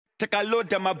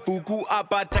takaloda mabhuku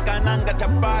apa takananga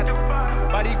tapara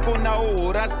varikona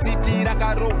hora street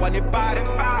rakarohwa nepari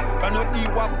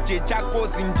vanodiwa kujecha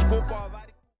kozi ndiko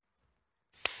kwavari.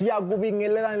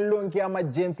 Siyakubingelelani lonke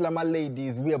ama-gents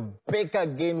lama-ladies. We are back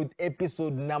again with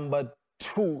episode number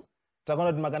 2. Takona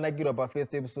kuti makanakirwa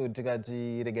pa-first episode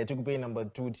tikati regai tikupei number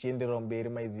 2 tichiendera mberi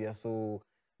maiziya. So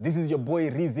this is your boy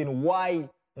Reason Why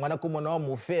mwanakomana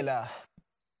wamufela.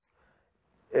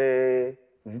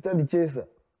 Zita dichesa.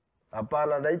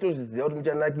 Hapana ndaitozviziva kuti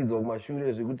muchanakidzwa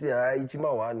kumashure zvekuti hai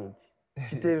chimahwani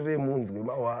chiterere munzwe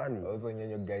mahwani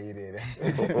Uzonyanya kugairira.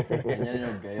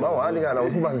 mahwani kana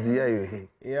usimaziya iwe.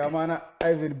 Yeah mana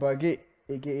Ivan Bage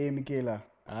aka Mikela.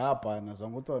 Hapana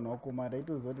zvangotwa nokoma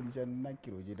ndaitoziva kuti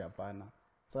muchanakirwa chete hapana.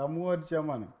 Samuoti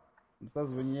chamana.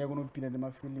 Musazonyanya kunopinda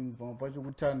nema feelings pamwe pacho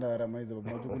kutandara maize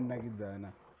pamwe pacho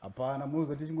kunakidzana. Hapana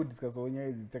munoza tichingodiscussa nyaya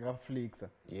idzi takaflexa.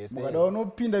 Mukada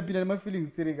unopinda nema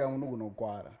feelings sereka unogona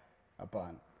kukwara.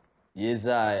 Hapana.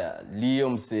 Yesaya Leo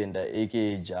Msenda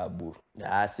aka Jabu.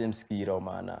 Asemskira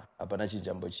umana. Hapana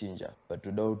chijambo chinja. But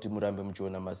toda kuti murambe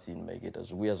muchiona masini maiketa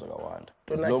zvikuya zvakawanda.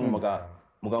 As long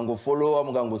mukangofollowa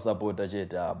mukangosupporta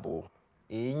chete apo.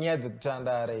 Inyaya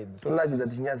dzekutandara idzi. Tonakidza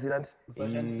tichinyasira ndi.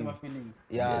 Usashandise ma feelings.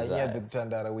 Yeah, inyaya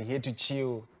dzekutandara. We here to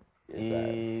chill.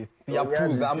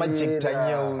 Siyapuza ama-Jack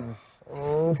Daniels.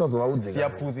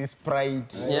 Siyapuza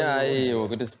Sprite. Yeah,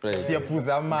 kuti Sprite.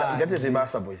 Siyapuza ama. Ngati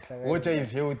zvibasa boys. Water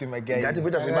is healthy my guys. Ngati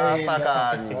kuita zvibasa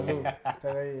kani.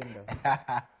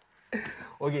 Takaenda.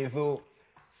 Okay, so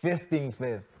first things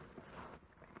first.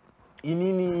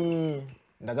 Inini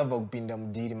ndakabva kupinda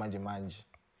mudhiri manje manje.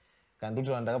 Kana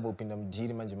ndoti ndakabva kupinda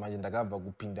mudhiri manje manje ndakabva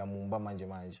kupinda mumba manje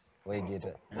manje. Waigeta.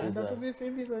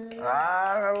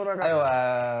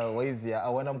 Aiwa waiziya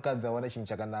awana mukadzi awana chinhu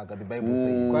chakanaka. The Bible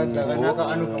says Mukadzi akanaka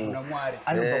anobva kuna Mwari.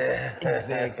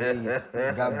 Exactly.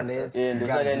 God bless.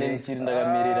 Ndosaka nenichiri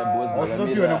ndakamirira boss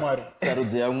Unopiwa naMwari.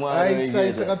 Sarudzi yaMwari.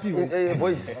 Sai takapiwa.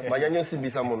 Boys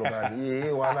manyanyosimbisa munhu kani.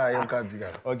 Wana ayo mukadzi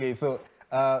kana. Okay, so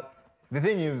the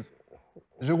thing is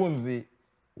zvokunzi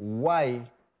why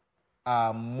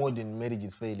modern marriage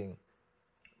is failing.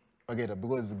 Okay,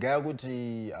 because gaya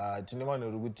kuti tine vanhu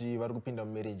vari kuti vari kupinda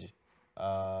mumarriage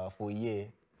for a year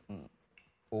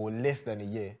or less than a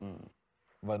year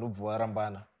vanobva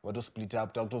varambana vatosplit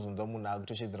up takutozonza munhu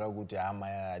akutoshedzera kuti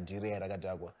hama dhiri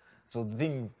yarakatakwa. So the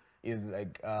thing is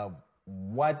like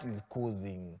what is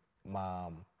causing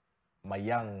my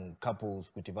young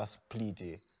couples kuti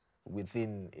vasplit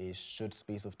within a short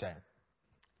space of time?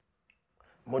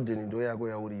 Modern ndo yako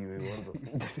yauri iwe wanzo.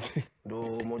 Ndo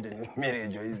modern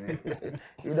marriage izi.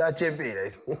 Ida chepera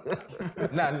izi.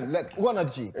 Na like ukona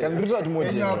chi kana ndiri kuti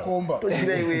modern Yakomba.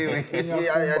 Tochira iwewe.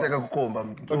 Yataka kukomba.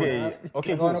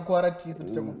 Okay Kana kuara tisu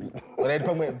tichakupi. Right,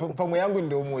 pamwe yangu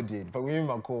ndo modern pamwe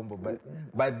makombo,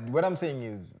 but what I'm saying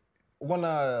is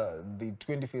ukona the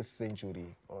 21st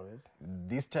century.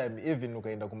 This time even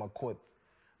ukaenda kuma courts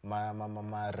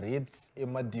ma rates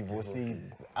ema divorces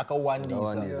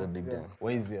akawandisa big time.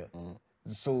 Why is there?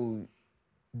 So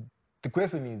the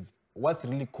question is what's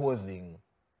really causing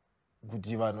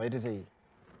kuti vanhu vaite sei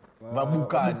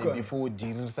vabukane before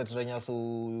dhiri risati ranyaso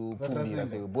pfumbira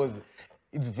sei? Because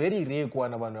it's very rare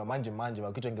kuwana vanhu vamanje manje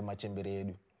vakuita nge machembere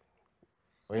edu.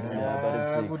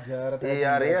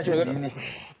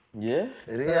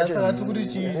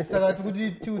 Saka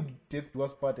tikuti till death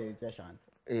was part chashanda.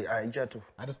 Aichato.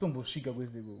 Hatisitomboshika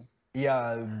kwese ko.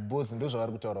 Yeah, boss ndo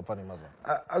zvavari kutaura pane mazuva.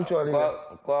 Actually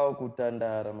kwa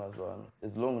kutandara mazuva.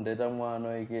 As long ndaita mwana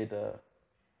waiketa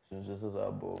zvinhu zvese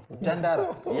zvabo.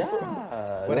 Tandara.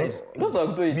 Yeah. Right.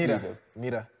 Ndozvakutoitika.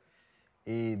 Mira.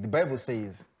 The Bible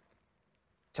says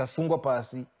chasungwa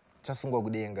pasi chasungwa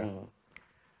kudenga.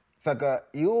 Saka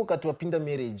iwe ukati wapinda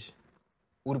marriage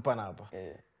uri panapa.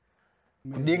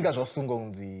 Kudenga zvasungwa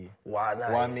kunzi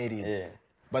wa married.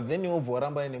 But then you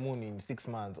overramba nemunhu in 6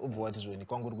 months. Over zvoni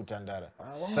kwangu uri kutandara.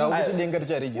 Saka kuti denga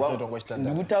richaregister tongwa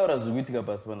chitandara. Ndikutaura zvikuitika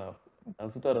pasi panapa.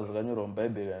 Asi kutaura zvakanyorwa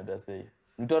muBhayibheri kana ndasei.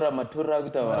 Nditaura matorero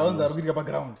akuita vanhu. Raunza ari kuitika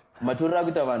background. Matorero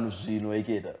akuita vanhu zvino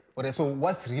waiketa. Alright, so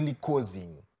what's really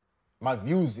causing my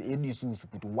views edisusu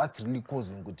kuti what's really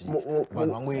causing kuti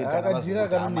vanhu vangoenda Akadira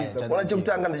Wala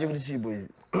chekutanga ndechekuti chibo izi.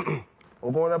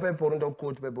 Ukaona paiporo nda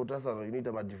kukoti paiporo tasana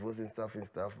inoita ma divorce and stuff.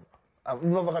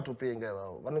 Ivo vakatopenga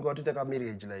ivavo. Vanenge vatoita ka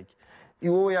marriage like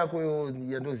iwo yako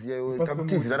yandoziya iwo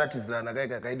kakutizirana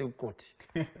kaende kukoti.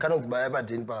 Kana kudzibaya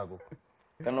padeni pako.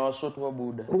 Kana wasvotwa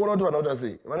buda. Urikuona kuti vanhu vauta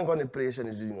sei? Vanenge vane pressure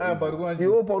nezvinhu.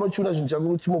 Iwo paunochuna zvinhu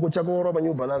chako chimoko chako ora pa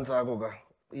new balance yako ka.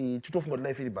 Chitofunga kuti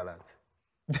life iri balance.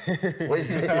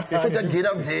 Waisiye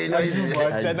totagera mdeni waisiye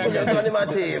chanangane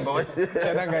matemba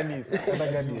chananganisa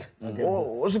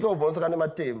osvika ubva usakane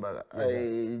matemba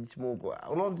chimoko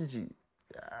unoona kuti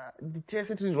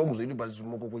tese tiri romu zvedu but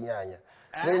chimoko kunyanya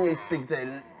tinenge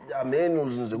expecta ameno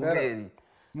zvinhu zvekuperi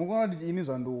mukuona kuti ini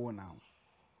zvandoona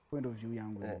point of view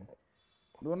yangu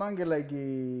ndoona kunge like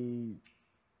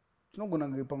tinogona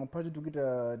kunge pamwe pacho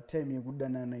tikuita time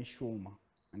yekudanana ishoma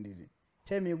handiti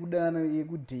time yekudanana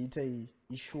yekudhata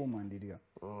ishoma handiti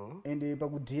ende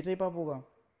pakudhata ipapo ka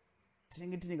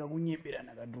tinenge tine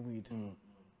kakunyeberana katiri kuita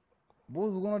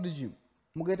because ukuona kuti chi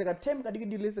mukaita katime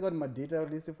kadiki lese kuti madhata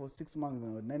lese for 6 months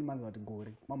 9 months vati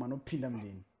gore mama anopinda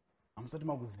mudeni hamusati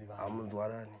makuziva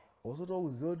hamunzwanani hausati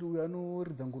wakuziva kuti uyu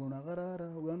anoridza ngonono akarara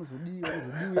uyu anozodii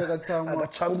yakatsamwa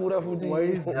akachangura futi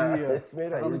waiziya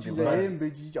anochinja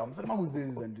hembe chichi hamusati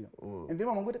makuzezva ndiyo and then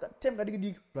mamangoti katime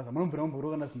kadiki plus amanomvera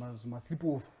mumboro kana zvimasleep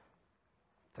over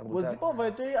because sleep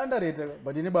over toi underrated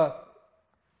but ine basa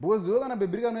because iwe kana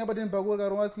bebhiri kanouya pateni pako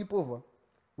karonga sleep over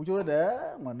uchoti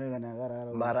mwana kana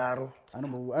akarara mararo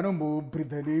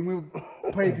anombobreatha neimwe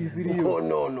pipe isiriyo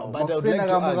makusena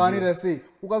kamukanira sei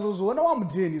ukazozviona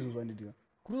wamudheni izvo zvanditika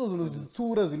kuti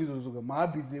uzozvitsura zvinhu izvozvo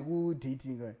mahabits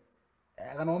ekudating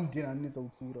kana wamudheni anonetsa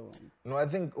kutsura no I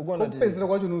think kupedzera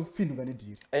kwacho unofinduka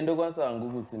nedhiri endokwanisa hangu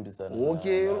kusimbisana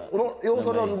okay iwe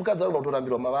usoona kuti mukadzi ari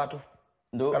kutorambirwa mavato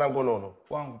kana ngonono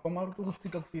wangu pamwe ari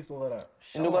kutsika kufeisa wakara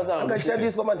endokwanisa hangu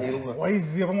angashandiswa manheru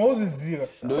waiziya pamwe wauziziva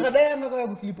saka dai anga kaya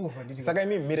kusleep over nditi saka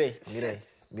imi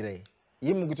mirai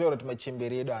iyi mukutaura kuti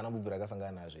machembere edu haana kubvira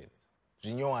akasangana nazvo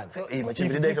zvinyowani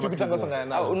tikutanga kusangana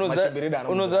nawo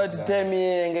unoziva kuti time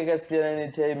yenge kasiyana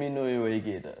netime inoyo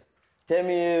waiketa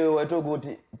time iyoyo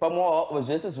watokuti pamwe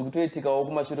zvese zvikutoitikawo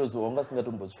kumashure zuva wanga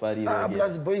singatombozvifarira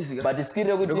but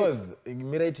skirire kuti because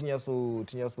mirai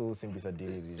tinyatsosimbisa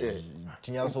dhiri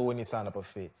tinyatsowonesana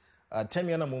pafe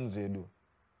time yana momu zedu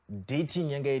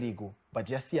dating yanga iriko but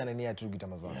yasiyana neyatiri kuita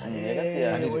mazuva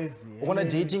ukaona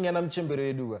dating yana muchembero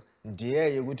yedu ndeya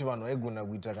yekuti vanhu vaigona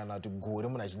kuita kana kuti gore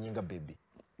munhu achinyenga bhebhi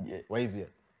waiziya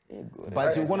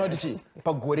but ukaona kuti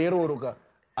pagore iroro ka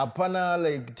hapana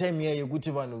like time iya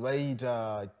yekuti vanhu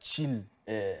vaiita chill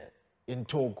in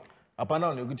talk hapana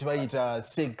vanhu yekuti vaiita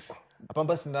sex hapana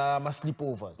pasina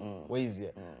masleepovers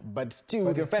waiziya but still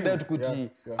you can find out kuti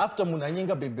after munhu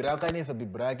anyenga bhebhi rake anesa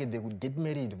bhebhi rake they could get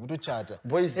married votochata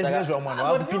ezvinezva mwanhu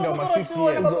vakupinda ma-50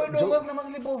 years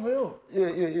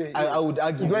I would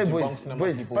argue kuti vakusina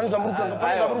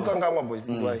masleepovers boys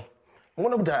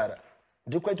muona kudhara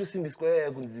ndokwaitosimbiswa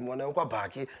yaya kunzi mwana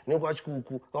wekwabhake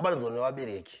nekwachikuku kwabanzwa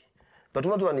nevabereki but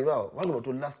unoti vanhu ivavo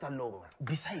vangonotolasta longa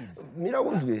besides mira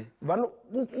kunzwe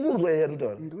unzwa yaya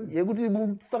totaura yekuti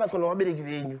musanganiswa nevabereki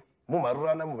venyu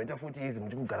mumharurana mumaita 40 years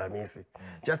muti kugara mese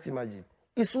just imagine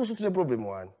isusu tine problem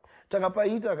one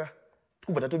takapaita ka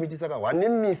tikubva tatomitisa ka one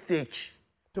nemistake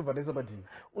tobva taisa padini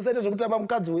usaita zvekutamba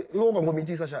mukadzi iwe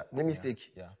ukangomitisa sha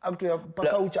nemistake akutoya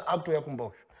pakaucha akutoya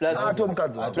kumbosho ato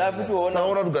mukadzi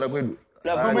waona kugara kwedu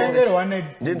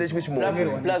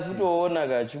plus kutoona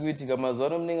kachikuitika mazuva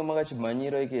ano munenge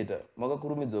makachimhanyira iketa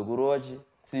makakurumidza kurova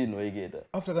sinhu iketa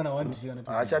after kana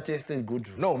achatested good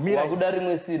no wakuda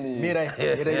rimwe sini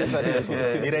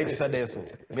mirai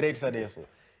tisadeso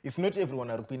if not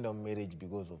everyone ari kupinda mumarriage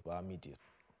because of amitis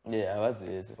havazi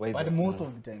vese but most of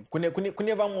the time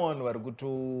kune vamwe vanhu vari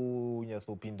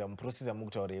kutonyatsopinda muprocess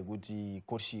yamukutaura yekuti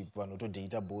courtship vanhu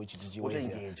todata bo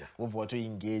chichichiwobva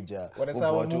watoengaja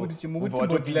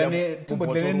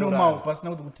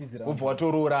wobva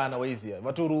watoroorana waiziya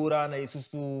vatoroorana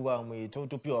isusu vamwe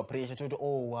totopiwa pressure toti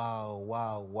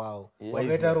wow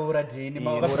wakaitaroora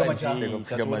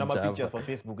tatoona mapictures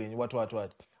pafacebook enyu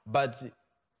wati but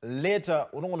later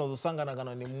unogona kuzosangana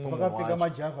kana nemumwe wakapfeka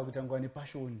majavha kutangwa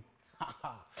nepashoni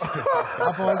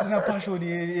apa vasina pashoni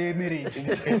yemarriage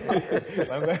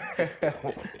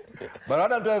but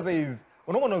what I'm trying to say is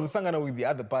unogona kuzosangana with the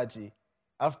other party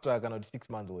after kana kuti 6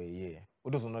 months or a year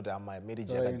utozoona kuti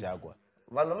marriage yakadhagwa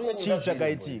chii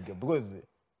chakaitika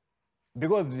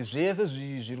because zvese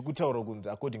zviri kutaura kunzi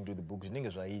according to the book zvinenge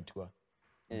zvaitwa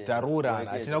taroorana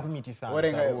hatina kumitisana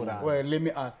let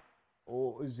me ask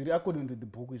zviri according to the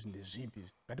book izvi ndezvipi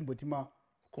ngatimboti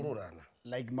kurorana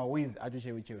like maways acho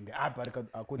chaiwo ndeapi ari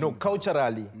according no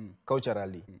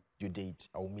culturally you date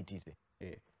aumitise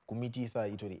kumitisa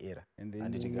itori era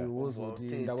wozoti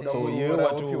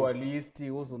ndakudaopiwa list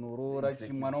wozonorora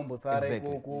chimwana umbosara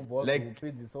ikoko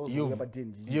vazopedzisa wozoya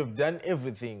patenji you've done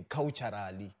everything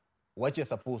culturally what you're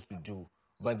supposed to do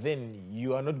but then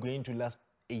you are not going to last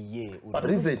a year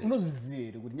unozviziva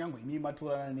here kuti nyange ini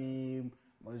matorana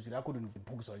zviri according to the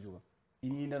book zvacho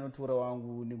ini ndanotora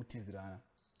wangu nekutizirana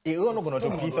iwe unogona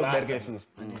kutopisa kudarika isusu.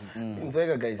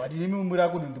 Inzweka guys. But inimi umira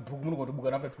kuti ndibhuku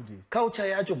munogotobuka after 2 days. Culture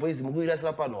yacho boys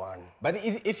mukuirasira pano one. But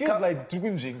it feels like tiri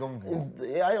kunzvenga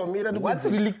mvura. Ayo mira What's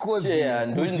really causing? Yeah,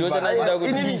 ndio chanachida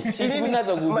kuti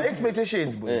kunatsa ku my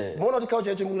expectations boys. Muona kuti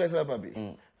culture yacho mukuirasira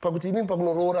papi. Pakuti imi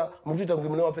pakunorora mukuita kunge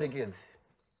mune waperekedzi.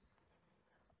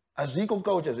 Azviko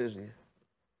culture zvezvi.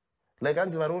 Like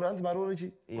hanzi maroro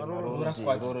chi?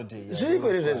 Maroro ti.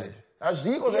 Zviko zvezvi.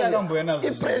 Azviko zvezvi.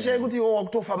 Ipressure yekuti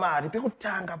wakutofa mari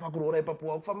pekutanga pakurora ipapo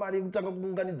wakufa mari yekutanga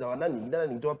kuunganidza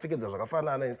vanani towapfekedza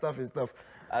zvakafanana and stuff.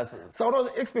 Sauna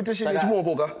expectation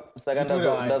yetimokoka. Saka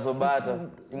ndazobata.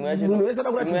 Imwe yacho Munhu wese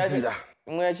akuratidzira.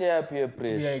 Imwe yacho yapiye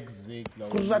pressure. Yeah, exactly.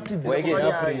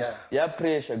 Kuratidzira ya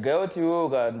pressure. Gayoti iwe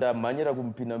ukandamhanyira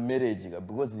kumpinda marriage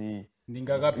because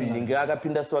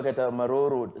ndingakapinda so akaita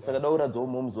maroro saka dauradzawo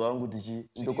mumzo wangu kuti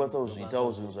ndokwanisa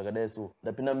kuzviitawo zvinhu zvakadai so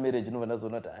ndapinda marriage inobva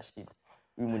ndazoona kuti ashit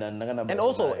uyu munhu andakana and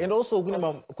also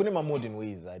kune modern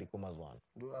ways ariko mazuva ano.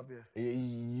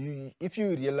 If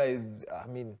you realize, I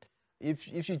mean,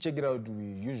 if you check it out,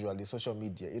 usually social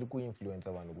media iri kuinfluence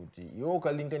vanhu kuti iwe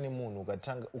ukalinka nemunhu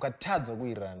ukatadza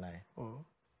kuirana naye,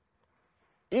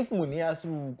 if munhu iye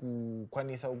asiri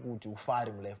kukwanisa kuti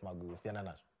ufare mulife mako usiyana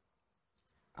nazvo.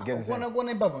 But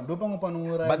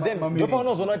then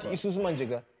ndopanozoona kuti isusu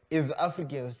manjeka as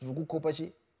Africans tiri kukopa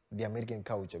the American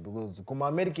culture, because kuma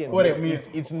Americans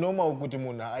it's normal kuti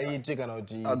munhu aite kana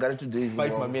kuti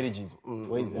 5 marriages.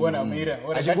 What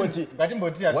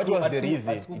was the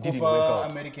reason it didn't work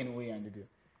out? American way and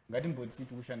ngatimboti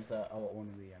tikushandisa our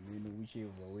own way. I mean,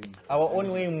 whichever way. Our own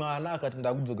way mwana akati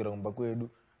ndakudzokera kumba kwedu,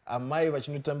 amai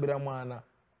vachinotambira mwana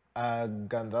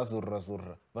aganza azorora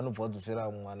vanobva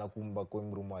vadzosera mwana kumba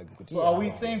kwemurume wake kuti. So are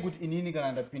we saying kuti inini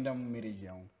kana ndapinda mumarriage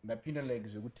yangu ndapinda like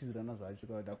zvekutizirana zvacho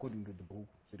kana according to the book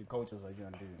zviri culture zvacho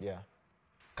ndizvo. Yeah.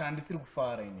 Kana ndisiri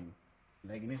kufara inini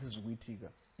like nesi zvikuitika.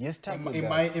 You're stuck with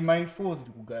that. Am I forced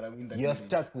kugara in that? You're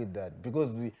stuck with that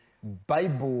because the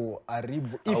Bible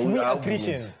aribo. If we are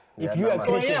Christians, if you are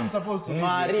Christian, so I'm supposed to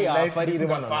Maria afarire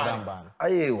vanhu varambana.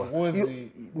 Aiwa.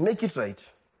 Make it right.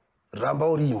 Ramba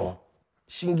urimo.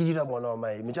 Shingirira mwana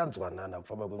wamai muchanzwanana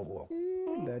kufamba kwenguva.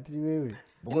 Ndati wewe.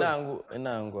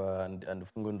 Inangu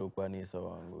andifunga ndokwanisa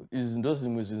wangu. Izvi ndo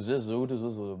zvimwe zvinhu zvezvokuti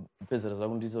zvozopedzera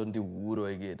zvaku ndiso ndihuro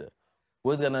weketa.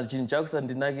 Because kana chinhu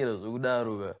chakusandinakira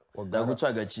zvokudaro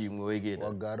ndakutsvaga chimwe weketa.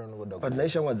 Wagara unogoda kuhura. But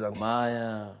naishamwa dzangu.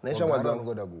 Maya. Naishamwa dzangu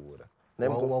unogoda kuhura.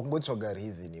 Wakungotsvaga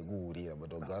reason yekuhurira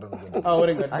but wagara unogoda.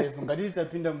 Aurenga teso ngati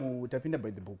tapinda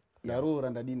by the book. Darora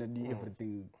ndadi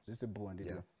everything zvese boa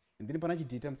ndito. Ndini pana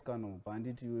chidita musikano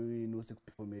panditi wewe no sex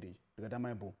before marriage. Ndikati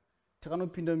amai bo.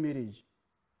 Takanopinda marriage.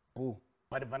 Bo.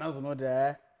 But vanazo not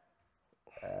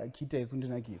kita isu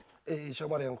ndinakira.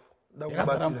 Shamwari yangu.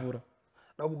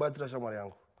 Ndakubatira shamwari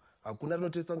yangu. Hakuna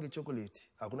rinotesta nge chocolate,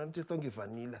 hakuna rinotesta nge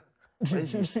vanilla.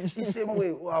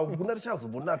 Isemwe hakuna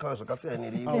richazobonaka zvakasiyana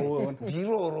nerimo.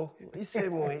 Ndiroro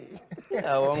isemwe.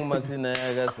 Wangu masina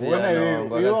yakasiyana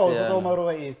wangu akasiyana. Iwo usota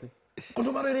maruva ese.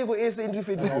 Kundomarereko ese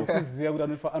indifedu. Kuziya kuti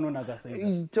anofa anonaka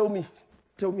sei. Tell me.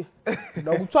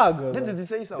 Ndakutsvaga.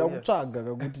 Ndedzisisa. Ndakutsvaga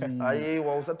kakuti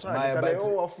aiwa usatsvaga kana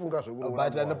iwo wafunga zvekuona.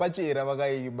 But anopachera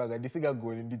vakaimba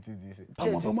ndisingagoni ndidzidzise.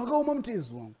 Pamwe makaoma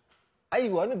mutezo wangu.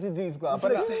 Aiwa anodzidziswa.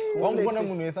 Hapana wangona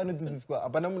munhu wese anodzidziswa.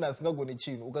 Hapana munhu asingagoni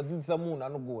chinhu. Ukadzidzisa munhu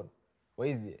anogona.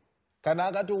 Waiziye. Kana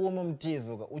akatooma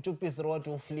mutezo uchopesera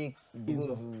watoflex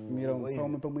because mira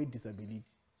pamwe disability.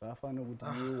 Safana kuti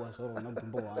iwe wazorwa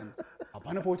nagumbo wani.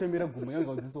 Hapana pauchamira gumbo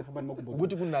yanga udzisofamba nemakumbo.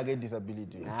 Kuti kunaka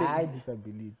disability.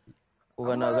 Disability.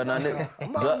 Ukanaka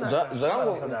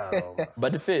zvakango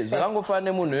but fair zvakangofana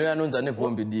nemunhu uyo anonza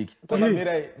nevhombi diki.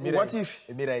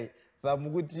 Mirai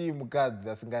samukuti mukadzi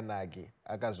asinganake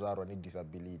akazvarwa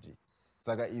nedisability.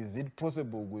 Saka is it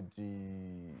possible kuti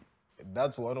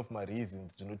that's one of my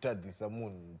reasons dzinotadzisa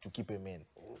munhu to keep a man.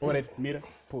 Alright, mira,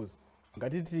 pause.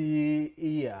 Ngatiti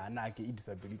iye hanake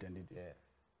idisability anditi.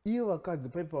 Iyo vakadzi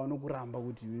paipa vanokuramba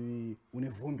kuti wewe une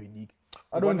vhombi diki.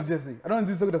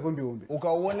 Adonzisa kuti vhombi hombe.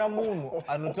 Ukaona munhu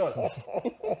anotaura.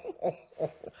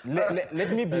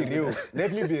 Let me be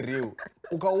real.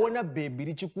 Ukaona baby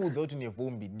richikuudza kuti une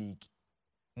vhombi diki.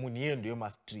 Munhu iye ndiye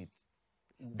ma-streets.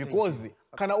 Because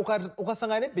kana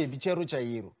ukasangana nebaby chero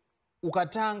chairo,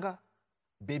 ukatanga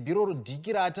baby roro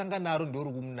diki raatanga naro ndio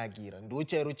rikumunakira, ndio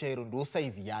chairo ndio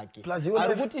size yake.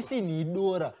 Ari kuti sini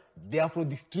idora, they are for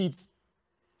the streets.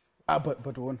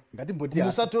 But one ngatimboti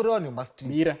usatorewa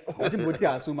nema-streets. Mira, ngatimboti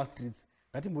asu ma-streets.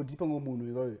 Ngatimboti pamwe munhu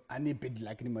wekayo ane bad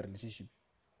luck nema relationship.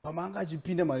 Pamanga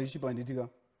achipinda ma relationship anditika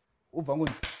ubva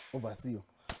ngozi oversee.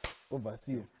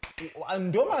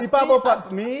 Ndoma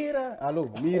ipapo mira,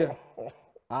 mira.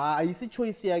 Haisi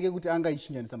choice yake kuti anga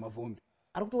ichinjanisa mavhombi.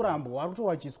 ari kutoramba ari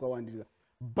kutowachiswa wandika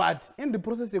but in the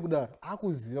process yekudaro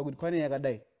akuziva kuti pane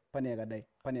yakadai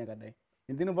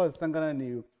and then obva zisangana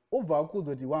neyo obva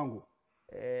akuudza kuti wangu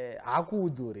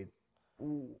hakuudza already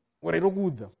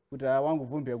rokuudza kuti wangu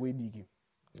vhombe yako idiki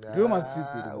ndiyo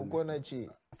masitritsi ukona chii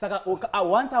saka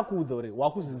once akuudza already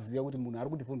wakuzviziva kuti munhu ari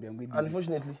kuti vhombe yangu idiki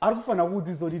unfortunately ari kufanira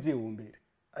kuudzisa kuti ite homberi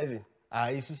Ivan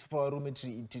isusu pavarume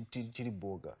tiri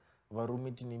boga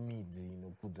varume tine midzi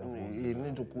inokudza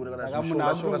inotokura kana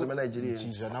zvishonga zvemanigeria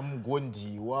chizva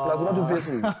namugondiwa plus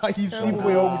unotopfesa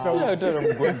isipo yaukutaura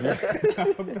mugondi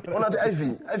ona kuti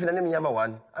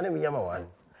Ivan ane minyama 1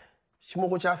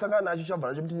 chimoko chaasangana nacho chabva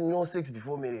nacho kuti no sex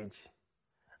before marriage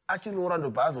achinoora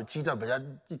ndobva azochita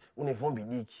bachati une vhombi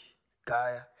diki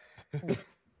gaya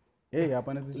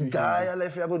hapana situation gaya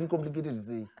life yako iri complicated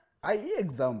sei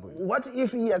example what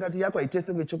if iye akati yako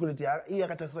aiteste kwechocolate iye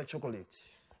akatasta chocolate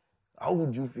how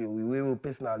would you feel iwewe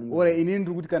personally ora inini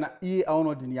ndiri kuti kana iye aona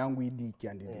kuti ni yangu idiki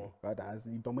handidi kati asi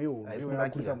pamwewo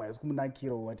yakurisa mwaisi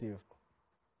kumunakira or whatever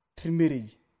tiri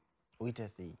marriage oita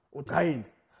sei kind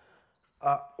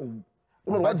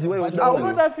unorwadziwa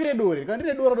dore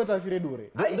kandire dora dotafire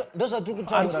dore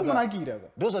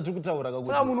ndozvatikutaura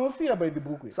saka munhu ofira by the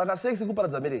book saka sex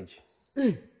kuparadza marriage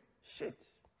shit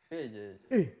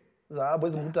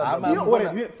boys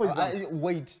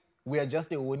wait we are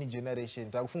just a one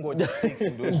generation takufunga kuti sex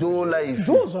ndo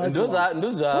life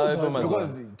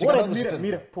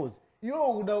mira pause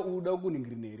uda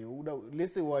kuningirinere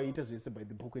lese waita zvese by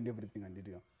the book and everything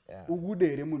anditi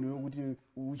ukudere munhu wekuti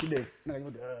uchide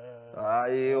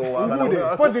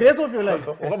for the rest of your life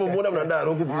wakambomona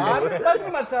munandaro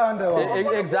matanda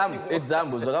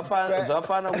example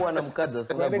zvakafana kuwana mukadzi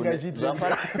asingagone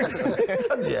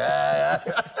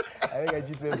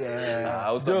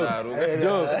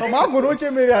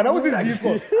magonochemerera hana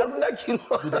kudzidziswa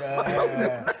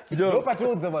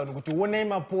ndopatiudza vanhu kuti onai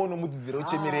mapono mudzidzira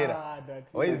uchemerera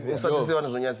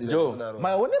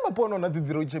maonai mapono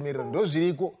unadzidzira uchemerera ndo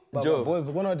zviriko boys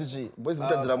kuona kuti chii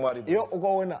iyo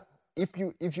ukaona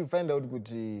if you find out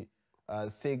kuti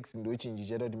sex ndo chinji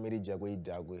chaita kuti marriage yako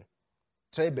idhakwe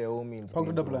try by all means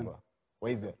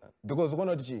because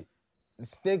ukaona kuti chii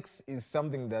sex is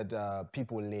something that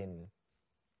people learn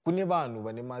kune vanhu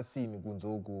vane masini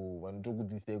kunzoku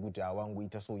vanotokudzidzisai kuti hawangu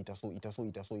ita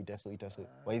so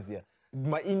waiziya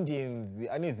maindians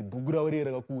ane zibhuku ravo rere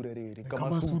rakakura rere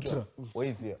kamasutra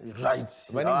waiziya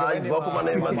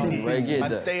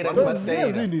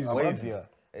waiziya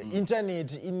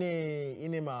internet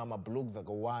ine mablogs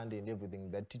akawanda and everything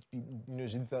that teach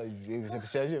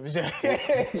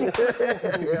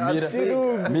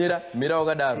mira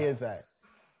wakadaro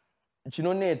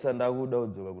chinonetsa ndakuda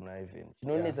kudzoka kuna Ivan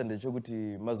chinonetsa ndechekuti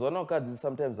mazuva ano akadzi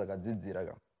sometimes akadzidzira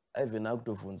ka Ivan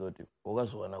akutobvunza kuti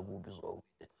wakazviwana kupi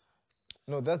zvakuita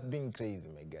no that's being crazy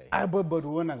my guy but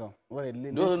uona ka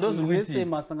lese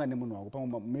masanga nemunhu wako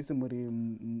pamwe mese muri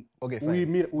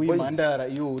mhandara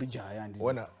iwo uri jaya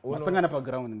masangana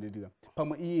paground nditika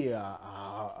pamwe iye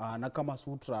haana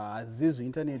kamasutra hazivi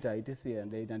zveintaneti haiti sei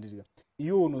ndaita nditika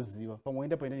iwo unoziva pamwe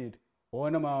waenda paintaneti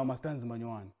waona mastanzi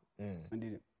manyowani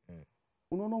anditi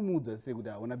unonomudza sei kuti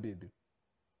haona bebe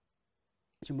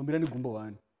chimbombira negumbo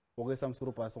 1 wakaisa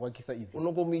musoro pasi wakakisa ivi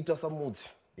unokomuita samudzi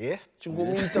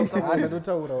chingomuita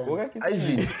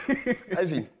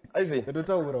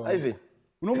Ivan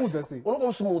unomudza sei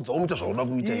unokomusumudza womuita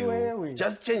zvaunoda kuita iwe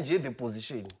just change the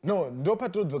position no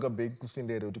ndopatodzoka back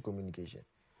kusindere kuti communication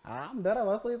mudhara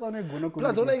vasoisa unegona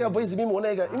plus onaika boys mimi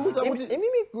onaika imusa kuti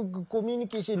imimi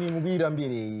communication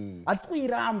imukuirambirei hatisi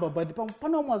kuiramba but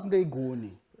pana umwe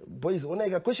asingaigoni boys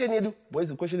onaika question yedu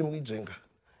boys question mukuijenga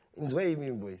inzwa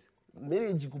imimi boys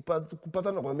marriage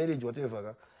kupatsana kwa marriage whatever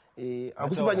ka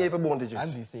akusi panyaya pebonde chete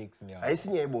hanzi sex nya haisi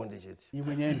nyaya yebonde chete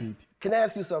imwe nyaya ndipi can I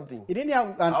ask you something inini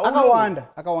akawanda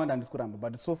handisi kuramba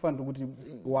but so far ndikuti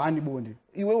 1 bonde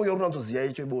iwe uyo unotoziya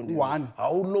icho ibonde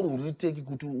how long will it take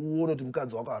kuti uone kuti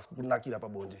mukadzi wako asi kunakira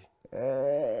pabonde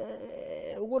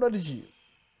ukoda kuti chii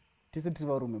tese tiri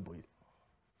varume boys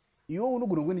iwe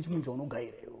unogona kuve nechimunhu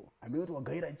chaunogaira iwo hame kuti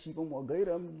wagaira chii pamwe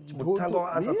wagaira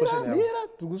mira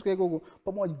tiri kusvika ikoko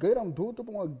pamwe wagaira mudhoto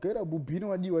pamwe wagaira bubhini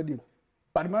wadii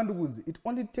but mandikuzi it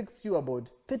only takes you about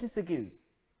 30 seconds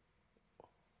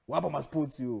wapa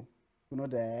masports you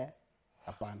unoti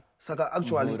hapana saka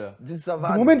actually dzidzisa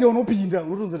vanhu moment yaunopinda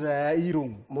unotonza kuti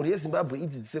irongo mhuri yezimbabwe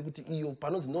idzidzise kuti iyo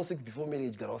panonzi no sex before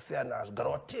marriage gara waseya nazvo gara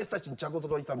watesta chinhu chako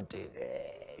saka waisa mutende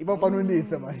ipapo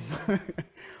panonesa manje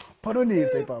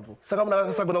panonesa ipapo saka munhu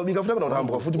akasagona kubika futi akona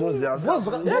kurambwa futi munoziya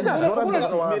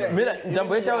mira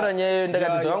ndamboitaura nyaya iyo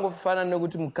ndakati zvakangofanana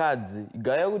nekuti mukadzi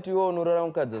gaya kuti iwe unorara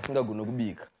mukadzi asingagone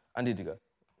kubika anditika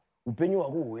upenyu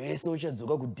hwako hwese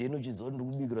uchadzoka kudheni uchiziva kuti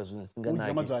ndikubikira zvinhu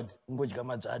zvisinganaki madzvadi. ungodya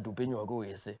madzvadi upenyu hwako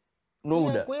hwese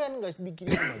unoda kuyani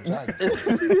ngachibikire madzvadi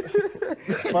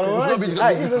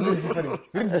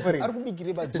ari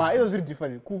kubikire madzvadi izvo zviri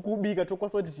different kubika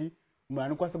tokwanisa kuti munhu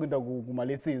anokwanisa kuenda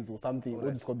kumalessons or something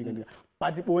odzidziswa kubika ndika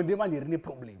but bonde manje rine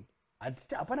problem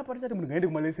hapana patochati munhu ngaende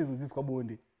kumalessons odzidziswa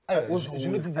bonde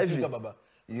zvinodzidzisika baba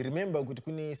remember kuti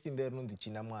kune simba rinonzi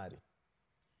china mwari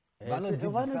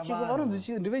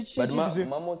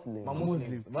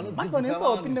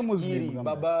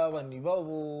baba vanhu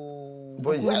ivavo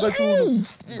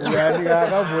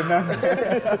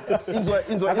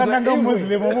akananga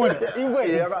muslim omona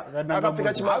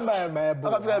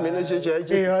akafika mhene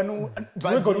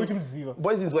ndinogona kuti muziva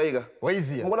boys inzwaika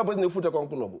waiziya mungona boys nekufuta kwangu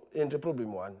kunoku and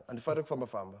problem one handifaniri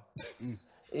kufamba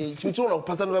chimwe chinoona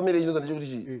kupasanura marriage inoza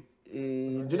ndechekuti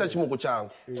ndoita chimoko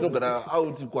changu chinogara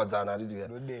out kuwadzana handitika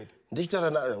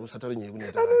ndichitara usatari nyaya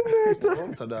kuneta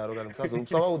musadaro kana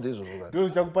musavaudze izvozvo kana ndo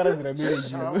chakuparadzira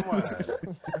marriage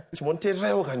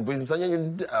chimoniteererawo kani boys musanyanye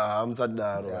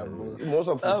musadaro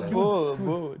munoswa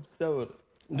kufuta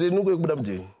ndinongoye kubuda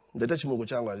mudheni ndaita chimoko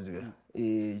changu handitika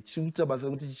chikuita basa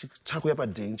rekuti chakuya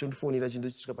padheni chondifonera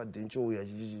chindosvika padheni chouya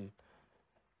chichichi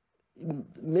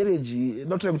marriage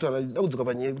ndotoya kutaura ndakudzoka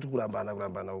panyaya yekuti kurambana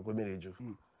kwemarriage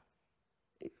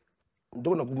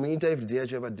ndogona kumuita everyday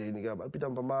yacho yapadheni kaba apita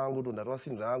mumba mangu to ndarova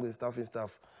sinhu rangu and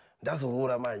stuff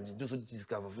ndazorora manje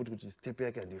ndozodiscover futi kuti step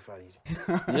yake handifariri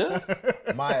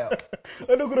maya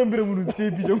anokurambira munhu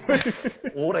stepi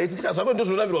oright saka zvako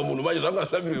ndozvorambirwa munhu manje zvangu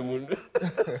hazvirambirwe munhu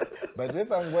but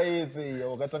nesanguva yese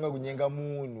wakatanga kunyenga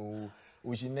munhu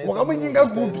wakamunyenga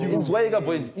kupi inzwaika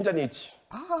boys internet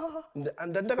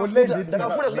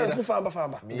ndakafunda zvida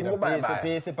ndikufamba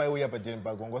pese paiuya padheni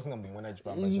pako wanga usingambomona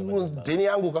achifamba dheni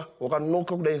yangu ka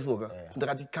wakanoka kudai soka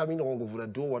ndakati kamina wangovhura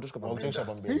door watosvika wakutosha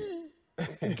pamberi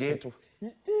geto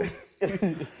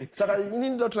saka ini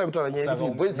ndotrai kutaura nyaya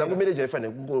yekuti boys dzangu marriage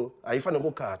haifaniri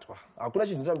kukatwa hakuna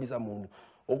chinhu ndinotambisa munhu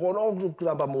ukaonawo kuti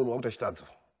kuramba munhu wakuta chitadzo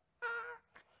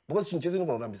because chinhu chese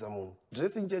ndinogona kurambisa munhu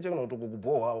dressing cheche kana kuti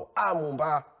kubohwawo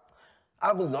mumba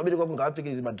akunzi nawabereka kunga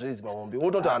apfeke madress mahombe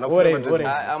wototi hana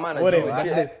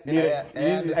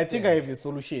I think I have a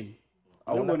solution.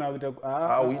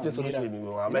 uite solution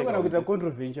kuita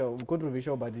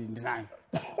controversial but ndinayo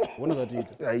wona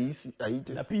zvatita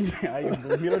haite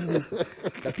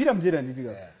ndapira mjera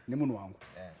nditika nemunhu wangu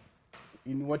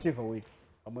in whatever way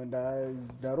amwe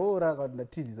ndaroora kana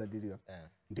ndatizisa nditika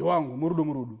ndiwangu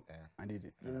murudo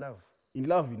handiti in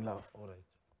love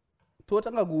alright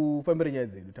totanga kufambira nyaya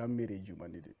dzedu tamarriage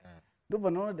manditi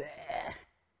ndobva naona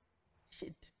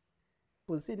shit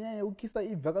poseni nyaya ukisa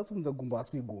ibva akasimudza gumbo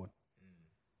asi kuigona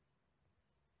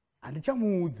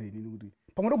handichamuudze nini kuti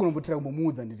pamwe ndogona mbotira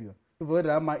kumbomuudza nditika ndobva kuti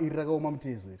hama iri rakaoma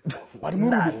mutezo iri but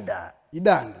murudo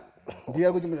idanda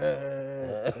ndiya kuti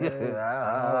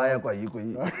haya kwahiko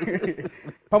iyi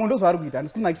pamwe ndozvaari kuita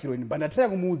handisi kunakirwa ini bandatira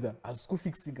kumuudza hazisi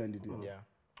kufixika nditika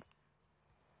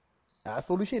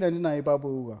solution handinayo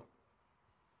ipapo uka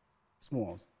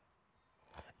smalls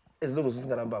as long as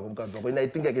usingarambako mukadzi wako I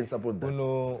think I can support that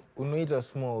unoita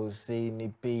smalls sei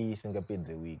nepei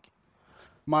isingapedze wiki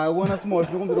maona smalls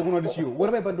ndokumbira kuona kuti chiro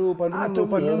wona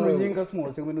pandononyenga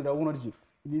smalls ndakuona kuti chiro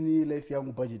inini life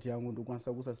yangu budget yangu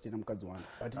ndokwanisa kusasitena mukadzi wangu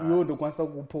but iyo ndokwanisa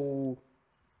kupo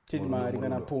teni mari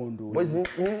kana pondo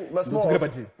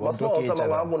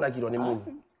wangonakirwa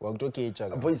nemunhu wakutokecha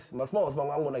boys masmall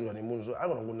mamwe angonakirwa nemunhu so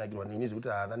anogona kunakirwa neni zvekuti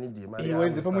haana nidie mari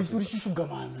iwenze pamwe chitori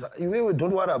chishugamana iwewe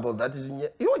don't worry about that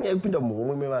iwo nyaya yekupinda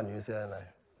muhomwe mevanhu yose anayo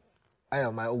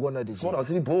aya ma ukaona kuti small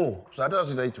house iripo zvatara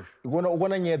zvita icho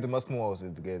ukaona nyaya dzema-small house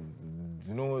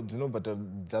dzinobva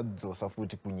dzadzosa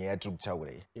futi kunyaya tiri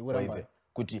kutaura iyi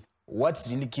kuti what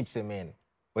really keeps a man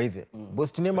waize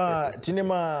because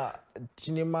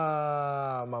tine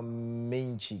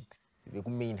ma-main chicks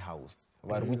vekumain house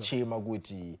vari kuchema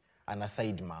kuti ana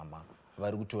side mama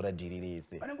vari kutora dhiri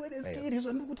rese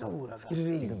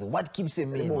what keeps a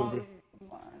man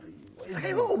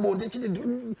bonde chiti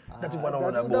ndati mwana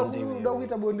wana bonde uda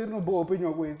kuita bonde rinoboha upenyu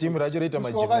wako wese timu racho roita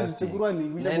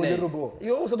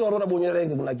iwe usati waroora bonye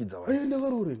rainge kunakidza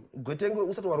ndakarore gwetengwe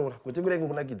usati waroora gwetengwe rainge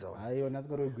kunakidza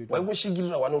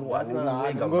waingoshingirira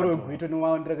wanorwanigwito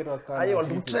niwandiraketa wasikana aiwa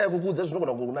ndikutraya kukuudza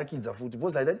zvinogona kunakidza futi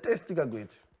because haida test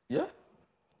kagwete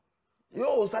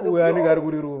yo usati uyo anenge ari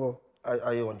kuri ruva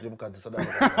aiwa ndiri mukadzi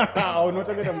sadaka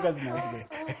unotaketa mukadzi nhasi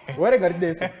ware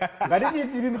ngatideso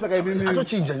ngatichitivi misaka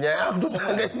atochinja nyaya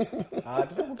yakutotanga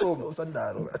tifokutoma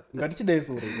usadaro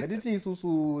ngatichideso re ngatiti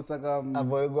isusu saka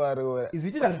is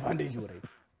it an advantage ore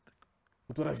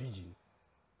kutora virgin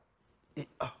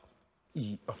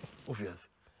obvious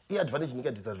I-advantage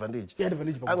nika disadvantage.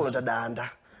 I-advantage Angonota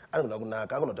danda, angonota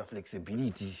kunaka, angonota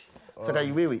flexibility. Saka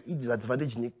iwewe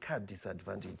i-disadvantage nika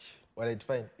disadvantage. Alright,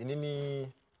 fine. Inini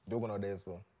ndogona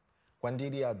kudayeso.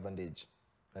 Kwandiri advantage.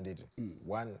 Anditi.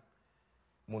 One,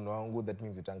 munhu wangu, that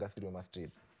means kuti angasiriwe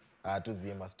ma-streets.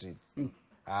 Haatoziye ma-streets.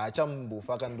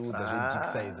 Haachambofa akandiudza zve-dick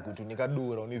size kuti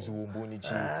unikadura une zviumbu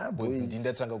unichi.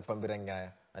 Ndindatanga kufambira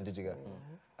nyaya. Anditika.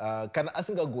 Kana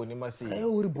asingagoni masei.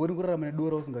 Aiwa uri boring kurarama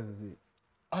nedora usingazizivi.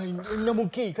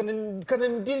 Namukei kana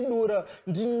ndiri dora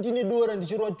ndine dora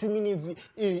ndichirwa 2 minutes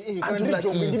kana ndiri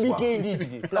jongwe ndibikei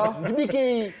ndidye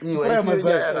ndibikei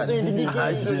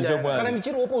kana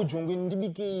ndichirwapo jongwe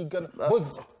ndibikei kana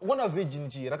because one virgin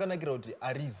chi rakanakira kuti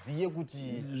ariziye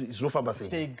kuti zvinofamba sei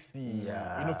sex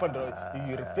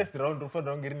inofanira first round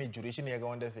rofanira kunge rine duration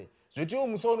yakawanda sei zvotiwo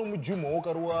musaona mujumo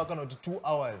wakaruwa kana kuti 2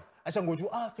 hours achangoti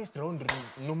first round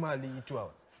normally 2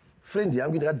 hours. Friend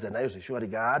yangu ndakadza nayo zveshwari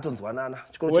gaatonzwanana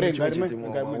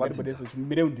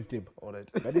chimire undisturb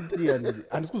ngatiti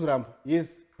handisi kuzoramba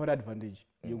yes pane advantage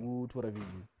yekutora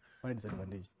virgin pane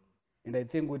disadvantage and I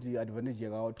think kuti advantage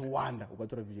yakatowanda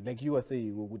ukatora virgin like you were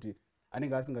saying kuti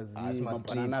anenge asingazivi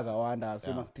mabhanana akawanda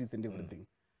asiwe ma-streets and everything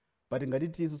but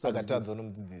ngatiti isusu akatadza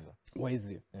unomudzidzisa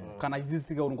waiziya kana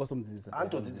achidzidzisika unokwanisa kumudzidzisa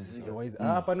anotodzidzisika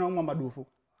waiziya pane vamwe madufu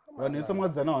vanhu vese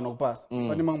mwadzana vana kupasa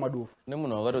pane mamwe madufu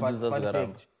nemunhu wakatodzidzisa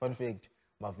zvakaramba. Fun fact,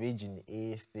 mavhejini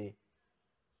ese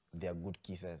they are good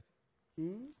kissers.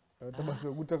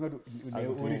 tabasa kutanga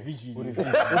uri virgin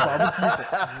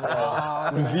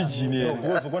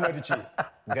ukona kuti chi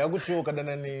ngayakutiwo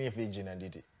ukadana nevhejini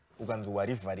anditi ukanzi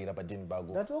warivharira padeni bako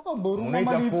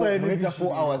munoita 4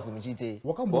 hours muchiitei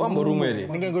wakamborumwere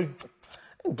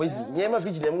boys nyaya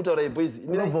yemavhijini yamukutaura boys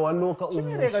unobva waloka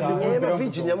nyaya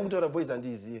yemavhijini yamukutaura boys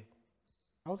handiiziye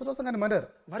hausati wasangana nemhandara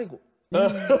variko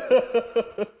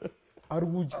ari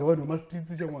kudya vanhu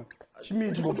vemastreets chamwana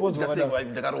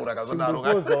ndakaroora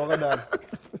chimbopoza wakadaro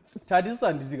tatisi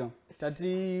handitika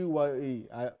tati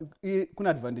kuna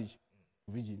advantage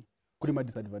virgin kune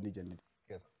madisadvantage handiti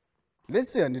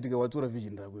let's say handitika watora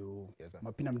virgin rakwewo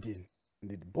mapina muteni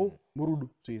handiti bo murudo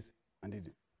zvese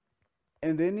handiti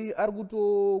and then ari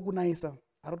kutokunaisa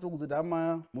ari kutokuzoti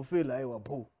ama mufela aiwa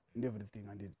bo and everything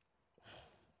handiti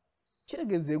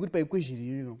chiregedzei kuti paequation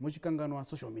iyoyo muchikanganwa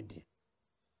social media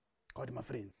kauti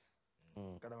mafriends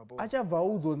achabva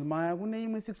audzonzi maya kune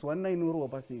imwe 619 orowa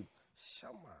pa6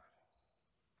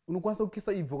 unokwanisa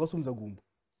kukisa ibva ukasumudza gumbo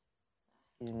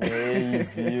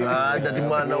ndati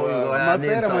mwana uyu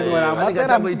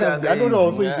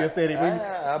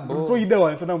toida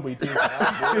wanisana mboiteka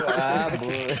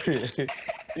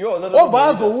obva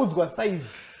azoudzwa size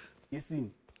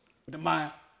yesini kuti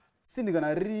maya sini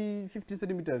kana riri 15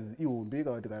 centimeters ihombe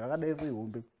kana kuti kana rakadaiso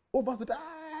ihombe obva azoti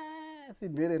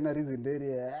sindere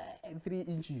narizindere 3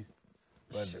 inches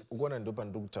but ukuona ndo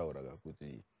pandiri kutaura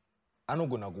kuti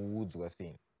anogona kuudzwa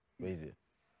sini waiziya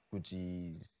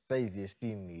kuti size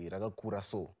yesini rakakura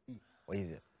so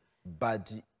waiziya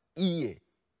but iye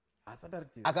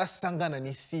akasangana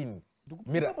nesini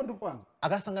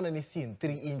akasangana nesini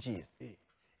 3 inches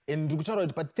and ndiri kutaura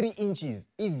kuti pa 3 inches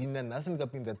even nanhasi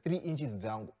ndikapinza 3 inches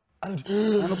dzangu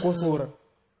anokosora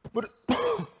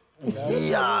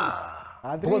yeah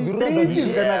 3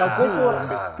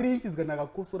 inches kana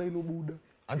akakosora inobuda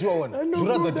handiwaona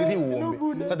zvinoratidza kuti iri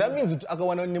hombe so that means kuti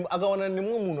akawana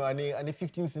nemumwe munhu ane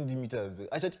 15 centimeters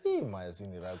achati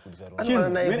mazini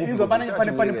rakuinzwa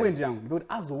pane point yangu ndikuti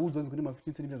azoudzwa kuti ma 15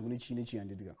 centimeters kune chii nechii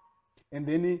handitika and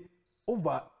then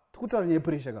obva tikutaura nyaya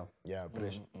yepressure kavo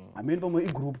pressure amene pamwe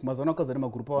igroup mazaona akaza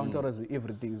nemagroup avo anotaura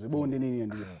everything zvebonde nini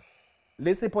handika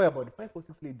let's say power about 5 or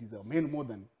 6 ladies are men more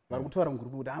than vari kutaura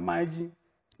mugroup kuti amaji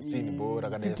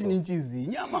 15 inches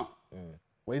nyama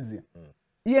waiziya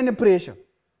iye nepressure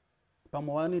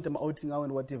pamwe vanoita maouting avo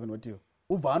and whatever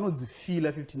obva anodzifila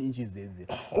 15 inches dzedze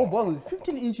obva anonzi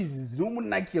 15 inches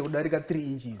dzinomunakira kudarika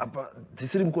 3 inches apa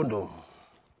dzisiri mukondomu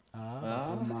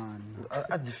man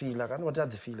adzifila kana kuti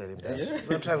adzifila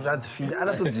try kuti adzifila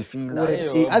anatodzifila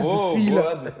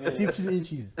adzifila 15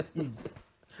 inches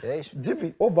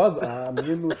dzipi obva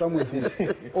menu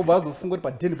somewhere obva azofunga kuti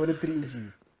padeni pane 3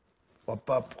 inches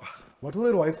wapapwa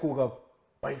watorerwa high school kapo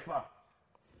by far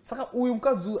saka uyu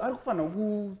mukadzi ari kufanira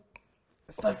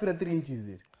kusafira 3 inches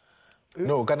here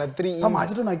no kana 3 pamwe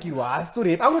achitonakirwa haasi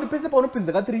tori hepa akunoti pese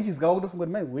paunopinza ka 3 inches kava kutofunga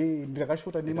kuti mai we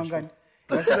ndakashota nemangani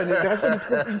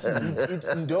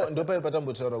ndopai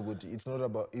patambotaura kuti it's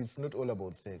not all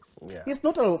about sex. It's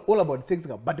not all about sex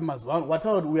but mazuvano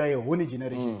wataura kuti we are a horny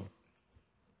generation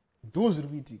ndo zviri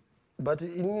kuitika but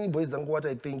ini boys dzangu what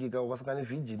I think ukasangana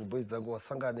virgin boys dzangu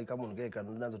wasangana kamunhu kai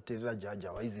kanonazoteerera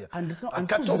jaja waiziya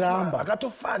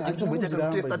akatofana kuti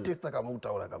boita testa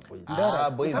kamutaura kaboys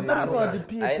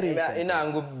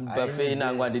inangu buffet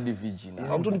inangu andidi virgin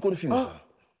auto ni confuse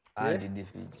andidi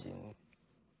virgin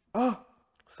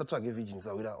satsvage virgin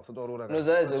sawira usataurora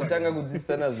nozaizo kutanga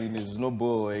kudzidzisana zvinhu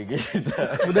zvinobohwa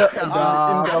ikita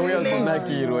ndauya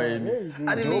zonakirwa ini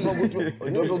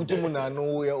ndope kuti munhu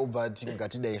anouya ubva ati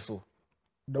ngatidai so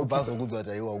ubva zokudzwa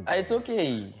kuti aiwa it's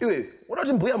okay iwe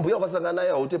unoti mbuya ukasangana naye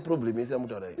haute problem yese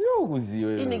yamutaura yo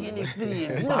kuziwa inenge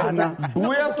inexperience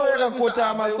mbuya so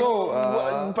yakakotama so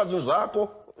pazvinhu zvako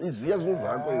iziya zvinhu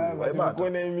zvako waibata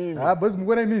imimi bozi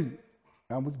mukona imimi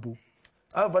hamusibhu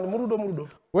pani murudo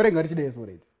orenga tichidai so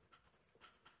right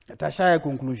tashaya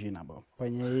conclusion aba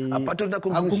apatoda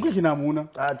conclusion hamuna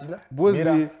atina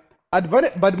bozi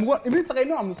advantage but imini saka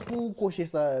ino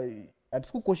hamusikukoshesa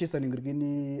hatikukoshesa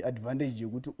ningirikini advantage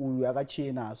yekuti uyu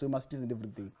akachena so must and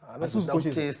everything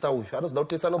anozoda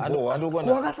kutesta nobohwa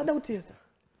wakasada kutesta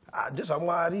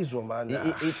ndezvamwari izvo man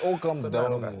it all comes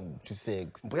down to sex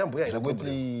mbuya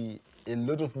zvekuti a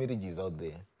lot of marriages out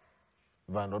there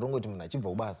vanhu varongoti munhu achibva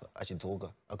kubasa achidzoka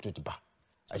akutoti pa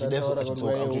achideso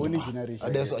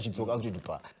achidzoka akutoti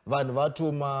pa vanhu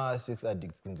vatoma sex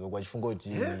addicts kunzoka achifunga kuti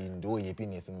ndo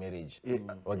happiness marriage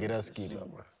wagera skipa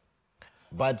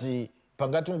but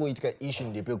pangatongoitika issue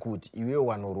ndepekuti iwe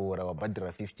wanoroora wabhadhira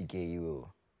 50k iwewo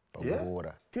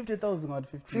pakuroora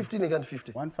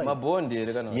 50,000 mabondi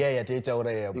here kana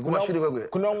yataitaura iya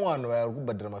kuna mwanhu vari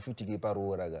kubhadhira ma50k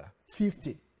paroora ka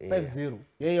 50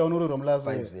 unororwa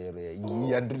mulazo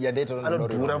 50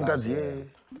 anodhura mukadzi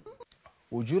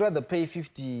would you rather pay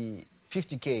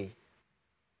 50k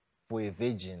for a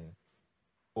virgin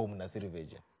or munhu asiri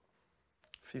virgin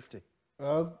 50k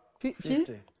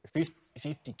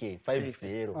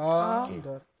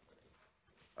 50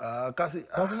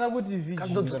 kasina kuti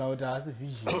virgin kana kuti haasi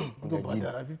virgin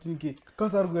kutobhadhara 15k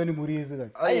kasi ari kuya nemhuri yese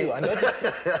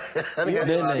kani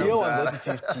iyo wanzati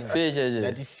 15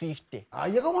 ngati 50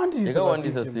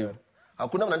 yakawandisa still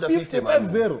hakuna munhu anoita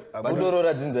 50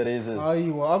 kundorora dzinza rese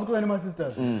aiwa akutoya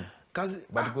nemasisters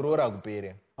but kuroora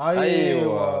akupere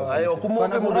aiwa kumorwa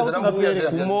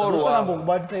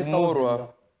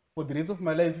for the rest of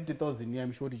my life 50,000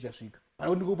 I'm sure ichasvika pana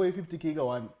kuti ndikopai 50k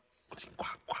ka1 kuti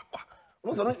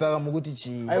saka mukuti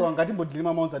chi aiwa ngatimbodhile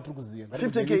mamounts atiri kuziva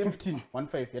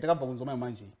 15 yatakabva kunzoma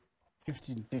manje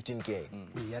 15k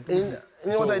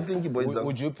what I think boys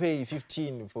would you pay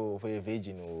 15 for a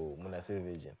virgin or munhu asiri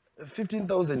virgin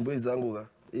 15,000 boys zangu ka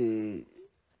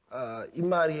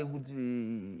imari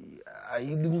yekuti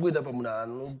haidi kungoenda pamunhu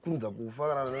anokunza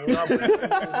kufa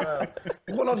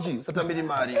kuona kuti chii satambiri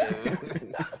mari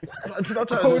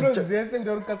unoziva sekuti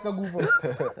ari kukasika kufa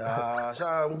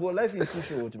shango life is too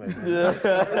short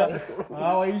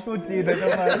hawa ishotenda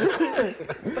kamari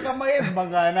saka maedzi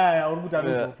manganaya uri kuti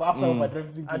anozofa after ubhadhira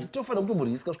 15k hatitofanira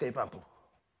kutomuriska kusvika ipapo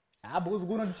because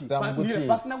kuona kuti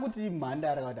pasina kuti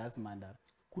mhandara kana kuti hasi mhandara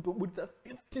kutobudisa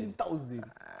 15,000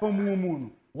 pamumwe munhu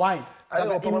why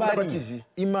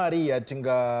imari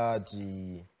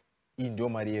yatingati iyi ndio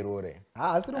mari yerore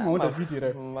asiri mahonda fiti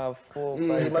right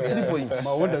ma3 points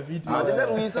mahonda fiti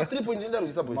ndarwisa 3 points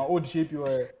ndarwisa boys maold shape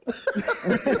waye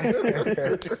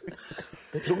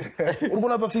uri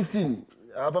kuona pa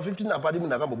 15 apadi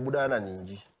munhu akambobuda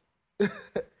naningi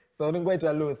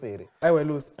unongoita loss here aiwa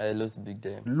loss big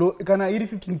time kana iri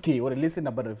 15k or less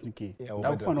nabhadhira 15k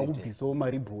ndakufanira kubvisawo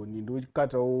maribhoni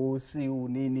ndokatawo siu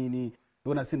nini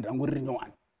ndona sini rangu riri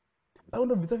nyowani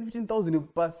ndakundobvisa 15,000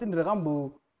 pasini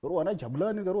rakamborohwa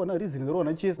najabulani karohwa narizini karohwa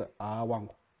nachesa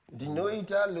wangu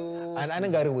ndinoita loss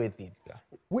anenge ari worth it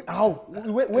how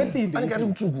worth it anenge ari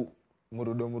mutsvuku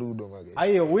murudo make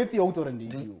aiwa worth yakutaura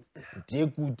ndeiyo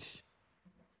ndeyekuti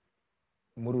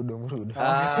murudo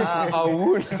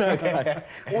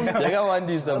auna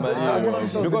yakawandisa mari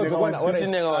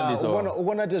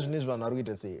ukona te zvinezvi vanhu vari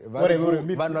kuita sei vanhu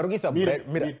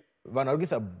vari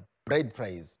kuisa bride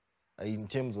price in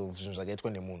terms of zvinhu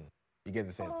zvakaitwa nemunhu you get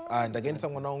the sense ndakaendesa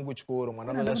mwana wangu kuchikoro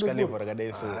mwana wangu akasvika level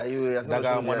rakadai so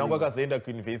mwana wangu akazoenda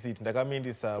kuuniversity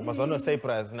ndakamuendesa mazuva ano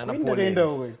Cyprus nana Poland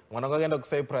mwana wangu akaenda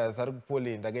kuCyprus ari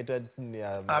kuPoland akaita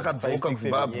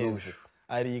 5-6 years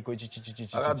ariko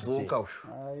akadzoka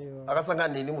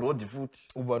akasangana neni muroad futi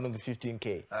ubva anonzi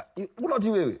 15k unoti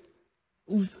wewe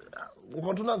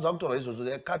ukatonanzva kutaura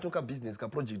izvozvo katoka business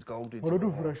kaproject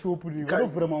kautotovhura shop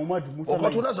utovhura mamadi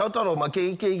ukatona zvakutaura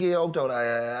makeke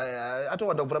yakutaura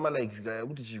atowanda kuvhura malikes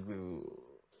kuti chikwe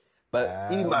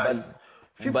iri mari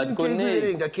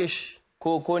 15k cash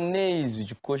konei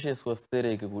zvichikosheswa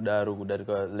stereke kudaro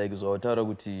kudarika like zvawataura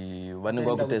kuti vanenge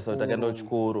vakutesa kuti akaenda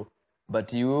kuchikoro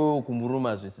but iwewo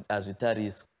kumurume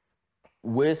hazvitariswa.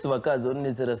 Wese vakadzi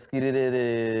vanonetsera skiri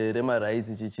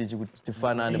remaraitsi chichichi kuti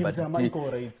tifanane but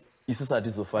isusu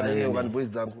hatizofanane. Boys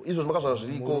dzangu izvo zvimakazvara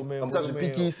zviriko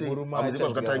amusazvipikise amuziva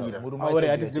zvakatangira aure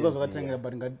hatiziva zvakatangira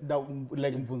but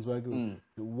like mubvunzo wake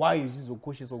why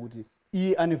zvizokosheswa kuti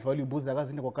iye ane valuables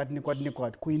akazinda kwakati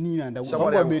nekwati kuinini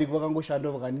vabereki vakangoshanda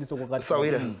vakanisa kwakati.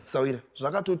 Sawira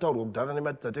zvakatotaurwa kudhara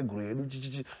nemadzitateguru edu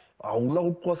chichichi hauna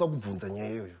kukwasa kubvunza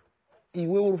nyaya iyoyo.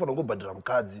 Iwe unofanira kungobhadhira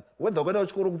mukadzi whether ukaenda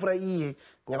kuchikoro kupfuura iye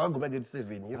nyaka aguma grade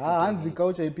 7 hanzi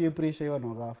culture ipeer pressure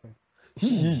yevanhu vakafa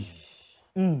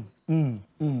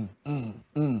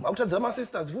makutadzira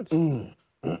masisters futi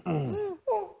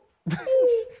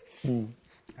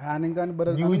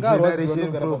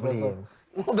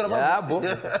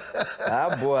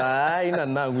Abo haina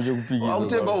nangu chekupikisa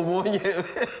umonye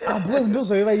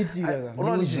ndozvaivaitira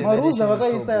marules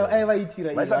avakaisa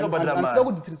aivaitira handisida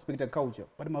kudisrespecta culture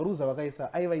but marules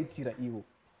avakaisa aivaitira ivo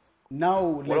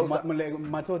now like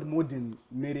matter of modern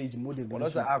marriage modern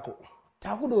ako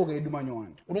takudoka edu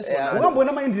manyowani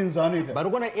wakambona maindians anoita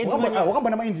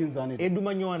wakambona maindians anoita edu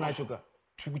manyowani acho ka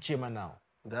tikuchema nawo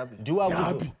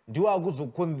ndiwo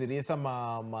akuzokonzeresa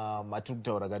matiri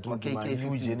kutaura kati kuti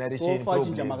new generation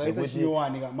makaisa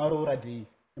chinyowani maroora day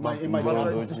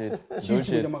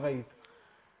makaisa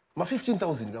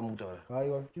ma15,000 kamutaura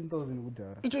aiwa 15,000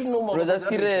 kudhara icho chinoma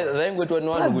rozaskire raingoitwa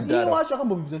nevanhu kudhara iwo acho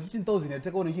akambobvisa 15,000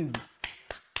 yatakaona chinzi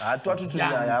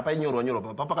hatwatutuya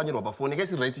painyorwa papakanyorwa pafoni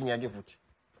kaisi writing yake futi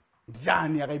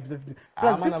ndiani akaibvisa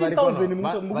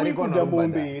 15,000 mukuikuda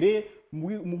mombe here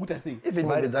mukuita sei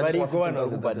varikuwana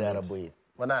rukubhadhara boys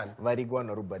vanani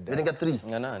varikuwana rukubhadhara venenga 3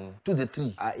 nganani to the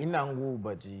 3 inangu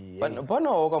but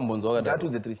panawo wakambonzwa wakadaro to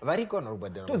the 3 varikuwana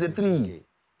rukubhadhara to the 3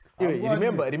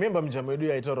 remember mjamo yedu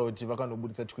yaitaura kuti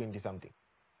vakanobudisa 20 something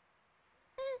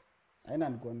aina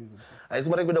ndikwanisa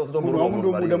aisumara kuenda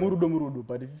kusotomuda murudo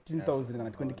but 15,000 kana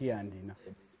 20k handina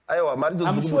aiwa mari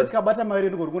I'm sure tikabata mari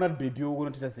yedu kuti kuna baby yo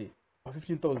kunotoita sei pa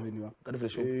 15,000 wa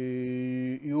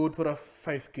iwo tora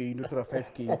 5k ndotora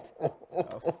 5k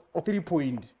 3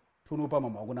 point tonopa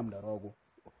mama wako namudaro wako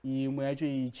imwe yacho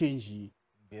ichange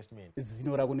investment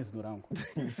zino rako nezino rangu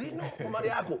zino mari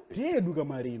yako teduka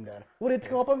mari mdara ure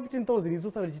tikawapa 15,000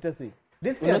 izosara tichita sei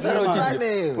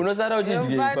unosara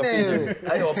uchidye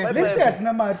let's say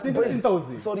hatina mari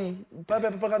 15,000 sorry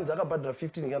pakanzi akabhadhara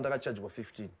 15 kana ndakachajwa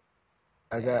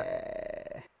 15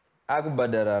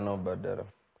 akubhadhara anobhadhara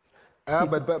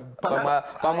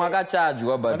pamwe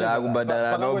akachajwa but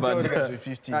akubhadhara anobhadhara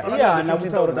iye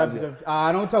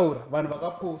haana kutaura vanhu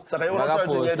vakaposta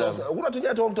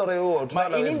unatinyatawa kutaura iwo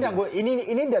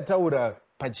ini ndataura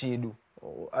pachedu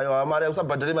aiwa mari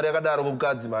usabhadhare mari yakadaro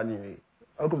kumukadzi mani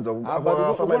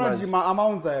ukona kuti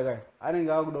maamounts aya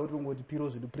anenge akuda kuti ungoti piro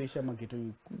zvedu pressure mageto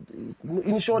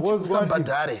in short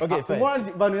usabhadhare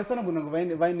vanhu vesana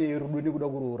kunanga vaine rudo nekuda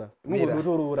kuroora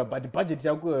unongonotooroora but budget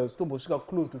yako sitombosvika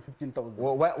close to 15,000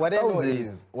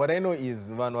 what I know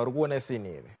is vanhu vari kuona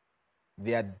senere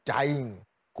they are dying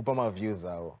kupa maviews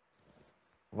avo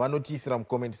vanotiisira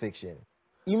mucomment section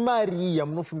imari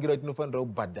yamunofungira kuti inofanira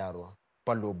kubhadharwa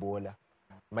palobola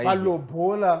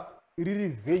riri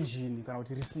virgin kana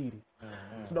kuti risiri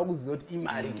toda kuziva kuti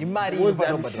imari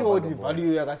kuti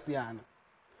value yakasiyana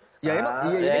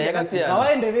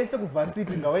ngavaende vese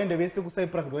kuvarsity ngavaende vese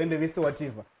kucyprus ngavaende vese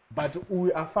whatever but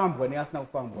uyu afambwa neasina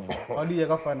kufambwa value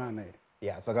yakafanana here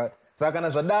saka kana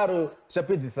zvadaro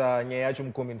tichapedzisa nyaya yacho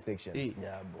mucomment section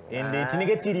and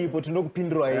tinenge tiripo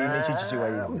tinokupindura nechichi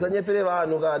chiwaizi uzanyepere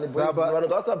vanhu kani vanhu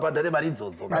ngavasabhadhare mari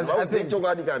idzodzo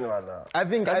chokwadi kani vana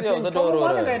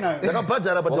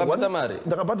ndakabhadhara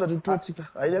ndakabhadhara totika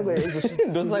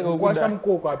kwasha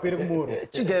mukoko apere kumoro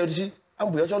chigayo tichi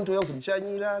ambuya chacho anotouya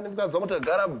kuzondishanyira nemukadzi wamoti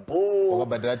agara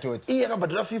wakabhadhara toti iye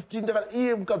akabhadhara 15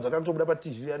 iye mukadzi akangotobuda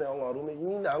patv ane vamwe varume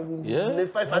inini hangu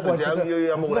ne500 yangu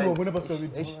iyoyo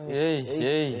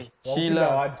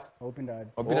chila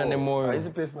wapinda nemoyo haisi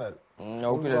personal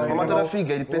mamatara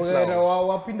figa iri personal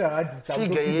wapinda hard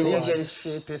figa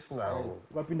iri personal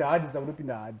wapinda hard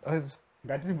sakutopinda hard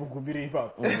ngatimbogumire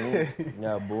ipapo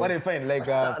what I find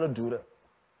like anodhura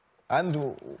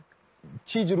hanzo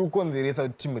chii chiri kukonzeresa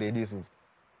kuti timu redu isusu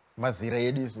mazera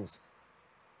edu isusu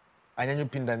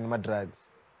anyanyopinda nemadrugs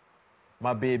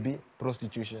mababy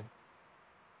prostitution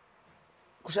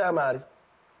kushaya mari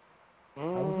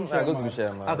akuzi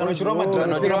kushaya mari akanochirwa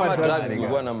madrugs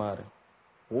kuwana mari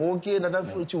okay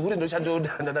chihure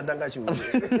ndochandoda ndatanga chihure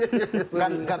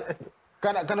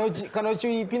kana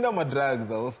uchipinda madrugs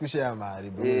hausi kushaya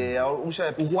mari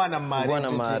ukuwana mari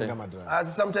totenga madrugs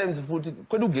asi sometimes futi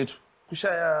kwedu geto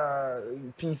kushaya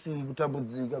PC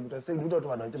kutambudzika kuti sei kuti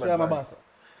vanhu vaite mabasa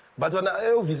but vana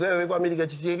Elvis vaive kuAmerica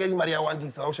chicheke mari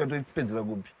yawandisa ushandoipedzera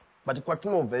kupi but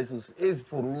kwatinobva isusu as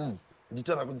for me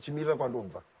nditaura kuti chimirira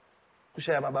kwandobva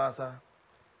kushaya mabasa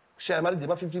kushaya mari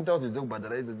dzema 15,000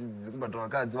 dzekubhadhara idzo dzekubhadhara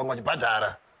vakadzi vamwe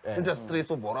vachibhadhara inoita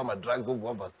stress obva ura madrugs obva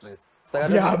wabva stress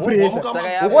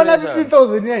ukona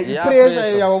 15,000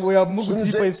 pressure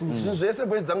yamukutipa isusu zvinhu zvese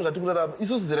boys dzangu zvatikurarama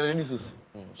isusu zera redu isusu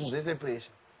zvinhu zvese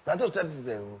pressure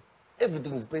natozvitarisisa ivo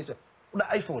everything is pressure uda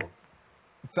iPhone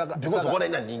because ukona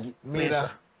ina nhingi pressure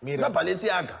na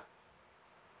Balenciaga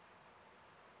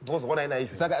because ukona ina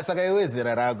iPhone saka iwe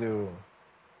zera rako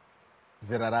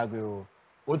iwo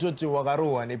ototi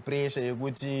wakarohwa nepressure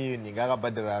yekuti nhinga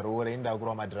akabhadhara rore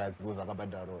indakurwa madrugs because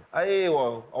akabhadhara rore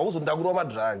aiwa hauzondakurwa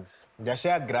madrugs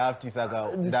ndashaya graft saka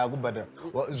ndakubhadhara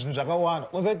zvinhu zvakawanda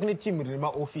kwanza kune team rine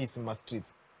maoffice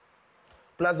mumastreets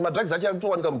plus madrugs acho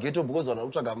akutowanika mughetto because vanhu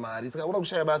vakutsvaga mari saka una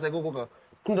kushaya basa ikoko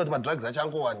kunoita kuti madrugs acho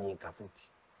angowanika futi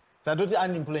satoti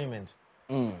unemployment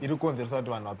iri kukonzeresa kuti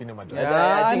vanhu vapinde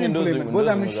madrugs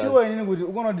because I'm sure inini kuti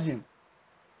ukaona kuti chini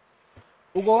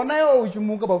ukaona iwe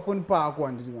uchimuka pafoni pako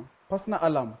handiti pasina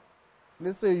alarm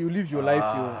let's say you live your life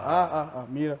yo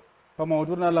mira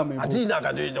pamauto una alarm ipo hatina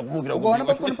akandoenda kumukira ukaona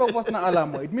pafoni pako pasina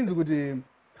alarm it means kuti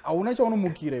hauna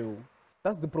chaunomukira iwo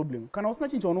that's the problem kana usina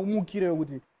chinhu chaunomukira iwo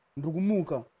kuti ndiri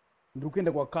kumuka ndiri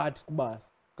kuenda kwakati kubasa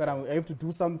kana I have to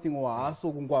do something or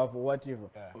haso kungwavha or whatever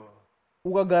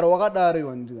ukagara wakadaro iwe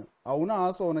handiti hauna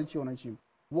haso hauna chiona chinhu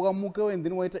wakamuka and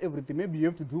then waita everything maybe you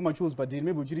have to do my chores per day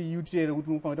maybe uchiri utrere kuti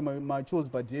unofanira kuita my chores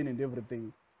per day and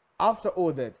everything after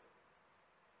all that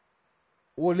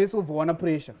let's overwana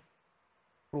pressure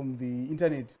from the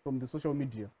internet from the social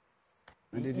media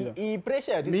iyi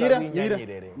pressure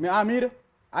yatisakuinyanyirere mira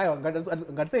aiwa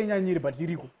ngatisainyanyire but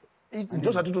iriko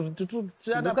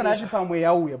ndoskana ati pamwe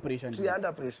yauya pressure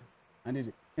under pressure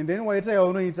handiti and then waita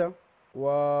yaunoita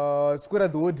waswera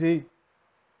the whole day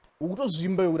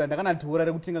ukutozvimba yekuti handakana dhora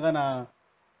rekutenga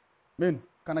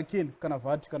kana ken kana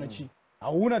vati kana chi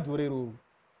hauna dhora iroro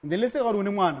then lese kuti une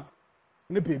mwana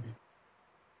une bhebi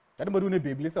tatimboti une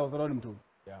bhebi lese hausara une mutombo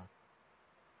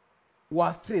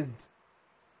wastressed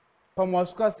pamwe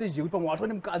wasvika stage yekuti pamwe watova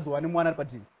nemukadzi wane mwana ari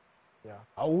patiri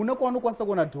hauna kwaunokwanisa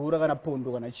kuona dhora kana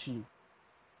pondo kana chii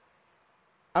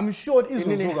I'm sure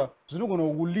izvozoka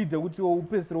zvinogona kuleadha kuti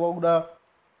upedzisire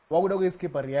wakuda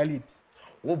kuescape reality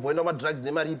wobvoenda madrugs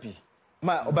nemaripi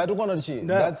but ukaona kuti chii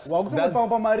wakutopamba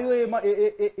pamari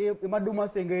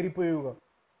emadomasenga iripo iyoka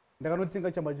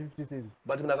ndakanotenga chamba chi50 cents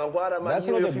but munhu akangwara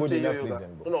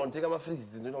unotenga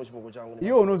mafrizi ndoina kuchimoko changu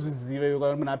iwe unozviziva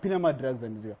iyoka munhu apinda madrugs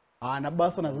anditika haana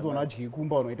basa nazvo kuti vanhu adyi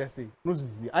kumba unoita sei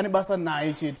unozviziva ane basa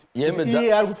naye chete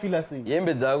iye ari kufila sei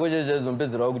hembe dzako cheche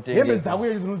zinompedzerawo kutengesa hembe dzako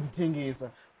cheche dzinozvitengesa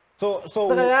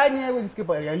saka yanyaya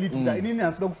yekuescape reality kuti inini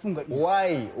hasuda kufunga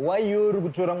why iwe uri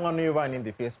kutora mwana wevana in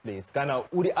the first place kana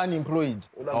uri unemployed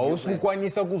hausi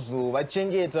kukwanisa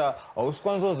kuzovachengeta hausi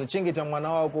kukwanisa kuzochengeta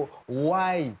mwana wako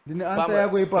why ndine ansa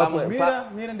yako ipapo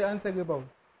mira ndi ansa yako ipapo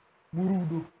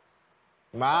murudo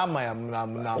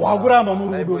wakuramba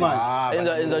murudo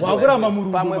wakuramba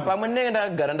murudo pamwe ndinenge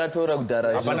ndakagara ndatora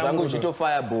kudhara zvinhu zvangu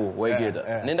zvichitofireball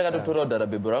waigeta ne ndakatotora kudhara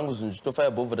bhebhi rangu zvinhu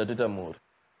zvichitofireball for tatota mhuri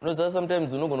unoziva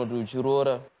sometimes unogona kuti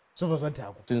uchiroora zvobva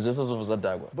zvadhakwa zvinhu zvese zvobva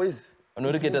zvadhakwa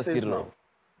anoreketa skiriro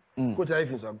kuti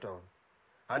haivhi zvakutaura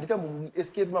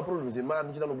handikamboescape maproblems emari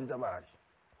ndichida nobudisa mari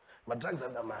madrugs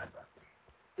anoda mari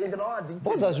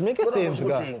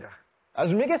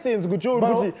hazvimeke sense kuti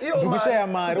ndikushaya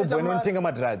mari ubva notenga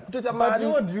madrugs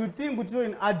but do you think kuti you're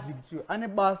an addict ane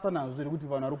basa nazvo rekuti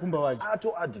vanhu vari kumba vacho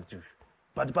ato addictive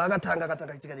but paakatanga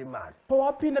chitika nemari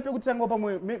pawapinda pekutanga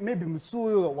pamwe maybe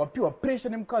musuyo wapiwa pressure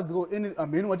nemukadzi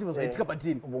amene wativa zvaitika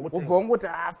patini wobva wangoti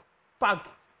fuck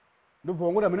ndobva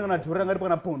wangoti amene kana dhora ranga ripo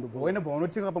kana pondo bva waenda bva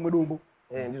wanotenga pamwe dombo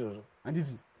ndizvozvo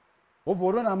handiti wobva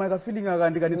wotona hama ikafilinga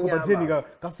kandikaniswa pateni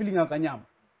kafilinga kanyama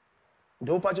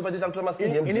ndo pacho patita kutora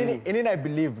masingi inini I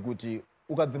believe kuti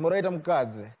ukadzimora ita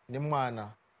mukadzi nemwana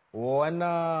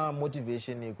wawana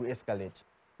motivation yekuescalate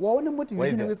waone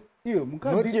motivation iyo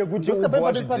mukadzi yekuti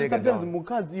ubva sometimes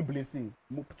mukadzi iblessing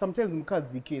sometimes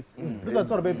mukadzi ikesi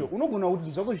ndosataura pepe unogona kuti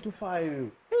zvinhu zvako zvitofaya iwewe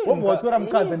wobva watora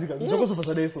mukadzi andika zvinhu zvako zobva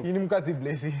zvadaiso ini mukadzi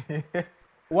blessing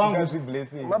wangu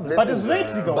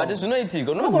but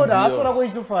zvinoitika unoziva haso rako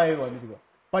ichitofaya iwe anditika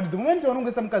but the moment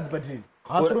waunongesa mukadzi patini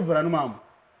haso robvera nomama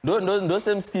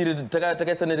ndosemskiri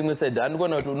takaisa nerimwe side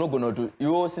andikuona kuti unogona kuti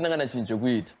iwe usina kana chinhu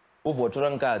chekuita ubva watora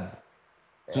mukadzi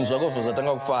zvinhu zvako bva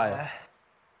zvatanga kufaya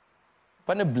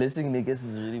pane blessing nekesi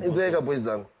zviripo inzeka boys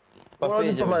zangu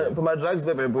pamadrugs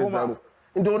pepe boys zangu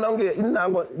ndoona kunge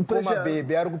inango koma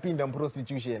bebe ari kupinda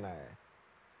muprostitution aya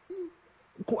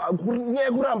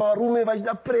nyaya kuramba varume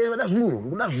vachida pressure vada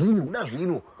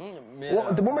zvino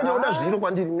the moment vada zvino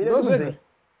kwandiri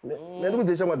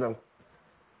ndikudzei shamwa dzangu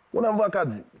una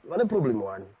vakadzi vane problem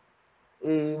one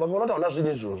vakaona kuti hauna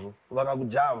zvinhu izvozvo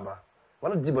vakakujamba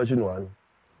vanodhibha chinhu one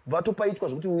vatopaitwa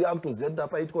zvekuti uyu akutoziva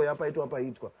kuti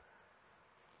apaitwa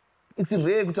it's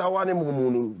rare kuti awane mumwe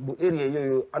munhu muarea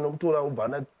iyoyo anomutora ubva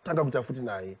anatanga kuita futi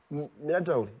naye mina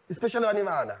tauri especially vane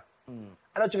vana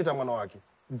anochengeta mwana wake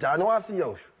dhani wasiya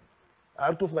uzvo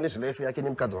ari kutofunga nezvelife yake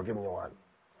nemukadzi wake mumwe wani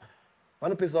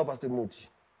vanopesera pasi pemuti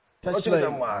vanochengeta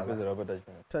mwana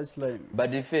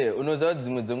but ife unoziva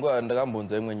dzimwe dzenguva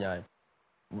ndakambonzwa imwe nyaya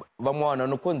vamwe vanhu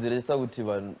vanokonzeresa kuti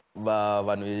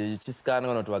vanhu vechisikana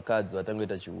kana kuti vakadzi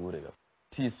vatangoita chihure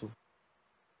tisu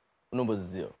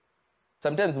unomboziziva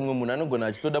sometimes mumwe munhu anogona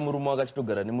achitoda murume wake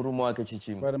achitogara nemurume wake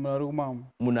chichimwe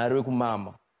munhu ari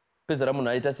wekumama pezera munhu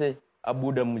aita se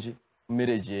abuda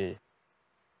mumereji yeye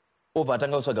obva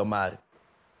atanga kutsvaga mari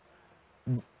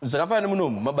zvakafanana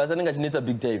nemunomu mabasa anenge achinetsa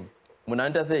big time munhu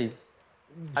anoita sei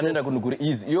anoenda kunhu kuri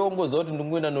easy iwe ungoziva kuti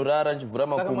ndingoenda norara nchivhura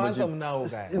makumbo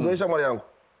inzoisha mwari yangu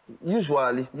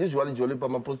usually joli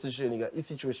pamaprostitution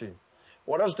isituation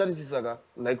wanazvitarisisa ka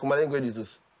like kumalanguage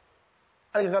isusu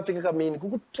anenge akapfeka kamini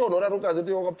kukutonhora rukazi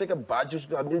kuti wakapfeka bhachi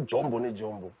kusvika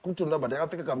nejombo kutonhora but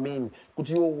akapfeka kamini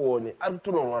kuti iwe uone ari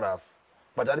kutonhorwa rafu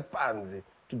but ari panze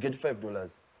to get $5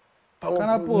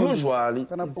 usually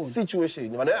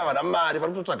situation vanhu havana mari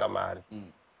vari kutotsvaga mari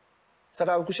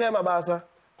saka kushaya mabasa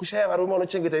kushaya varume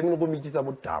vanochengeta imi nokumitisa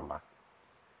mudhamba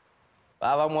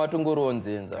vamwe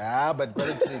vatongoronzenza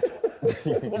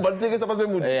batengesa pasi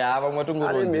pemuti vamwe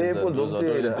vatongoronzenza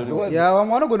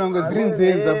vamwe vanogona kunge dziri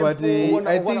nzenza but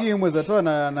I think imwe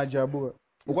zvatova najabu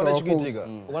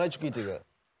ukona chikuitika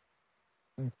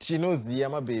tinoziva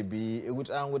mabhebi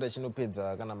ekuti angoti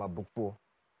achinopedza kana mabook 4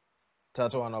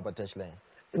 tatowanawo patouchline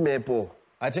imepo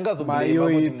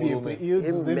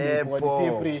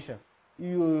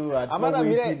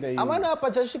amana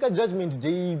pachasvika judgment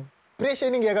day pressure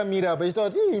inenge yakamira apa ichita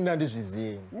kuti ina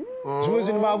ndizviziyei zvimwe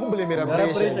zvinhu maakumbolemera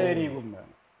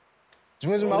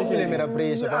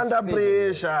under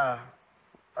pressure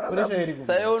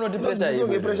saiwe unoti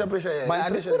pressure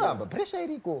handisi kuramba pressure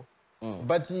iriko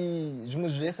but zvimwe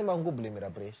zvese makungobulemera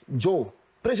pressure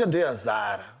pressure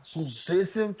ndoyazara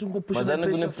zvese mazana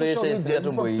kune pressure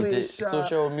isingatomboite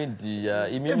social media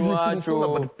imimi wacho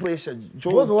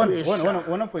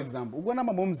ona for example ukuona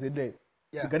mamoms edu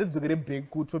ngatidzokere back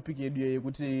kutopic yedu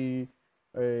yekuti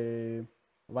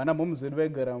vana moms vedu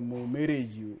vaigara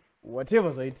mumarriage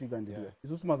whatever zvaitika nditi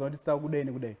isusu mazuva kuti tisakudai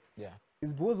nekudai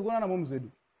is because ukuona na moms vedu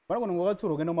vanogona kunge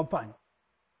vakatorwa kuenda kumapfanya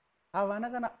havana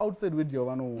kana outside wedio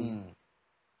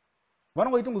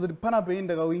vanongoita ngozoti panapa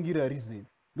ndakawingira reason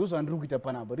ndo zvandiri kuita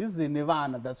panapa reason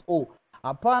nevana that's all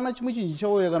hapana chimwe chinji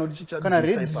chauya kana kuti kana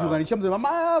radio kana chichamuza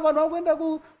mama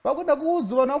vanhu vakuenda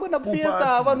kuudzu vanhu vakuenda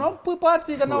kufiesta vanhu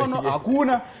vakupati kana vanhu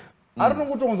hakuna ari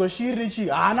nongotongonzwa shiri nechi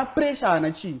haana pressure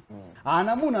haana chii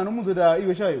haana munhu anomunzota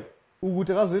iwe shayo uku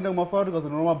takazoenda kumafaro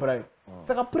tikazonora mabrai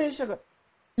saka pressure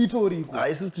itoriko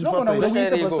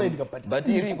but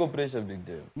iriko pressure big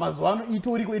day mazuva ano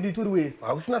itoriko ende itori wese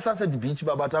hakusina sunset beach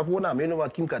baba takuona hameno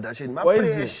vakim kardashian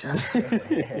mapressure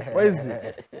waizi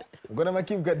ukona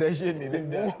makim kardashian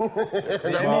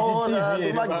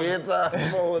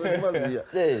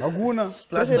hakuna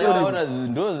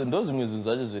ndo zvimwe zvinhu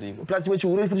zvacho zviriko plus imwe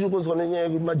chihuro ifuti chinokonzwa nenyaya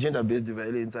yekuti magender based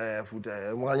violence aya futi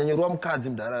aya mukanyanyorwa mukadzi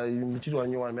mudhara muchiti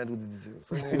wanyowana maiti kudzidzisa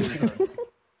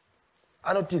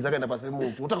anotiza akaenda pasi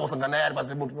pemuti utakausangana naye ari pasi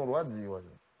pemuti unorwadziwa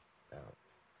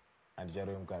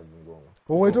handicharowe mukadzi ngoma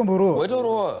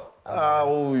waitorowa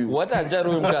uyu wati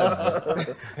handicharowe mukadzi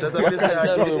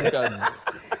handicharowe mukadzi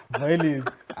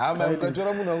hama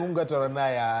mukatora munhu wangu mukataura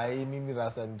naye hainini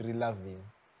rasa ndiri loving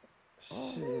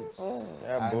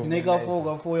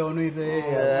ndinekafoya unoita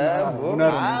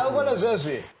ukona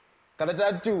zvazve kana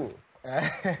tatu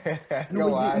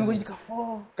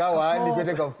kawani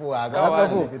kwete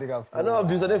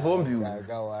kafuanobvisa nevhombi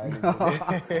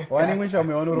wanemwe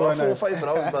shamwe wanorwana 5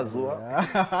 rounds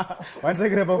pazuva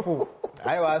wanitakira pa4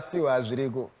 aiwa still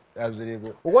hazviriko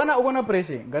ukona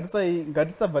pressure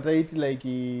ngatisabva taiti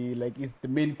like is the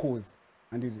main cause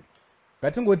handiti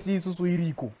ngatingoti isusu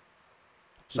iriko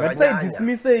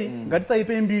ngatisaidismissei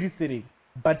ngatisaipe mbiri serei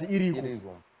but iriko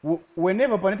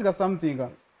whenever panoitika something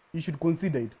you should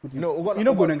consider it kuti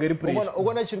inogona ngeri pressure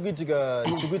ukona chiri kuitika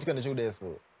ndechikudai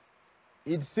so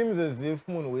it seems as if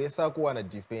munhu wese akuwana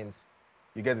defense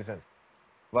you get the sense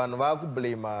vanhu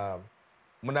vakublama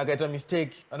munhu akaita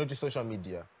mistake anoti social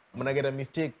media munhu akaita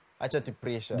mistake achati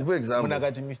pressure munhu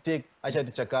akati mistake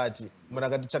achati chakati munhu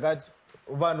akati chakati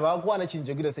vanhu vakuwana chinhu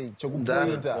chekuita sei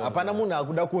chokupointa hapana munhu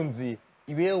akuda kunzi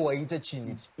iwewe waita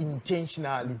chinhu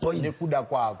intentionally nekuda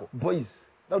kwako. Boys,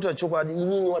 dauta chokwadi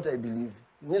inini what I believe.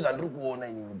 Nezvandiri kuona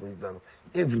inini boys dzangu.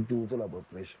 Everything is all about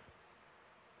pressure.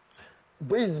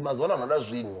 Boys mazuva anoda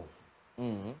zvinhu.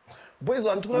 Boys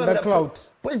want to under clout.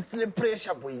 Boys tine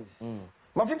pressure boys.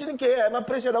 Ma 15k ma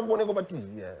pressure da kuoneka pa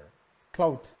TV.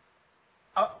 Clout.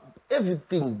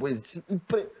 Everything boys.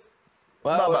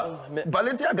 Baba,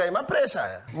 Balenciaga ma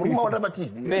pressure. Mumaona pa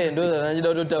TV. Ndo zanachida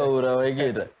kutotaura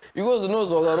waiketa. Because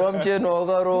unozwa wakarowa mcheno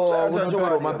wakarowa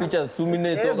kutotora ma pictures 2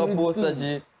 minutes wakaposta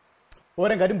chi.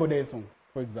 Ore ngatimbodeso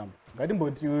for example.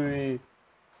 Ngatimboti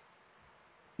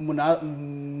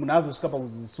munhu azosvika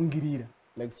pakuzvisungirira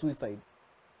like suicide.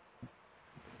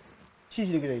 Chii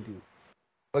chinenge chaitiwa?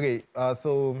 Okay,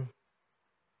 so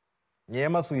nyaya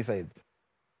yemasuicides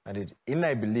anditi ini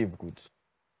I believe kuti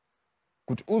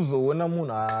uzoona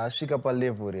munhu asvika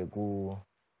palevel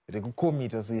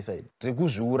rekucommita suicide,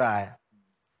 rekuzviuraya.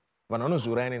 Vanhu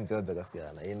vanozviuraya nenzira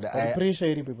dzakasiyana.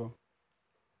 Pressure iripo ipapo.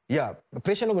 Yeah,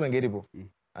 pressure inogona iripo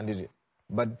anditi,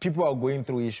 but people are going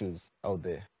through issues out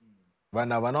there.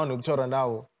 Vanhu havana vanhu vekutaura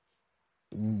navo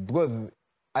because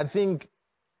I think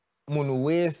munhu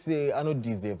wese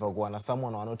anodeserva kuwana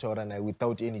someone wanotaura naye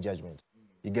without any judgment.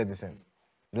 You get the sense?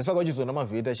 Ndosaka uchizoona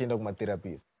mavheta achienda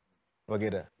kumatherapist.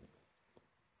 Wakera.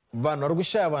 Vanhu vari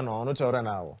kushaya vanhu vanotaura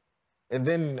navo. And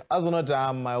then azonoti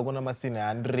ukona masini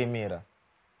andiremera.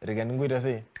 Rega ndingoita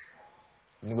sei?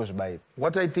 Ndingozvibaisa.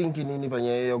 What I think inini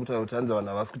panyaya yokutaura kuti hanzi vanhu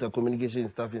havasi kuita communication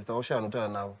stuff ushaya vanotaura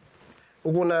navo.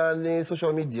 Ukona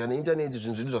ne-social media ne-internet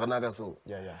zvinhu zviri zvakanaka so.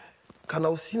 Yeah. Kana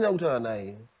usina kutaura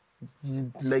naye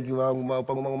like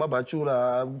pamwe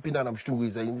mabhachura kupinda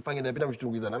namuchitungwiza ndipangenda yapinda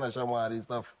muchitungwiza nana shamwari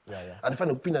stuff.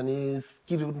 Andifanira kupinda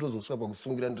neskill kuti ndozosvika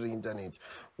pakusungira ndiri internet.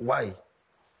 Why?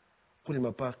 Kune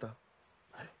mapasta,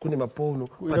 kune mapono,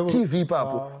 pa-TV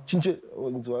papo. Chinche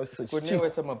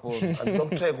kunewesa mapono. Andinoda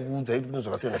kutry kukuudza kuti ndizvo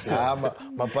zvakasiyana siyana.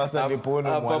 Mapasta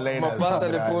nepono one-liners. Mapasta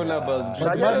nepono basi.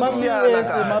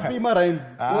 Mapima rhymes.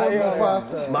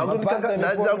 Mapasta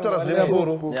ndakutaura zvine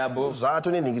boro.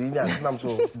 Zvato nenhingirini handina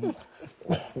musoro.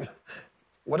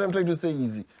 What I'm trying to say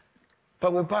is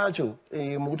pamwe pacho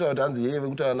mukutaura kuti hanzi yeye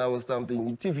vekutaura navo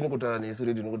something, TV inokutaura nesu,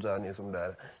 radio inokutaura nesu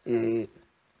mudara.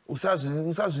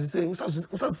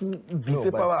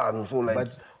 Usazvibvise pavanhu so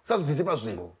like usazvibvise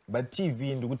pazvinhu. But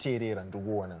TV ndikuteerera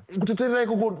ndikuona. Kutoteerera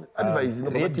ikoko advice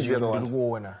inobva TV yakawanda.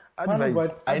 Ndikuona.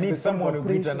 Advice. I need someone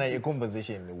wekuita naye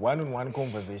conversation, one-on-one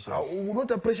conversation.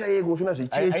 Unota pressure yeko uchiona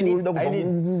zvechechi unoda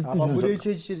apabude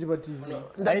chechi pa TV.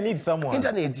 I need someone.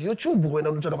 Internet, YouTube kuenda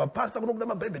kunotsvaka mapasta kunokuda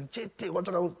mabhaibheri chete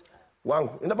kwatsvaka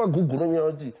wangu. Enda pa Google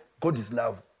unonyora kuti God is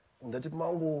love. Ndati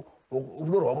mangu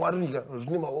unorwa mwarika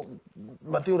zvine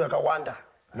matheory akawanda.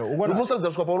 Unosadza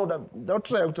kusvika paunoda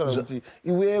ndatry kutaura kuti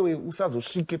iwewe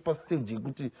usazosvike pastage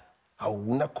yekuti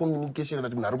hauna communication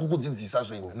kuti munhu ari kukudzidzisa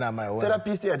zvinhu.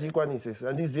 Therapist hatikwanise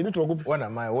handizivi nditira kupi.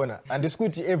 Ona handisi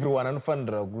kuti everyone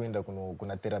anofanira kuenda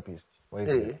kuna therapist.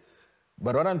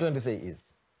 But what I'm trying to say is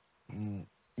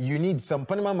you need some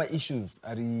pane mama issues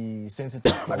are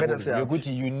sensitive.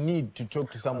 Yekuti you need to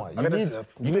talk to someone.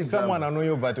 You need someone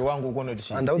anoyo vati wangu kona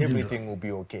kuti everything will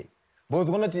be okay.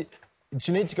 Because kona kuti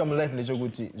chinoitika mulife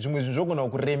ndechekuti zvimwe zvinhu zvogona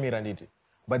kuremera nditi.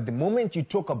 But the moment you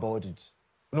talk about it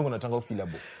unogona tanga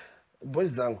kufeelable.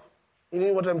 Boys dzangu,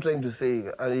 ini what I'm trying to say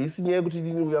isi nyaya kuti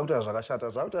ndini yakutaura zvakashata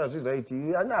zvakutaura zviri right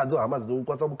anadzo hama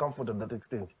dzinokwanisa kucomfort at that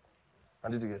extent.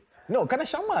 Handiti ke? No, kana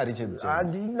shamwari chedzi.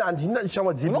 Handina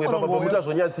shamwari dzimwe papamuta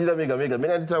zvonyasira mega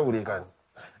mina nditaure kani.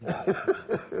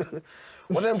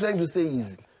 What I'm trying to say is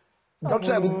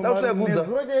ndakutry kudza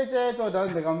zviro cheche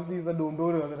todanze kamusisa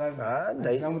dombo ro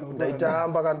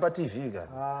ndaitamba kani pa TV kani.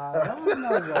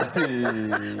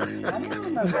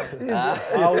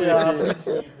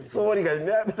 Sorry guys,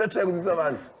 ndakutry kudzisa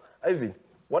vanhu. Ivan,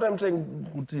 what I'm trying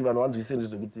kuti vanhu vanzwise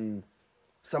ndezvekuti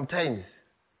sometimes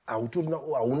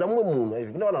hauna mumwe munhu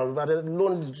Ivan. Kune vanhu vari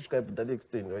lonely kusvika that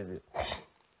extent waiziva.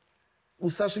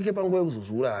 Usasvike panguva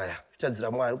yekuzozviuraya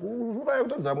uchadzira Mwari. Kuzviuraya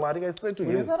kutadzira Mwari kai straight to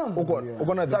hell.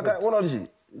 Saka ona kuti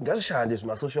ngazvishande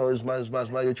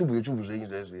zvima-YouTube zvenyu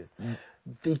zvaizviya.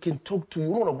 They can talk to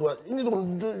you. Unoona kuva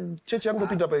ini chechi yangu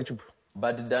ndopinda pa-YouTube.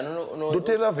 But Dan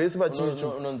ndoteerera vhesi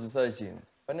pa-YouTube. Unonzwisa chinhu.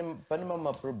 Pane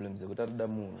mama problems ekuti arida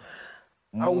munhu.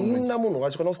 Hauna munhu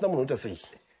wacho kana usina munhu unoita sei?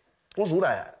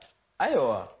 Uzviuraya.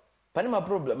 Aiwa. Pane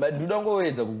maproblem, ndoda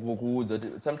ngoedza kukuudza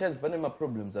kuti sometimes pane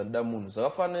maproblems anoda munhu.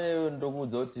 Zvakafanira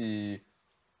ndokuudza kuti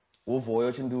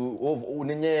wovhoyo chindu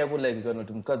une nyaya yako like kana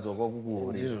kuti mukadzi wako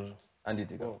kukuhori.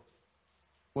 Handiti ka.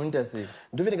 Unoita sei?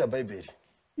 Ndoverenga Bhaibheri.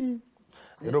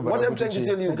 What I'm trying to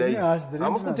tell you guys,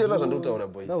 hamusikuteerera zvandinotaura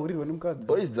boys. Ndaurirwa nemukadzi.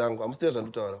 Boys dzangu hamusiteerera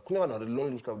zvandinotaura. Kune vanhu vari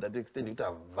lonely kusvika that extent kuti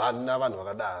havana vanhu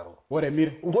vakadaro. Ore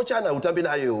mira. Ngochana utambi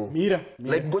nayo. Mira.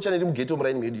 Like ngochana iri mughetto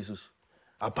muraini medu isusu.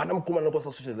 Hapana mukomana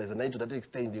anokwanisa socialize naye to that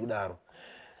extent kudaro.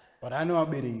 But ane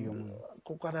vabereki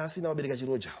kana asina vabereki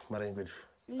achiroja maraini kwedu.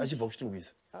 Achibva kuchitungwiza.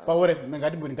 Paure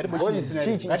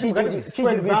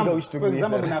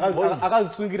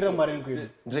akazisungirira maraini kwedu.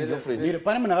 Ndire girlfriend.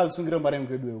 Pane munhu akazisungirira maraini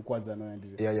kwedu wekukwadzana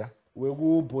wandiri.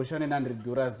 Wekubhosha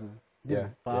 $900.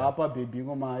 Paapa baby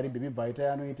ngomari baby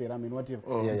bvaita anoitera mini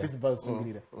whatever. Festival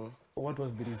azisungirira. What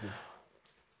was the reason?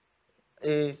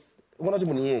 Unoona kuti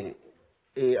munhu iye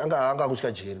anga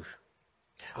kutyika jeri.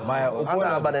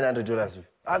 Anga aba $900.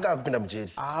 Anga kupinda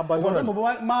mujeri. But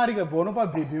mari kabva pa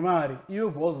baby mari. Iyo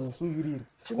vozisungirira.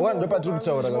 Wanda patiri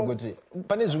kutaura kuti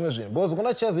pane zvimwe zvinhu. Bozo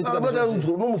kuna chazitika.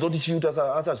 Unomuudza kuti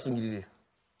chiuta asazvisungirire.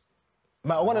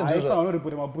 Wana ndizvo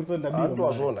anoripota mapurisa ndabira.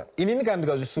 Andozvona. Inini kana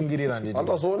ndikazvisungirira nditi.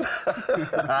 Andozvona.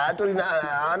 Hatorina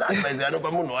ana advice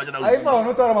anopa munhu wacho na. Aifa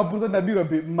unotaura mapurisa ndabira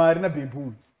mari na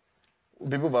baby.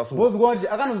 Baby vasu. Bozo kuti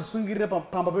akanozvisungirira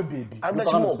pamba pe baby.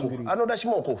 Anoda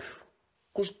chimoko.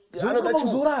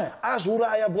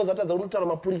 Azuraya because atadza unotaura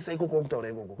mapurisa ikoko okutaura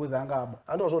ikoko. Because angaba.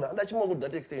 Andozvona anda chimoko to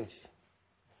that extent.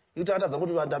 Ita atadza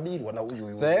kuti vandabirwa na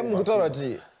uyu. Sai mukutaura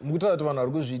kuti vanhu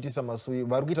vari kuzviitisa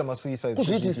vari kuita masuicide.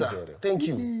 Kuzviitisa. Thank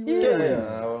you.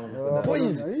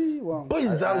 Boys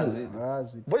dzangu.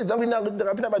 Boys dzangu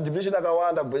ndakapinda padepression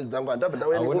akawanda boys dzangu handabva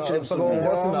ndaenda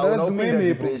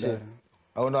option.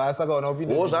 Auna asaka una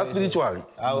opinion. Wozva spiritually.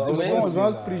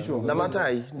 Wozva spiritual.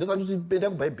 Namatai ndosati kuti penda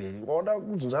kuBhayibheri. Waona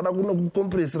kuti zvada kuno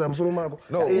compressera musoro mako.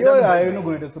 No, iyo hayo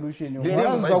inogona solution.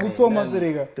 Ndizva kutsoma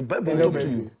sereka. The Bible talk to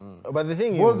you. But the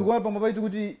thing is, was going pamba paiti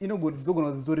kuti inogona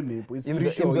dzogona zitori mhepo. It's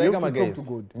spiritual. You have to talk to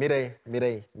God.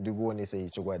 Mirai ndikuonesa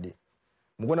chokwadi.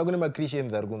 Mukona kune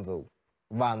maChristians ari kunza uku.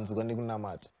 Vanhu kane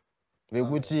kunamata.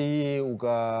 Vekuti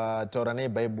ukataura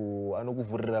neBhayibheri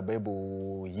anokuvhurira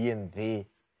Bible here and there.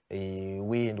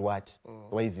 Way and what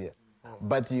waiziya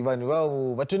but vanhu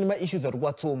vavo vatoni maissues ari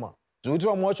kuvatsoma zvokuti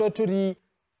vamwe vacho vatori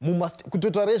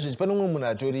kutotaura izvezvi pane umwe munhu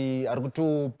ari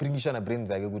kutopringishana brain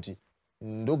dzake kuti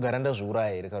ndogara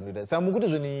ndazviuraya here kanoita saka mukuti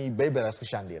zvoni Bhayibheri asi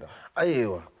kushandira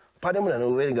aiwa pane munhu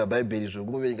anoverenga Bhayibheri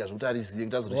zvokuverenga zvokuti arizive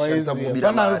kuti azorishandisa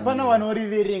kubira mari pana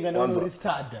vanoriverenga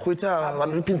nevanoristada kuita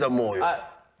vanoripinza mwoyo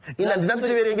ina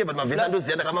ndinatoriverenge but mavhesi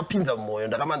andoziva ndakamapinza mumwoyo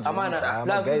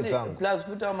ndakamanzwisisa plus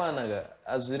futi amana ka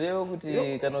azvirevo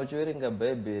kuti kana uchiverenga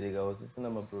Bhayibheri ka usisina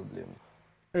maproblems.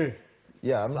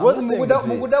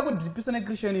 Mukuda kudhipisa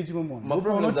neChristianity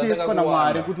momunhu unotestwa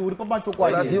namwari kuti uri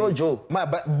pamachokwadi. Razivo Joe.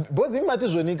 Bozi mati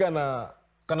zvoni kana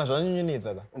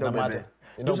zvanyonyonetsa ka namata.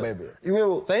 Ndo Bhayibheri.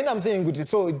 Iwewe saina I'm saying kuti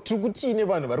so tikutine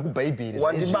vanhu vari kuBhayibheri.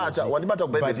 Wandibata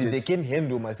kuBhayibheri. But they can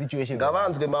handle my situation.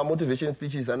 Ngavanzwe motivation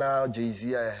speeches ana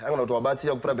Jay-Z aya. Angana kuti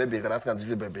wabatsira kupfura Bhayibheri kana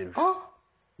asinganzwisisi Bhayibheri.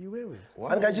 Iwewe.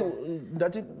 Angachi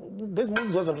ndati base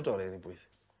munhu zvandotaura here boys.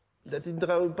 Ndati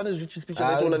pane speech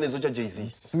anaitona nezo cha Jay-Z.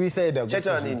 Suicide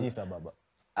akuitisa baba.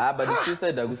 But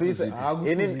suicide akuitisa. I've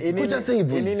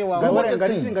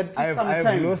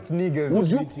lost niggas.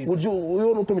 Would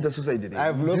you commit suicide?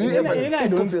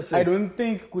 I don't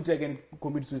think kuti I can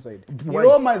commit suicide.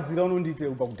 Iwo mazira unondite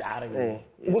uba kudara.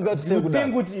 You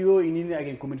think kuti iwo inini I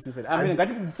can commit suicide. I mean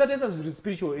ngati disatesa zviri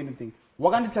spiritual or anything.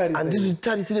 Wakanditarisa. And this is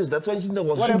serious. That's why chinda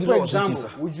was for example,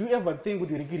 would you ever think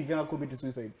kuti Rikiri can commit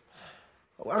suicide?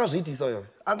 Akazviitisa uyo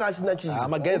anga asina chinhu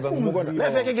magaedza kumukona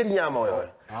life yake iri nyama uyo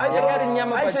ayakari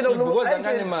nyama pachi because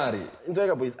angane mari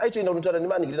nzoeka boys aitoenda kunotaura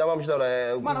nemanhingirira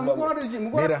vamuchitaura mana mukuona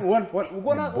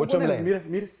kuti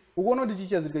mira ukuona kuti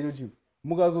chichazitika chochi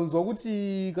mukazonzwa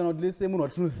kuti kana kuti lese munhu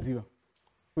watinoziva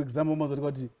for example mazoti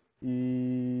kuti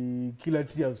killer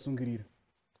T azvisungirira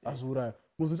azviuraya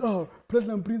muzoti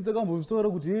Platinum Prince akambozvitaura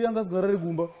kuti yeye anga asingarari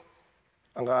kumba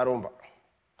anga aromba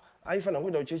aifana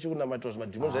kuenda kuchechi kunamata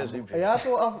zvimadhimoni zvaizvibve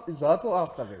zvato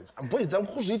after that boys dzangu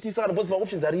kuzviitisa kana boys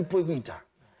maoptions aripo ekuita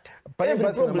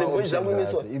Every problem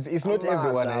it's not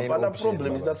everyone. Pana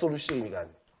problem is not solution kani.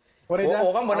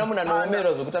 Wakambona munhu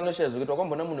anomerwa zvokuti anoshaya zvokuti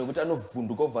wakambona munhu wekuti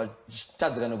anovhunduka obva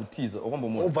tadza kana kutiza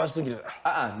wakambomona obva asungirira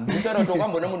ndikutaura kuti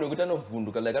wakambona munhu wekuti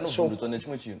anovhunduka like anovhundutswa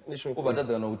nechimwe chinhu obva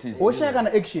tadza kana kutiza oshaya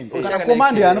kana action kana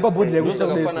command yaanopa body yekuti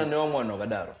ndosakafana newamwe vanhu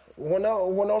vakadaro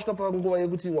uona wasvika panguva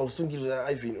yekuti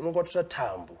wausungirira Ivan unokwatora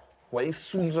tambo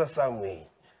waisungirira somewhere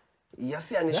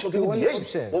yasiyana neshoke kuti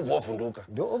wobva wavhunduka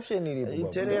ndo option iripo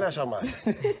iterera shamani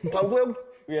panguva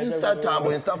isatambo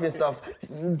and stuff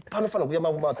panofanira kuuya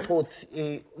mamwe thoughts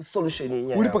solution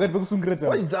yenyaya uri pakati pekusungirira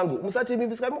tambo waidzangu musati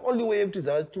mimi sika only way yekuti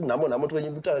zava tunhamo twenye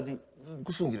kutaura kuti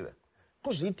kusungirira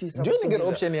kuzviitisa ndio ningera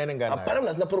option yanenge nayo hapana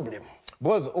munhu asina problem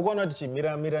because ukaona kuti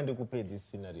chimira ndikupe this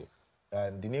scenario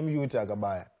ndine mute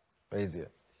akabaya waiziya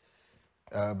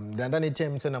ndanda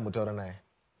netime sena mutaura naye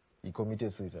he committed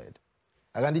suicide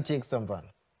akanditexta mfana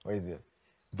waiziya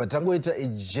but tangoita a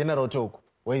general talk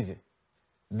waiziya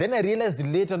then I realized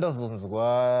later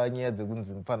ndazonzwa nyaya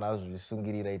dzekunzi mfana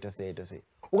azvisungirira ita sei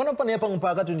ukana mfana yapamwe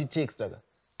paakatonditexta ka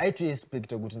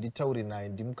aitoexpecta kuti nditaure naye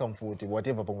ndimcomforte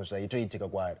whatever pamwe zvaitoitika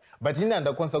kwaari but ini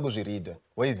handakwanisa kuzvireadha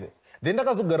waiziya then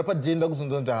ndakazogara padei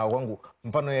ndakuzonza kuti kwangu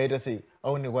mfano yaita sei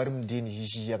aonekwa ari mudheni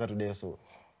shishishi akatodai so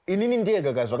inini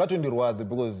ndega ka zvakatondirwadza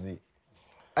because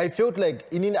I felt like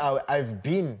inini I've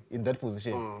been in that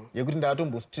position yekuti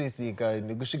ndakatombostressika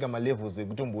nekusvika malevels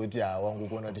ekutomboti wangu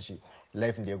kuona kuti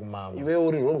life ndeyekumama iwe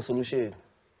uri wrong solution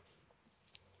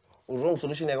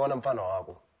yakawana mfana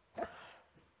wako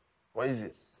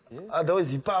waizi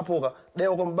otherwise ipapo ka dai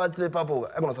ukamubatsira ipapo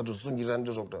ka akona satosungirira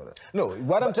ndizvo zvokutaura no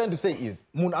what I'm trying to say is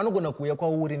munhu anogona kuuya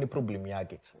kwauri neproblem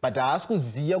yake but haasi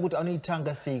kuziva kuti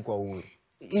anoitanga sei kwauri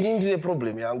ini ndine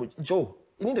problem yangu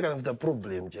ini ndikanaita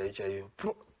problem chaiyo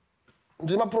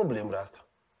ndine maproblem rasta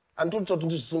anditotita kuti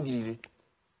ndizvisungirire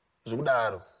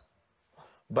zvekudaro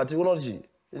but uona kuti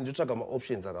ndinotsvaga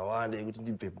maoptions akawanda ekuti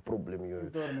ndibve problem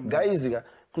iyoyo guys ka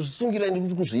kuzvisungirira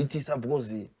ndikuti kuzviitisa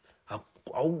because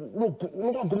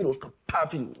unogumira kusvika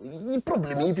papi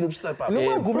iproblem ipi nekusvika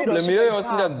problem iyoyo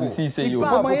usinganzwisise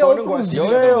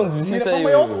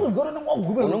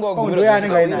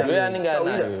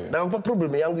ndakakupa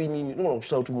problem yangu inini unogona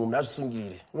kusvika kuti munhu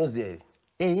azvisungire unoziva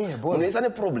here munoisa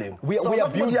neproblem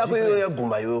sapoti yako iyoyo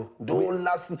yaguma iyoyo ndo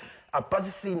last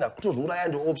apasisina kutozviuraya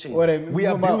ndo option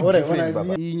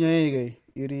inyaya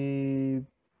iri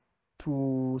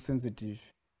too sensitive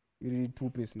iri too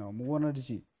personal mukuona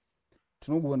tichi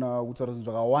tinogona kutaura zvinhu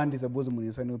zvakawandisa because munhu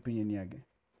isa neopinion yake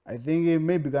I think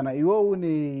maybe kana iwe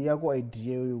une yako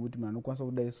idea yokuti munhu anokwanisa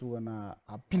kudai so kana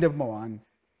apinda pama1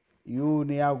 iwe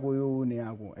une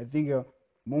yako I think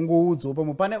mungoudzwa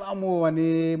pamwe pane vamwe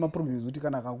vane maproblems kuti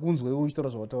kana akakunzwa iwe uchitaura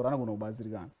zvawataura anogona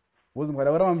kubatsirikana because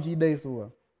mukadavarama muchiidai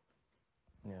so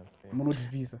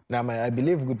munotipisa I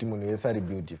believe kuti munhu wese ari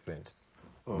built different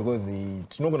because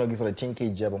tinogona kuisira 10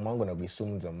 kg apo mangona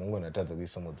kuisumudza mangona tadza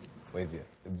kuisumudza waiziya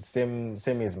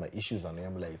same as my issues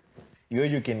anoya mulife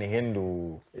you can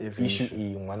handle issue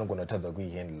iyi mwana gona tadza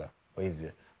kuihandla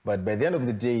waiziya but by the end of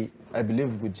the day I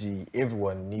believe kuti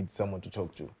everyone needs someone to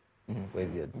talk to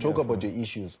waiziya talk about your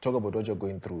issues, talk about what you're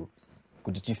going through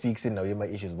kuti tifixe nawo yema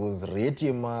issues because rate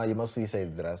yema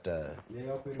suicides rasta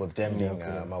for the time being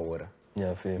mahora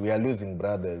we are losing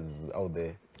brothers out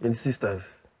there and sisters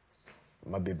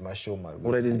mababy mashoma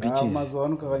alright in beaches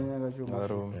mazwano kakanyanga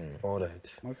choma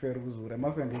alright mafia kuzura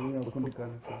mafia ngenyanya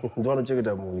kundikana ndo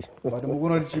anocheketa movie but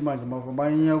mukuna kuti chimanje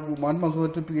mafambanya mani mazwa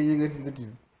topic yenyanga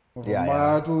sensitive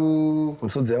mafambatu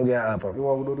musodzi yangu ya apa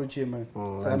iwa kudoto chema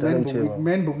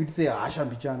men bokuti say hasha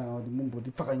mbichana kuti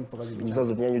mumboti pfakanye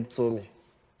musazoti nyanyu tsome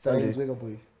saizweka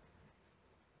boys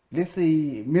let's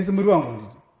say mese muri wangu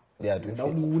nditi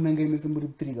ndakuunanga imese muri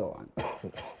 3 ka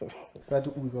 1 sati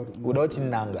uda kuti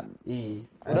nanga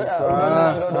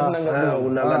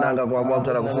unanga kwa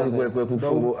mwatara kufuri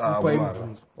kwekufungu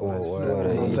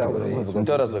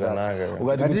mtaura zvakanaka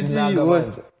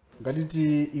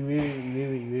ngatiti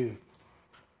iwewe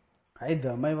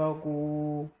aidha mai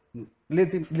vako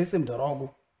lese mudhara wako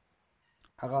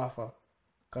akafa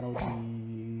kana kuti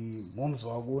momzi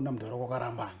wako namudhara wako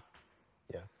akarambana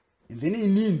and then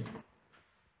inini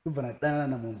kubva nadanana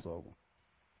namomzi wako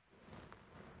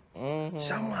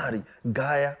shamwari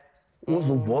gaya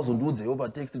uzobva wazondiudzawo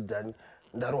patext dhani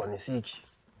ndarohwa nesiki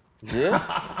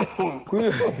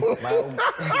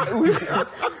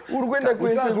uri kuenda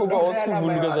kwese kwa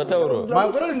hosikuvhunduka zvataurwa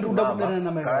makorori ndikuda kudanana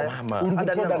namai uri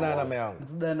kutodanana namai yangu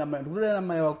ndikudanana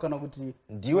namai vako kana kuti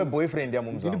ndiwe boyfriend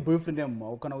yamomzi ndini boyfriend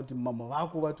yamumavo kana kuti mama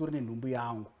vako vatori nenhumbu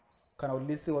yangu kana kuti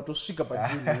lese watosvika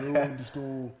padini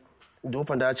ndichito ndo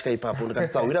pandatya ipapo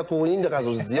ndikasawira koni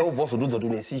ndakazoziva ubva wazondudza kuti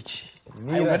unesiki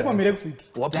ngati pamire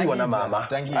kusiki wapiwa namama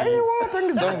aiwa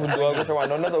tangidza mubvunzo wako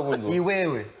shamwana unatsa kunzwa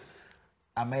iwewe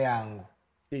amai yangu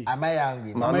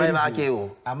mamai vakewo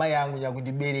amai yangu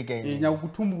nyakundibereka ini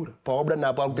nyakukutumbura pawabuda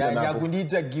napo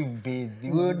nyakundiita give birth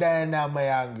iwe udana naamai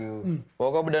yangu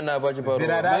wakabuda napo achiparo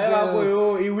zera rako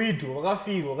yo iwidho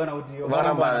wakafirwa kana kuti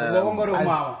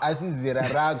wakangoromama asi zera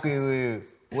rako iwewe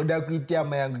woda kuita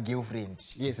amai yangu girlfriend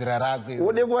zera rako iwe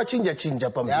wode kuwachinja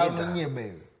pamubhedha yamunyeba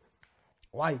iwe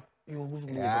why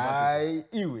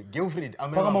iwe girlfriend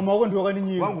paka mama wako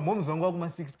ndiwakaninyiwa wangu momzi wangu wakuma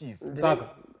 60s saka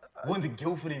wonzi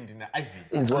girlfriend na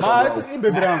masi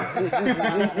ibebi rangu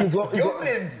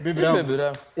bebi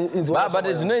rangu but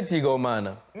zvinoitika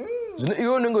umana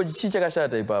iwe unenge uchichi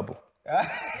chakashata ipapo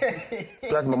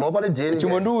Plus mama wako ane Jeni.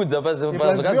 Chimonduudza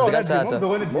pazvakazi dzakashata.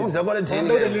 Mumzi wako ane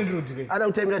Jeni. Ana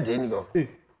kutemira Jeni ko.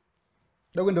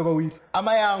 Ndakwenda kwawiri.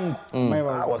 Ama yangu.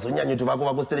 Wazonyanya kuti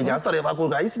vako stereka story vako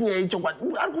haisi nyaya ichokwa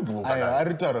ari kubvunza. Ayo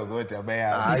ari taura kuti ama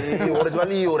yangu. Ai ora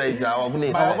twaliora izawa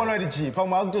kune. Mavakona kuti chi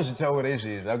pamwe akutozvitaura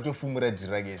izvezvi akutofumura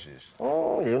dhiri rake izvezvi.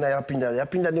 Yona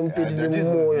yapinda nemupedi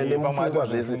nemumoyo nemupfungwa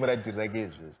zvese. Akutofumura dhiri rake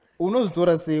izvezvi.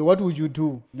 Unozvitora sei? What would you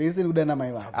do? Lese kuda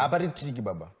namai vako. Apari tricky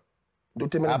baba.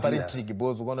 Ndotemera. Apari tricky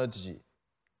boss ukaona kuti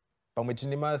pamwe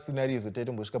tine mascenarios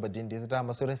taitombosvika padendesi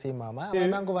tamasora sei mama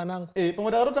vanangu pamwe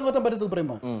takarotanga kutamba tese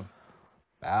kuprimary.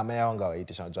 Ama yanga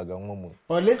waiti shantsvaga umwe munhu.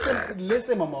 But let's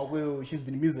say mama wako, she's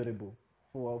been miserable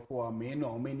for a man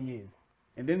or many years.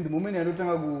 And then the moment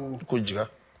yanotanga kudya.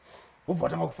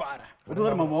 Uvatanga kufara.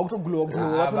 Utoka mama wako glow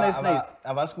what nice.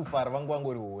 Avasi kufara vangu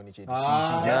vangori huoni chete.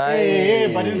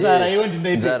 But inzara iwe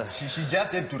ndindaita. She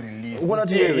just had to release.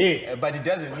 But it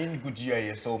doesn't mean kuti you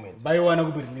are a soulmate. Baiwana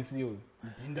kuti release iwe.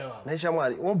 Ndindawa.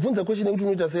 Naishamwari, wabvunza question yekuti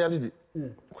unoita sei atiti.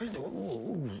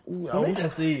 Unoita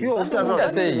sei?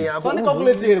 Unoita sei? Fani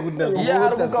calculate here kuti ndazo. Yeah,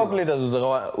 ari kucalculate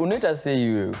zvakawanda. Unoita sei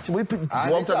iwewe?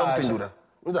 Chimboipindwa kupindura.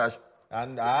 Unoita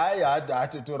and hayi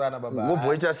hatotorana baba.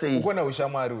 Wobvoita sei? Ukona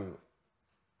ushamwari uyu.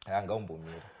 Anga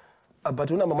umbomira.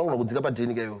 But una mama unokudzika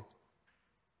padheni kayo.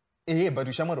 But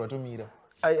ushamwari watomira.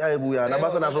 Ai kuya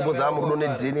nabasa nazvo zamu kudo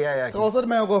nedheni yake. So usati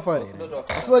mai yako afari.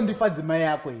 So ndifadzi mai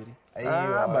yako here.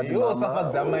 Aiyo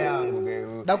safadza mai yangu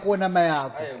kayo. Ndakuona mai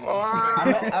yako.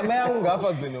 Ama yangu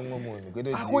ngafadze nemwe munhu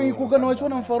kwete. Ako iko kana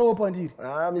wachiona mufaro wapandiri.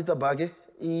 Mr. Bage,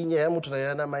 inyaya yamutora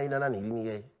yana mai nananhiri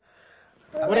nyika.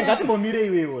 Ore ngatimbomire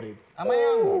iwewe ore. Ama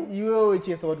yangu. Iwewe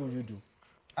chesa what would you do?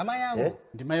 Ama yangu.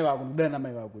 Ndimai vako ndudana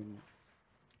namai vako ini.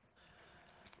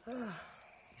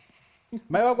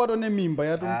 Mai vako atone mimba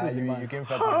yatomsezimasa. You can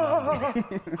fuck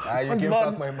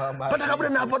my mama.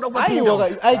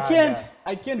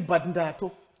 I can't but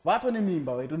ndato. Vatone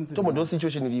mimba vaitonise. Tomo ndo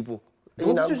situation iripo.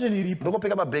 Situation iripo.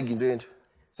 Ndokopeka mabhegi ndoenda.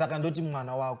 Saka ndoti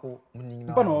mwana wako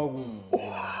muningi Mpano wako.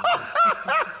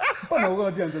 Mpano wako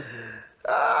ati anzodzera.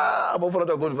 Abofana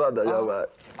ta godfather yaba.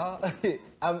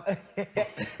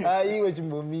 Iwe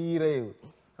chimbomira iwe.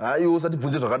 Hayi usati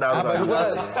bvunze zvakadaro.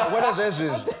 Ukona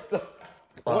zvezvezvi.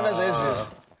 Ukona zvezvezvi.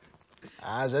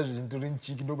 Zvezvezvi ndiri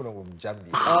nchiki ndokona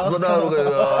kumujambira. Zodaro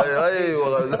hayi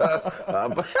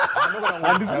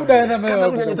handisi kudana mai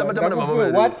vako.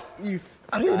 What if?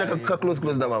 Arinoita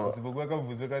close na mama. Zibokuwa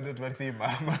kabvunzo kandoti vari sei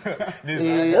mama.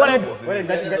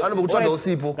 Anokutsvaga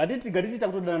usipo. Ngatiti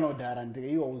takutodana nawo dhara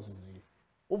ndike iwe auziziva.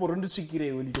 Ubva ndisvikire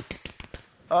iwe ndito.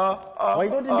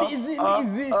 Waitoti ndiizi.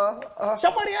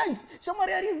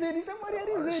 Shamwari yarizeni.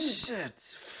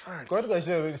 Shit. Kwati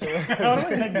kwashiro.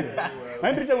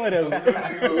 Handiri shamwari yako.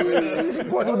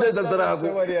 Kwati udedza zara yako.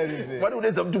 Kwati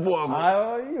udedza mutupo wako.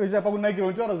 Iwe chapa kunakira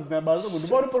utaura zvisina basa kuti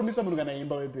ndibona poromisa munhu kana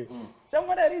imba wepe.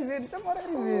 Shamwari yarizeni. Pfungwa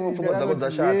dzako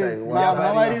dzashata iwe.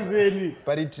 Mama yarizeni.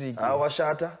 Pari tricky.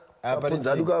 Washata.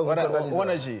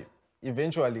 Ona chi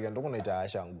eventually ndokunoita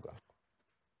hashanguka.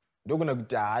 Ndokuna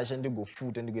kuti hasha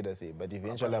ndigofuta ndikuita sei but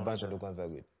eventually hapana zvandokwanisa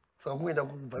kuita. Saka kuenda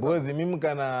kubva. Bozi mimi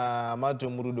kana mato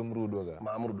murudo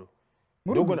ka. Murudo.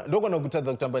 Ndokuna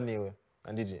kutadza kutamba newe.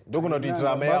 Anditi. Ndokuna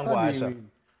kuitira mai yangu hasha.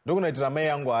 Ndokuna kuitira mai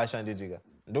yangu hasha anditi ka.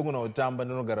 Ndokuna kutamba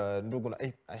ndinogara ndokuna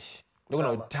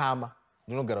ndokuna kutama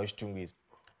ndinogara uchitungisa.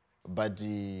 But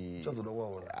chazoda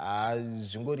kwaona.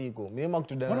 Zvingoriko. Mimi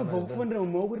makutodana. Vanobva kufundira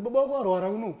mumwe kuti baba wako arwara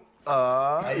uno.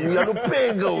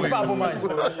 Uyanopenga uyu. Ipapo manje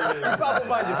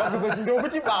pakuzoti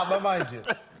ndokuti baba manje.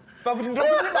 Pakuti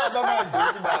ndokuti baba manje.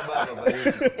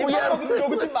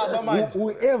 Ndokuti baba manje.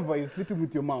 Whoever is sleeping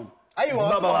with your mom. Aiwa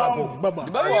baba wako. Baba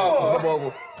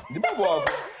wako.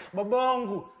 Baba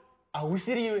wangu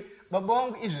ausiriwe. Baba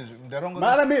wangu izvezvi ndaronga.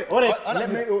 Mara mimi ore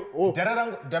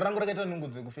ndarangu rakaita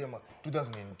nungudze kufema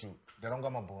 2002. Ndaronga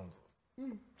mabhonzo.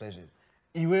 Saizvezvi.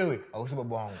 Iwewe ausi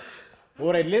baba wangu.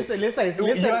 Alright, let's say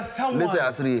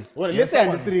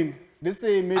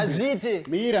maybe Ajite.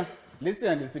 Mira, let's say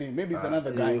understand. Maybe it's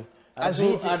another guy.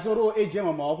 Atoro age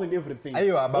mama wako and everything.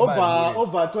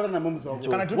 Over atora na mumzi wako.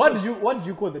 What do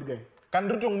you call that guy? Kana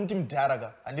ndiri kumuti mudhara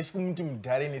ka handisi kumuti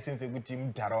mudhara ine sense yekuti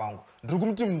mudhara wangu ndiri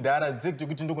kumuti mudhara dzekuti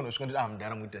kuti ndokunosvika nditi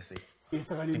mudhara muita sei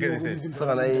saka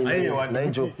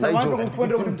naijo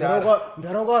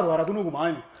ndara warwara kuno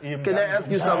kumhanya. Can I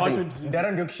ask you something?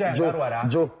 Ndara ndokushaya ndarwara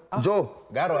Joe, Joe.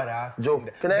 Garwara afe. Joe,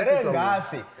 can I ask you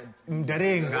something?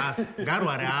 Mdarenga.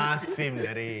 Garwara afe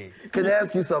mdare. Can I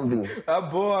ask you something?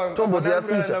 Abo. Tombo ya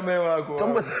switcha.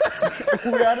 Tombo.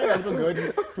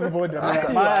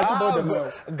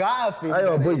 Gafe.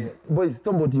 Ayo boys,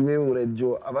 Tombo tiwe ure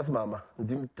Joe. Abasi mama.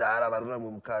 Ndimtara baruna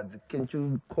mumkadzi. Can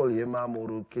you call him mama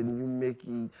or can you make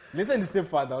it? Listen to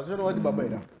stepfather. I don't know what the baba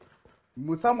is.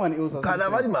 Someone else has Kana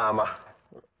bari mama.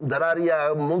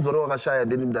 Mdararia munzoro wakashaya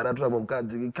ndeni mdaratura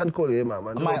mumkadzi. Can't call him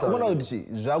mama. Unaona kuti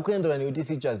zvakuenderana kuti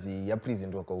features ya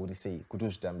present wakauri sei kuti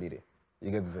uzvitambire.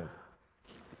 You get the sense.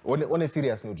 On a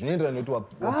serious note, unoenderana kuti wa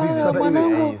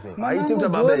present. Haiti kuti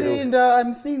baba ilo.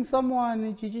 I'm seeing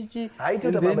someone chichichi. Haiti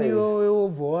And kuti then baba ilo. you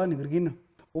voa nigirgina.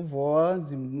 Uvoa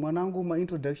mwanangu ma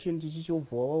introduction chichichi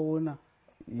uvoa ona.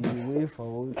 Iwefa.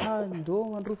 Ndo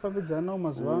vandrufambidzana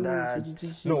mazuva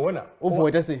chichichi. No, ona. Uvoa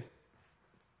itase.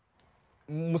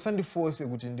 Musandiforce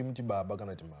kuti ndimti baba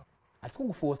kana kuti mama.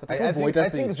 Atikukuforce. I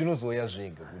think zvinozoya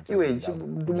zvega kuti. Iwe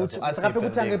Saka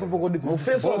pekutanga ipo pokodzi.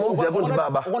 mufeso wamuziya kuti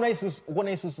baba.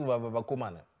 Ukona isusu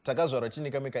vakomana. Takazvara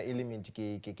chine kameka element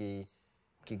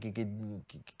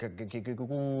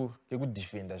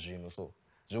kekudefenda zvinhu so.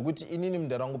 Zvokuti inini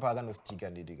mudhara wangu paakanostika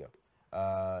nditika.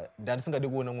 Ndandisingade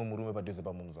kuona mumwe murume padhuze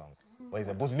pamunhu wangu.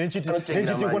 Waiza boss nechiti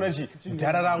kuona chi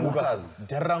dhara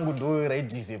rangu ndo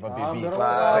raidhize pababy.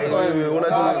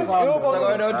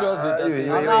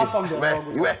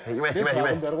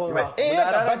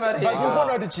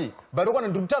 Ukaona kuti chi barokwana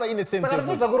ndikutara ine sense. Saka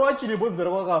ndodza kurwa chini boss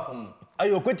ndara kwakafa.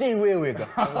 Ayo kwete iwewe ka.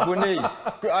 Kunei.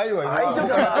 Ayo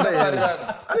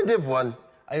Ani devwan.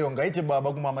 ayo ngaite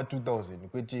baba kumama 2000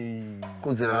 kwete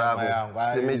kuzira rako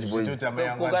semage boys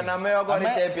kugana mai wako ari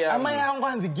type yangu amai yangu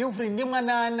anzi girlfriend ndi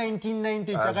mwana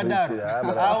 1990 chakadaro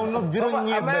au unobvira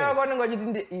nyebe amai wako anenge achiti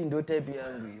ndi ndo type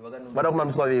yangu wakanoma bada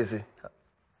kumamiswa vese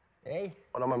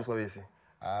ona mamiswa vese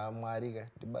mwari ka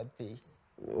ndibatei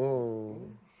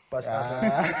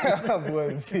pashata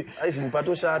bozi aivi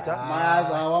mpato shata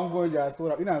maza wangoja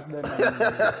asura inasudana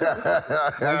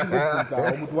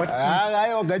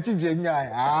ayo gachinje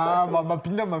nyaya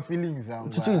mapinda ma feelings angu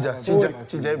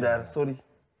chinja ibdara sorry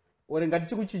ore ngati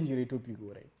chikuchinjire topic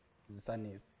ore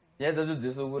zisanesi yaza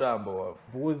zvidziso kuramba wako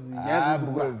bozi yaza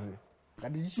bozi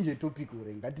ngati chichinje topic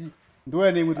ore ngati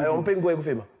ndoya nemwe ayo mpengo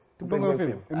yekufema tupengo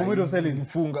fema moment of silence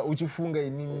funga uchifunga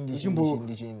inini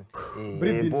ndichini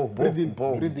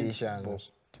meditation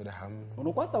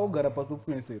unokwasa kugara pasi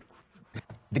kupfunesero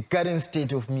the current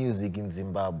state of music in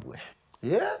Zimbabwe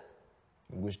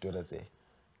nguchitora sei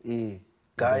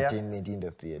Gaya entertainment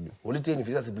industry yedu Holy 10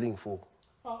 versus Bling 4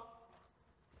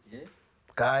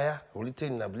 Gaya Holy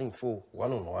 10 na Bling 4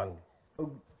 one on one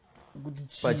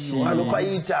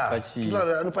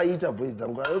anopaita boys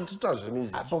dangu tutazve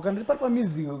music apa ukandiripa pa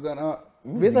music kana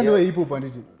vesa ndiwe hip hop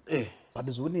anditi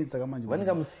padizonetsa kamanje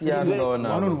vanika musiyano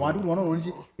unaona wanoona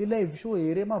i live show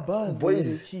here mabuzz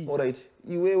boys all right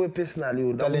iwewe personally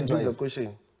undabudza question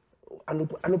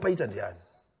anopaita ndiani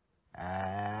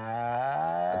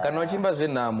kana uchimba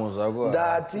zvenhamo zvako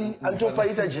ndati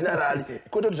anotopaita generally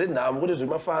kwete zvenhamo kwete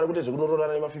zvemafara kwete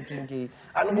zvekunororana nema 15k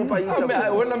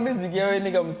anopaita wona music yawe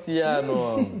nika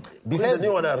musiyano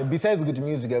besides good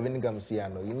music yawe nika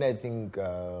musiyano I think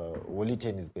Holy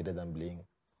 10 is better than Bling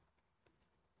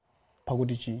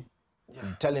pakuti chi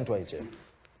talent wise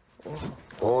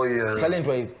talent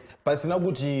wise pasina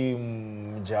kuti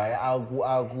mjaya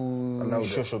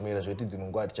akushoshomeera zvekuti dzimwe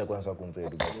nguva tichakwanisa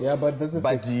kunzedu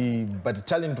but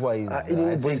talent wise I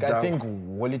think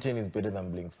Holy 10 is better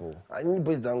than Bling 4 ini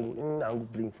boys dangu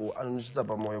Bling 4 anonochitsa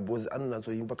pamoyo boys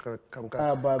anonatsoimba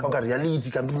kanga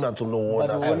reality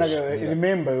kandinatsonoona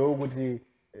remember yo kuti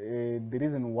the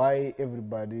reason why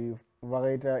everybody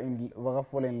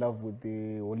vakafall in love with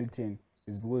the Holy 10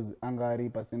 is because angari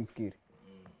pa same skill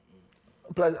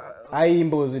plus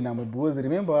aimbo zvinamwe because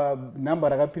remember number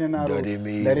rakapinda naro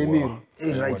Daremiro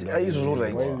right izvo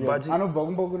right but anobva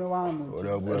kumba kune vanhu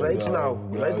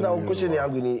right now question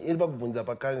yangu ini iri pakubvunza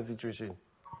pa current situation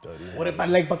ore but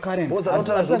like pa current because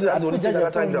anotara zvoti adzonitenda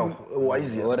akatangira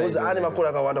waiziya because ane makore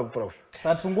akawanda kupfura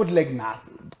satungoti like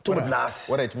nasi tungoti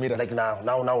nasi all right mira like now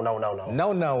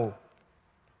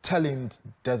talent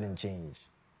doesn't change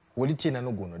Holy 10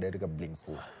 anogona darika Bling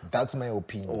 4 that's my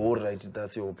opinion all right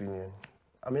that's your opinion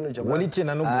Holy 10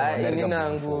 anogona darika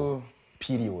Bling 4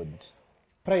 period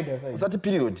pride aside usati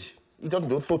period ita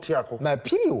ndo thought yako na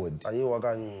period ayi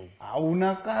wakani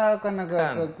hauna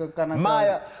kana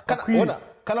maya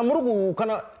kana murugu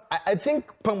kana I think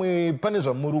pamwe pane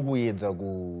zvamuri kuedza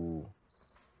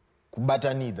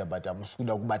kubatanidza but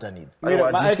amusikuda kubatanidza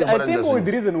I think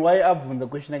the reason why abvunza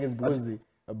question is because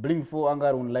Bling 4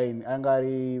 angari online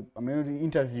angari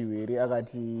interview here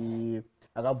akati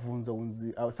akabvunza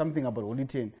kunzi something about Holy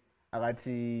 10 akati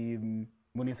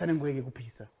munhu isanengweke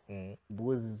kupisa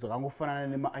because zvakangofanana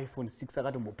nema-iPhone 6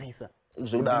 akatombopisa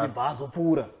zvekudabva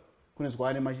azopfuura kune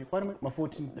zvaane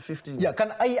ma-14 15 yeah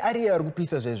kana ari ari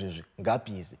kupisa zvezvezvi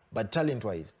ngapise but talent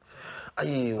wise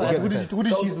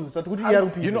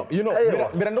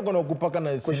mira ndogona kukupa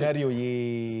kana scenario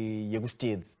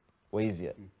yekustates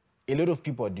waiziya a lot of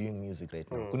people are doing music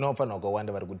right now kuna vafana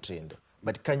vakawanda vari kutrenda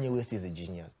but Kanye West is a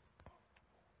genius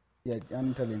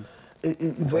ane talent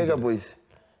mvoeka boys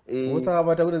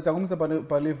usakabata kuti takumisa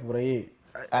palevhu raye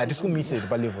handisi kumisa iti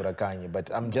palevhu rakanye but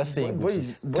I'm just saying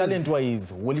kuti talent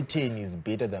wise Holy 10 is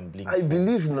better than Bling. I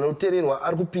believe nanotererwa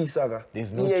ari kupisa ka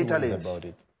there's no two ways about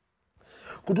it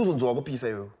kuti uzonzwa kupisa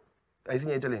iwewe haisi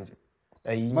nyaya talent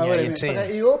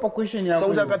iwo paquestion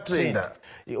yakosakuti akatrenda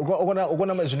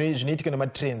ukona zvinoitika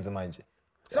nematrends manje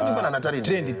sakuti pana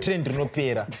talent trend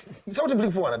rinopera sakuti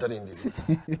Bling 4 ana talent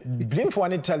Bling 4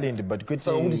 ane talent but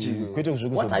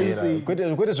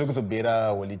kwete zvekuzobhera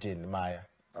Holy 10 maya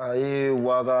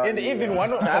and even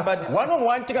one on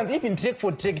one tikanzi even track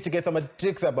for track tikaisa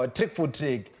matracks about track for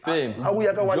track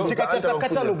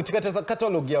tikatasa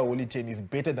catalog ya Holy 10 is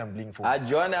better than Bling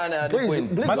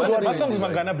 4 masongs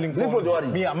mangana Bling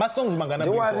 4 masongs mangana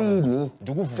Bling 4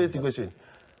 ndikuvu first question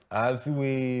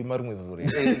asiwe marumwe zuri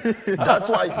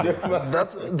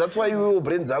that's why iwe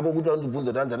brain dzako kuti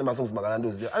vanobvunza kuti ane masongs mangana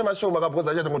ndoziva ane mashow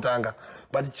makabvunza achatangotanga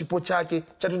but chipo chake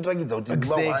chatotirakidza kuti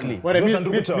exactly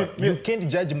you can't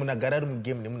judge munhu agara ari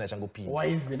mugame nemunhu achangopinda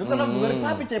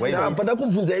pada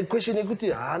kubvunza question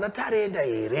yekuti haana tarenda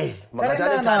here makati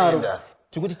ane tarenda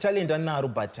tikuti talent anaro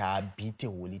but haabite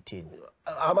Holy 10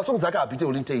 masongs ake haabite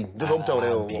Holy 10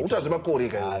 ndozvakutaurawo utazve makore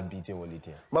haabite Holy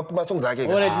 10 masongs ake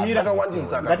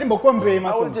akawandisa ngatimbokombei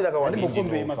masongs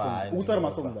ukutora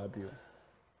masongs apiwo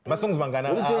masongs mangana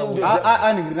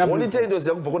Holy 10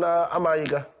 ndoziva kubva kuna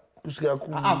amaika kusvika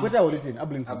kwete Holy 10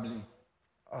 abling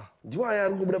ndiwo aya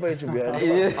ari kubuda payoutube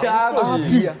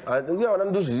uyaona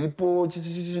ndozviripo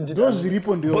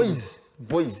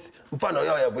boys mfano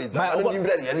yao ya boys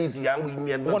anonimbira reality yangu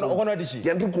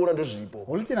yandiri kuona ndozviripo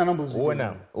Holy 10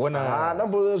 anambozviona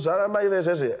nambozvara maive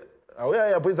zvezve auya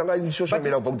ya boys anga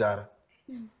ishoshomera kubva kudhara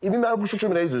imi mari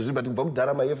kushoshomera izvozvi but kubva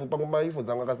kudhara maifo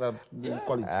dzangu akasina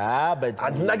quality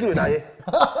handinakirwe naye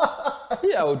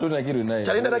autonakirwe naye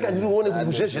tarenda rake handirione kuti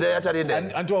muzvezvira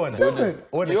yatarenda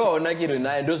iwo aunakirwe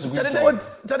naye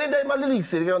tarenda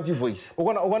malyrics here kana kuti voice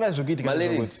ukona zvekuitika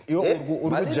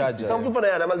uri kujaja sakupana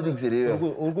yana malyrics here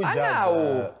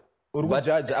uri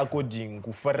kujaja according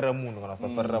kufarira munhu kana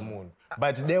kusafarira munhu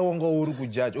but dai wanga uri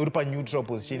kujaja uri paneutral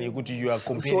position yekuti you are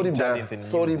comparing talents and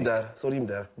sorry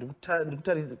mdara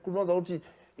ndikutarisa kunoza kuti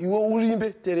iwe urimbe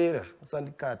terera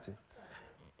usandikate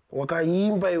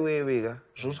wakaimba iwewe ka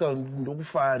zvosvika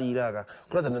ndokufarira ka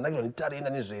kuratidza ndinakirwa netarenda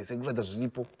nezvese kuratidza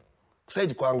zviripo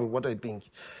kusaiti kwangu what I think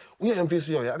uye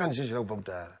mfesu iyoyo akandizvezvera kubva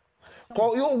kudhara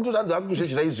ko iwo kutodanza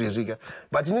akuzvezvera izvezvi ka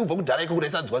but ini kubva kudhara iko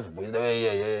kudaisanzwa ziboys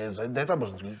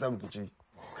ndaisambozvinzwisisa kuti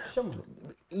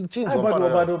chii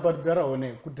chinzwakudhara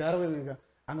one kudhara weweka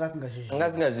anga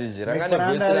asingazhizhi ranga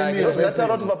nevhesi rake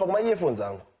ndataura kuti papa kuma-earphones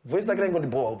angu voice rake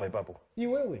raingondibowa kubva ipapo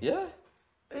iwewe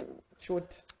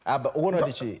short ukona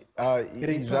kuti chii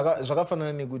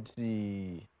zvakafanana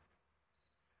nekuti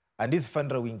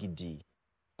handizifanira Winky D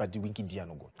but Winky D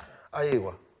anogona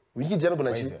aiwa Winky D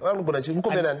anogona chii anogona chii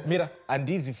ukombenani mira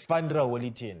handizifanira Holy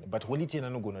 10 but Holy 10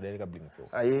 anogona dareka Bling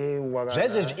 4 aiwa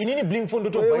zvaizvezvi inini Bling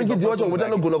 4 Winky D wacho ngokuti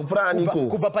anogona kupura aniko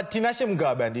kubva patinashe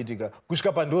mugabe handitika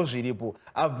kusvika pandoo zviripo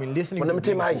I've been listening to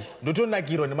Mutemai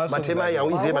ndotonakirwa nematemai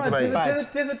hauizive matemai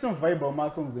tese tinovaiba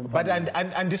wamasongs but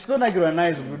andisonakirwa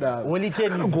naye zvokudaro Holy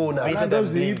 10 is better than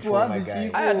Bling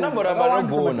 4 namboramba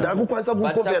nogona ndakukwanisa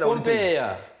kukombera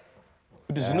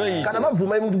kuti zvinoita kana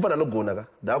mabvuma imuntu pana anogona ka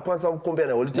ndakukwanisa kukombera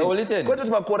na Holy 10 kwete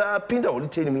kuti makore apinda Holy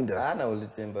 10 minda ana Holy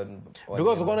 10 but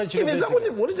because ukona chiro kuti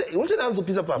Holy 10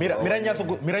 anozopisa papa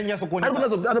mira nyaso kuonesa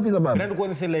anopisa papa mira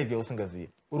ndikuonesa live yausingazivi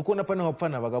uri kuona pana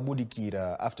vapfana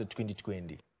vakabudikira after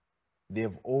 2020 they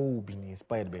have all been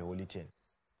inspired by Holy 10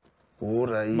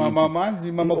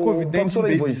 mama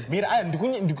covid-19 mira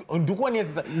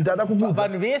ndikuonesesa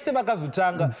vanhu vese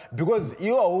vakazotanga because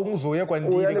iwo haunguzouya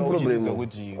kwandiri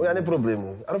kuti uya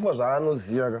neproblemu anofunga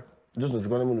zvaanoziva ka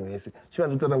ndozvinozivikanwa nemunhu wese chiva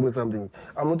ndikutotangure something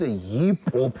I'm not a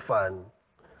hip hop fan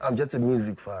I'm just a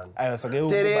music fan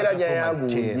terera nyaya yangu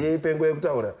ndiyeipengo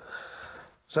yekutaura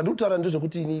zvandikutaura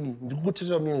ndezvekuti inini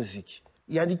ndikukuteerera music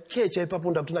yandikecha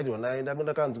ipapo ndakutonakirwa naye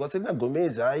ndakanzwa Selena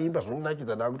Gomez aimba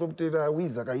zvinonakidza ndakutomuteerera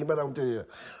Wiz akaimba ndakuteerera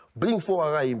Bling 4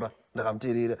 akaimba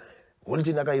ndakamuteerera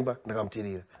Holiday nakaimba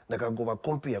ndakamuteerera ndakangova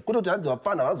compare kuti hanzi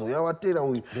vapfana vazoya vatera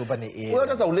uyu uya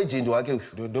tasa ulegend wake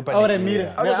uyu aure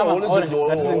mira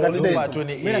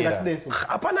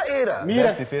hapana era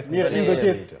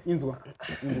inzwa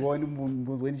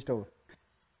mbuzi wendichitaura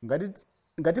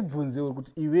ngatibvunze uri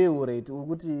kuti iwewo right uri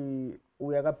kuti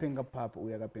uyu akapenga papo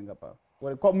uyu akapenga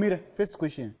papo mira first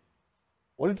question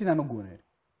Holiday anogona here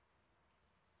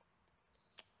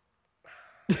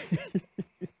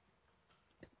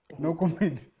no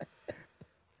comment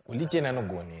Holiday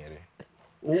anogona here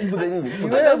ubvunze nini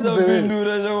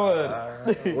Atadzapindura shamwari.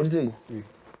 Holiday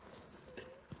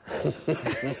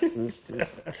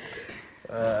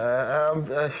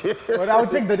but I'll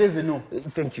take that as a no.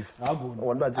 Thank you.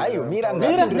 Ayo, mira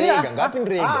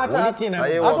ngapindrega.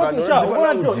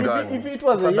 If it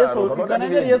was a yes or can I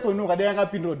get yes or no, kadai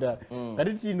ngapindroda.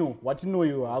 Ngatiti no, what no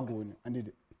you agona.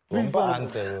 Andide.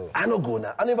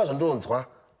 Anogona, anoimba zvandonzwa.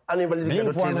 Anoimba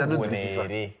lirikandotedza ndodzwisisa.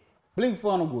 Bling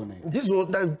 4 anogona. Ndizvo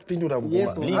ndapindura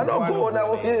ngoma. Anogona,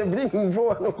 Bling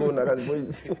 4 anogona kani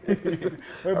boys.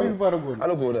 Bling 4 anogona.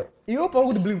 Anogona. Iwo pauri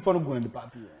kuti Bling 4 anogona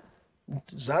ndipapi.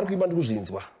 Zvari kuimba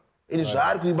ndikuzvinzwa. Ini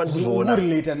zvari kuimba ndikuzviona.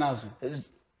 Relate nazvo.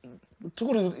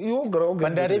 Tukuri iwo gara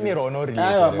Pandaremira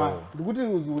unorelate. Aiwa ndikuti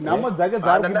nhamo dzake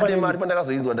dzari kuimba mari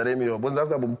pandakazoinzwa ndaremerwa bonzi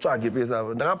ndasikamutsvage pesa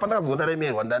apa ndakazoona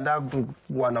ndaremerwa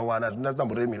ndakuwana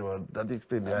ndasinamuremerwa that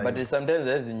extent but sometimes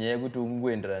azinyaya kuti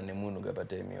ungoenderana nemunhu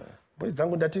kapatemiwa boys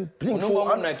dzangu ndati Bling 4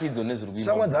 unonakidzo nezviri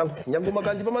kuimba shamwa dzangu nyangu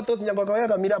makandipa matsotsi nyangu akauya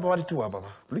akamira apa vati 2 apa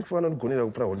Bling 4 anonigonera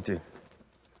kupra Holiday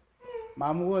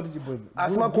mamu wati chibozi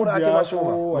asi makore ake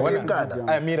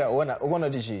mashoma mira ona ukona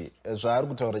kuti zvaari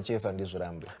kutaura chesa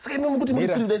ndizvirambe saka imi mukuti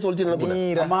mukutirida iso Holiday anogona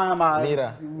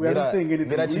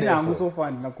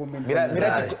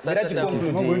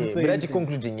mirati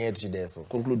concluding yetu chideso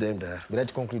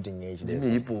mirati concluding yetu chideso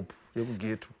hip hop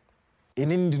yekugeto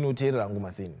inini ndinoteerera hangu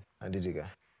masini handitika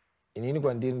inini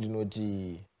kwandiri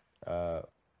ndinoti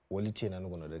Holiday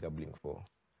anogona kudarika Bling 4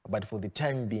 but for the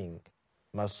time being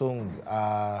my songs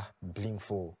are Bling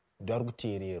 4 ndari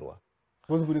kuteererwa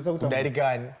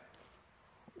kudarikani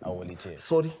Holiday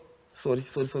sorry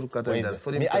kukata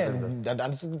sorry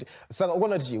saka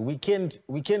ukona kuti we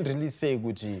can't really say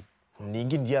kuti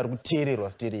ningi ndiye ari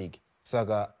kuteererwa stereki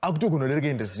saka akutogona kudarika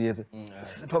industry yese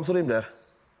pamusoro imdara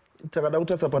takada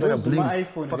kutarisa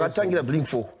pakatangira Bling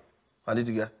 4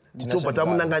 handitika tobva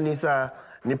tamunanganisa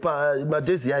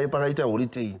nemajezi yayo pakaita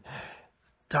Holiday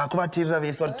takuvateerera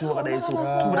vese vari 2 vakadaiso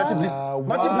tumurati Bling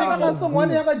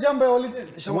yakajamba Holiday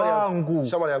wangu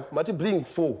shamwari yangu mati Bling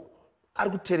 4 ari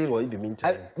kuteererwa in the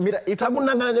meantime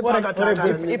takunangana nepakatata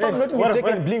if I'm not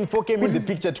mistaken Bling 4 came in the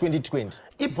picture 2020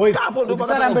 ipapo ndo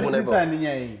pakatagona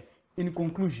in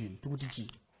conclusion tukuti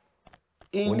chi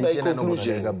Holiday anogona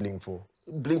kudarika Bling 4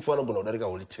 Bling 4 anogona kudarika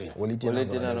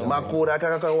Holiday makore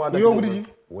akakawanda iyo kuti chi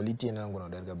Holiday anogona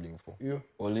kudarika Bling 4 iyo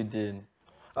Holiday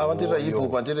avatera hip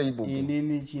hop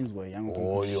inini chinzwa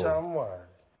yangu shamwari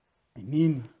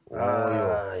inini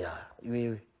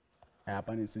iwewe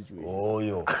hapana situation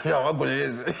oyo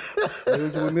wagoneleze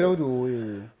chimira kuti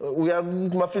oyo uya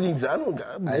mafeelings anonga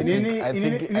I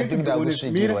think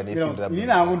ndakusvikirwa nesyndrome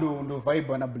inini hangu ndo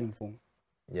vibe na Bling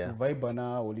 4 vibe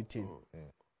na Holiday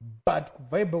but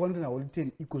vibe kwanto na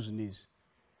Holiday iko zvinezvi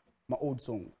ma old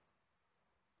songs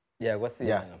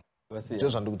kwasiyana ndo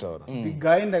zvandikutaura the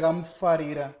guy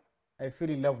ndakamufarira I fell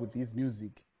in love with his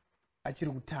music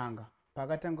achiri kutanga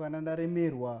pakatanga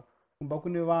ndaremerwa kumba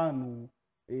kune vanhu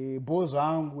boss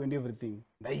wangu and everything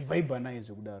ndaivibe naye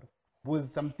zvekudaro because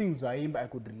some things aimba I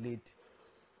could relate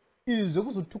izvo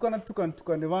kuzotukana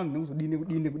nevanhu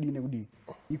nekuzodini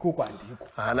iko kwandiko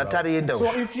hana tarienda so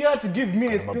if you had to give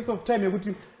me a space of time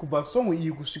yekuti kubva song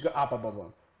iyi kusvika apa baba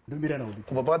ndomira na Holiday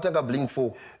kubva pakatanga Bling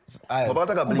 4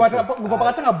 kubva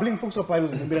pakatanga Bling 4 so pari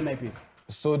ndomira naye pesa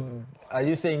so are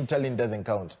you saying talent doesn't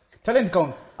count talent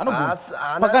counts anogona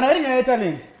pakana iri nyaya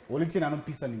yetalent Holiday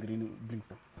anopisa ningirini Bling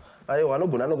 4 aiwa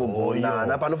anogona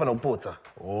ana panofanira kupotsa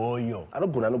oyo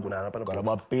anogona ana kana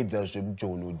mapedza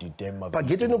zvemujolo ditema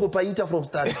PaGhetto inongopaita from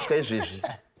start kusvika izvezvi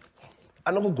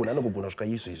anogona kusvika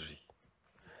izvezvi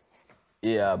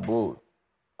bo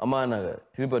amana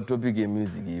tiri patopic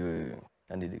yemusic iyoyo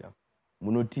handitika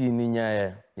munotini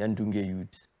nyaya yandunge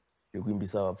youth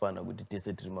yokuimbisa vafana kuti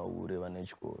tese tiri mahure vane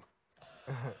chikoro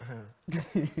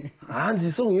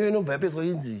hanzi song iyoyo inobva yapeswa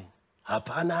inzi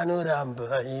hapana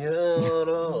anoramba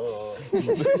nyoro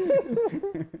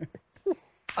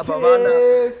apa vana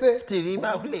tiri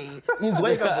mahure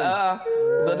inzwa ikabva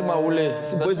usati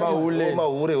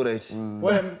mahure right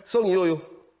song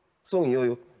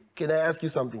iyoyo can I ask you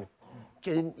something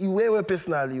iwewe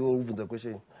personally ubvunza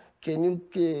question can you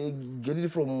get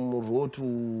it from raw to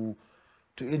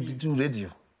to radio.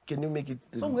 Can you make it?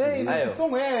 Song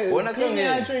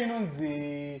yacho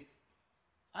inonzi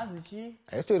anzichi.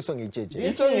 Aitori song icheche.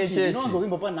 Isong echechi.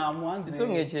 Inonzokimba panamu anzi.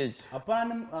 Isong echechi.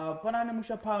 Apana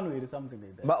nemushapano or something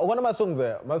like that. But one of my songs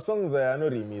ano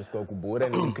remix kwa kubora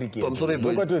ni cricket. I'm sorry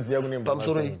boys. I'm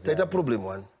sorry. Taita problem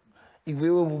one.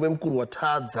 Iwewe mukuru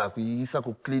watadza kuisa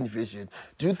ku clean version.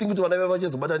 Do you think kuti vana vava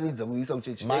vachazobatanidza kuisa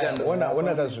kuchechi?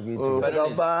 Ona kazvikuita.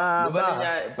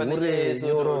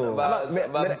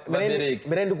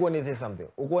 Mira ndikuonese something.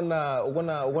 Ukona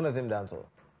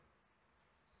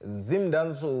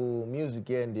Zimdanso music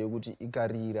yendi yekuti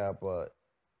ikarira apa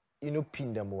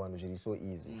inopinda muvanhu zviri so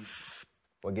easy.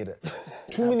 Wageta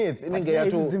 2 minutes inenge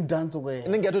yato Zimdanso kwe.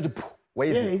 Inenge yato tipo.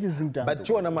 But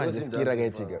chiona manje skira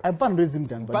kaitika. Apana ndo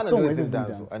Zimdanso. Pana ndo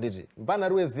Zimdanso anditi. Pana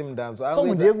ndo Zimdanso.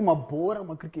 Song ndiye kumabhora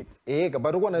kuma cricket.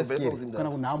 But ukona skira.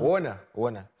 Kana kunhamo.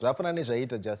 Ona. Zvafana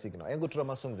nezvaita just signal. Aingotora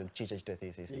masongs ekuchicha chita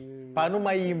sei. Pano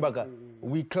maimba ka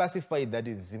we classify that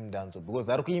as Zimdanso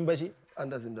because ari kuimba chi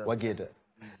Under Zimdanso. Wageta.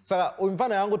 Saka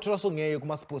umfana yangu tora song yeyo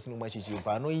kuma sports nomwachichi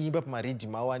panoimba pama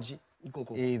rhythm awanchi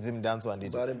Zimdanso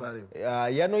anditi.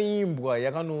 Yanoimbwa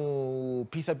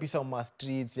yakanopisa muma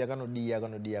streets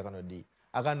yakanodi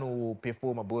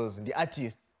akanoperforma because the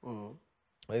artist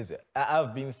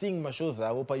I've been seeing my shows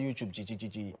avo pa YouTube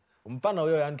chichichichi mfana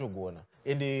uyo yantogona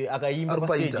ende akaimba pa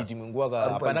stage timwe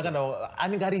nguwa apana kana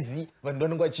aningarizi vanhu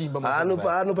ndonongwa chimba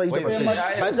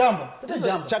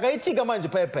chakaitika manje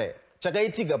pepe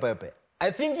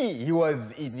I think he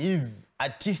was in his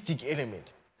artistic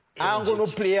element. Angono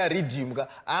player rhythm ka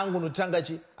angonotanga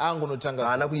chi angonotanga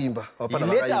ana kuimba he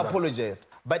later apologized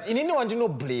but inini wandino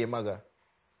blame aka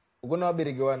ukona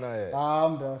wabereki wana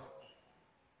Amda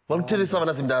vakuteresa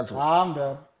vana Zimdanso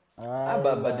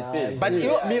but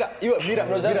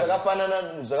mira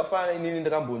zvakafanana inini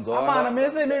ndakambunzwa amana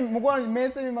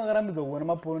mese makarambidza kuona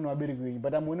mapono nevabereki venyu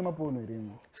but amuone mapono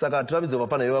irimo saka tirambidza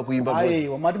mapana iwe kuimba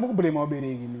aiwa mati mukublame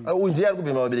vabereki ndiye ari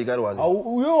kubhema vabereki ari wani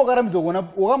uyo wakarambidza kuona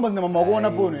wakambozina mama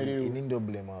kuona pono irimo ini ndo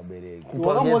blame vabereki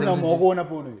wakambozina mama kuona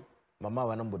pono irimo mama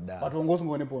vanomboda but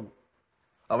wangosingone pono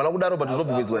havana kudaro but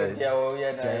zvobvumidzwa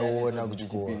taiona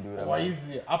kuchipindura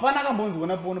waiziya hapana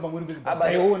akambonziona pono pamweni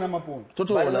taiona mapono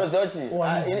totoona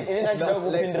ini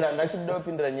nachida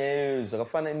kupindura nyaya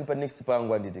zvakafanana ini panext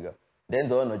pangu anditika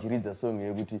ndainza vanhu vachiridza song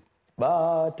yekuti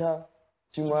bata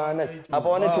chimwana apa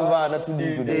wane tuvana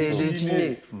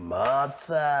tudiki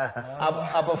Martha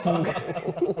apa funga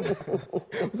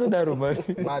usadaro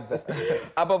mari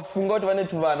apa funga kuti vane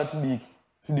tuvana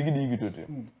tudiki toto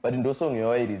but ndo song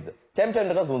yawairidza time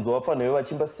ndakazonzwa vafana ivo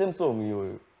vachimba same song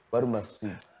iyoyo vari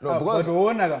mumastreets but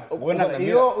onaka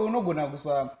iyo unogona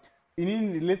kuswa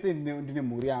inini lese ndine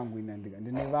mhuri yangu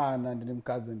ndine vana ndine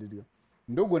mukadzi nditika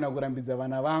ndogona kurambidza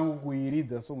vana vangu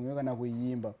kuiridza song iyo kana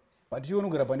kuiimba but iyo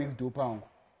unogara panext door pangu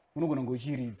unogona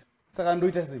ngochiridza saka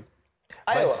ndoita sei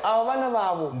aiwa ava vana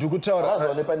vavo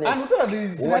ndikutaura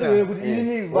scenario yekuti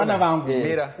inini vana vangu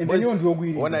ende niyo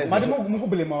ndiokuiridza mati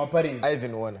mukublema maparents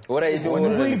Ivan ona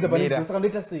ndikuiridza panext saka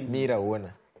ndoita sei mira ona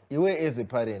iwe as a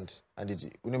parent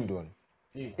anditi une mndoni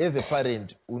as a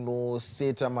parent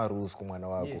unoseta marules kumwana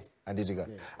wako anditika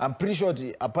I'm pretty sure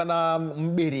kuti hapana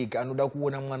mubereki anoda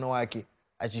kuona mwana wake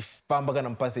achifamba kana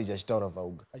mupassage achitaura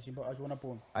vauga achiona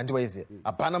pono andiwaiziya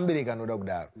hapana mubereki anoda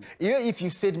kudaro iyo if you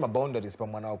set maboundaries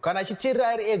pamwana wako kana achiteerera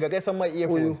ari ega akaisa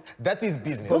ma-earphones that is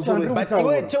business but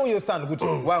iwe tell your son kuti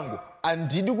wangu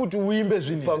andidi kuti uimbe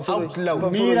zvinhu out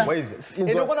loud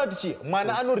endokona kuti chi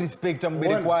mwana anorespekta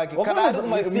mubereki wake kana ari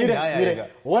kumasini haya ega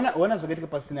ona zvakaitika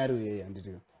pascenario yeyi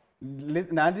handitika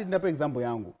handiti ndapa example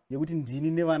yangu yekuti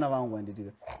ndini nevana vangu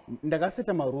handitika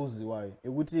ndakaseta marules iwayo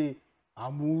ekuti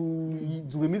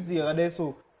hamudzwe music yakadai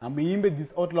so hamuimbe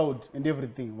this out loud and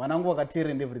everything vanangu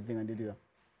vakateera and everything handitika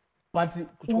but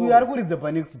uyu ari kuridza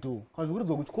panext door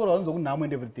kazvikuridzwa kuchikoro vanonzwa kunhamo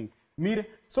and everything mire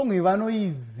song iyi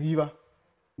vanoiziva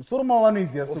musoro mavo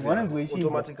vanoiziva song vanonzwa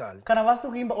ichiimba kana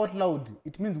vasiri kuimba out loud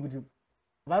it means kuti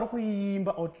vari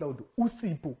kuimba out loud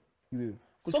usipo iwewe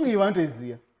song iyi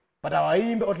vanotoiziva but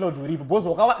havaimbe out loud uripo because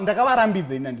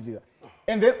ndakavarambidza ini handitika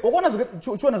and then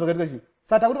chiona zvakaitika chii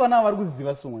sata kuti vana vari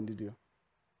kuziva song handitika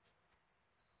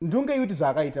ndunge yuti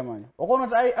zvaakaita manya wakaona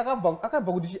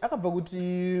kuti akabva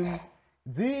kuti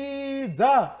dzidza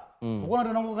wakaona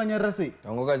kuti nangu wakanyarara sei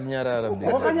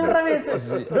wakanyarara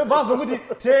vese ndobvazo kuti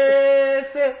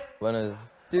tese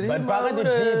but pakati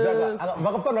dzidza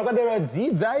vakafanira vakadera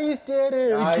dzidza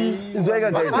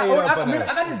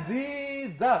akati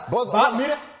dzidza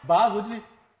bvazoti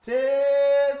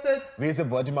tese vese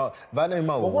bvati vana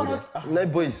imahura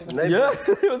boys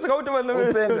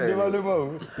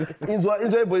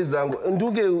inzwa boys dzangu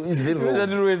ndunge is very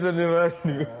wrong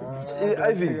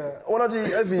Ivan, ona ti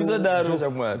Ivan. Usadaro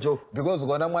chamwana. Jo. Because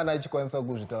gona mwana achikwanisa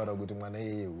kuzvitaura kuti mwana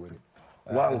yeye uri.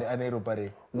 Ane ropa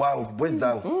re. Wangu boys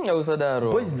zangu.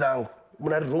 Usadaro. Boys zangu.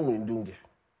 Muna wrong with Ndunge.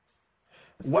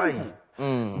 Why?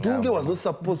 Ndunge was not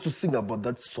supposed to sing about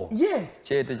that song. Yes.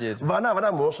 Chete.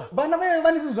 Vana mosha. Vana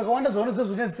vanisu zvakawanda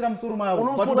zvavanozezvinodzira musoro mavo.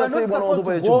 But Unofunga we are sei not vana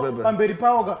supposed to vanotopa go pamberi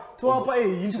pavo ka tovapa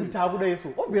hindu kuti takuda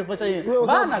isu. Obvious vachaenda.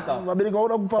 Vana ka. Vabereki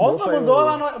vaona kupa Also mosha. kunzova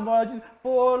vana vachi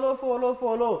follow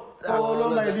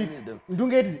my lead.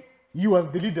 Ndunge iti he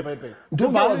was the leader by by.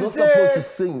 Ndunge was not supposed to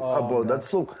sing about that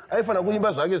song. Aifana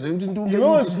kuimba zvake zvekuti Ndunge.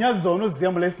 Iwo zvinyadziza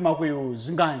unoziva mulife mako iwo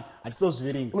zvingani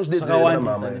hatitozviverenga.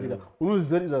 Zvakawandisa nditika.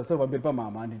 Unoziva soro pamberi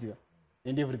pamama handitika.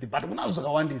 And everything. But kunazvo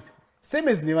zvakawandisa.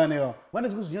 Same as nevana ivavo. Vane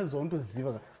zvinyadziza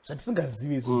unotoziva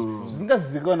zvatisingazivi isu.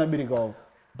 Zvisingazivikanwa nabereki wavo.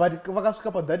 But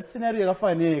vakasvika that scenario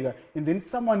yakafanira and then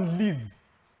someone leads.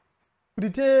 Kuti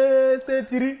tese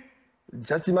tiri.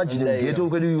 Just imagine ghetto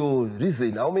kwedu yo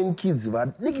reason how many kids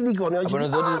vadiki vanouya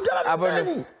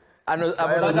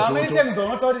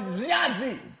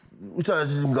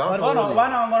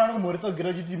vana vangona kumhoresa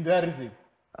kugeta chiti ndeareason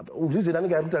reason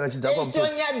anenge ari kuti akachidhakwa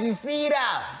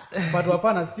but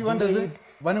vapana siwandese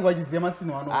vanenge vachiziva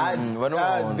masini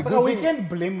saka we can't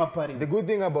blame my parents. The good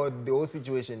thing about the whole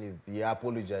situation is he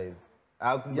apologized.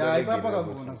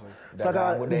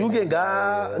 Saka Ndunge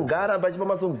ngaaramba achipa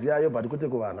masongs yayo but kwete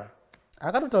kuvana.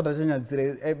 Akatotaura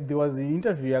chanyadzira. There was an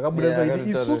interview yakabuda kuti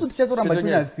isusu tichatoramba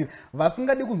chanyadzira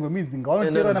vasingadi kunzwa mizinga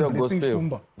vanoteerwa na Blessing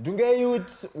Shumba. Ndunge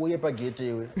youth uye paghetto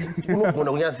iwe.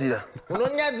 Unogona kunyadzira.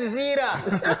 Unonyadzira.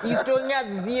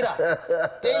 Istonyadzira.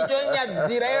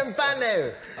 Teichonyadzira yemfana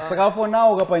iwe. Saka for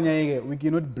now kapanyaya we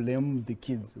cannot blame the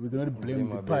kids. We cannot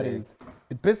blame the parents.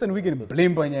 The person we can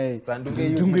blame panyaya.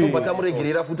 Ndunge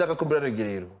batamuregerera futi akakumbira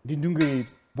regerero. Ndunge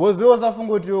youth. Bozi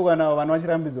wasafunga kuti iwo kana vanhu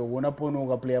vachirambidzwa kuona pono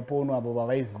ukaplaya pono apo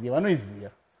vavaiziva vanoiziva.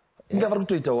 Inga vari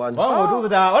kutoita wanda.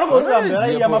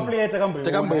 Vanongotoita maplaya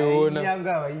takamboiona.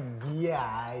 Yanga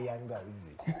vaiziva yanga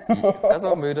vaiziva.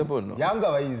 Kasamboita pono.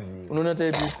 Yanga vaiziva. Unoona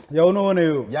type. Ya unoona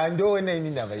iyo. Yandoona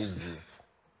inini havaiziva.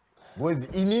 Bozi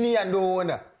inini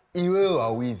yandoona iwewe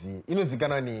hauizivi.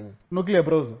 Inozikanwa nini? Unoclear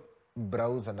browser.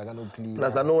 Browser ndakanoclear.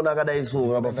 Plus anoona akadai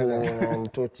so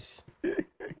abafutoti.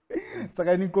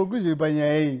 Saka ni conclusion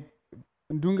panyaya iyi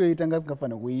Ndunge itanga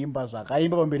asingafana kuimba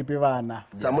zvakaimba pamberi pevana.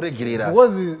 Tamuregerera.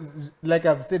 Because like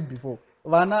I've said before,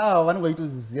 vana ava vanenge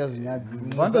vachitoziziva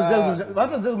zvinyadzisi. Vanotoziva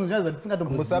zvinyadzisi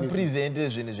zvatisingatombozivi. Musapresente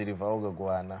zvinhu zviri vauka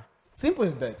kuvana. Simple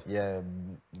as that. Yeah.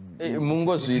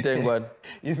 Mungozviita ingwani.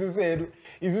 Isu sedu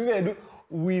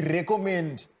we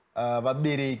recommend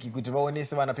vabereki kuti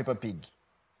vaonese vana Peppa Pig.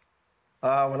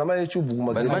 Vana mai YouTube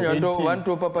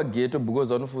vanotopa paghetto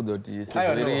because vanofunga kuti it's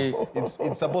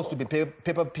supposed to be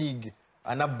Peppa Pig,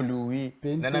 Anna Bluey,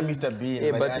 Nana Mr.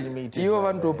 Bean, but animated. Ivo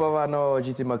vanotopa vana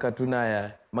vachiti makatuni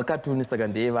aya. Makatuni saka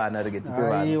ndevana rege tipe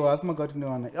vana. Aiwa asi makatuni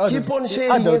vana. Keep on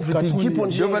sharing everything. Keep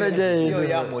on sharing. Iyo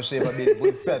yamoshe vabereki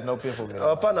but sad no pay for me.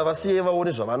 Vapana vasiye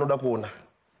vaone zvavanoda kuona.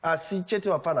 Asi chete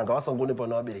vapana ngavasangone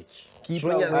pano vabereki.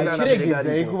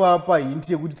 Chiregedzai kuvapa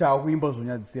hinti yekuti taakuimba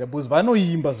zvonyadzisira because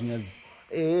vanoimba zvonyadzisira.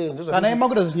 Kana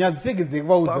imakuda zvinyadzi tiregedzei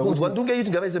kuvaudza kunzwa Ndunge youth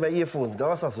ngavaise ma-earphones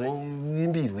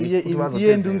ngavasazoimbirwe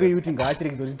iye Ndunge youth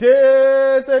ngaachiregedza kuti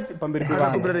tese pamberi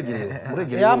pevana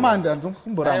amandi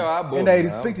andinokusumboramba and I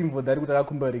respect him for that kuti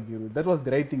akakumba regero. That was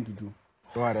the right thing to do.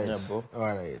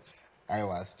 Alright. I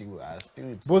was still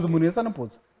because munhu wese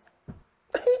anopodza.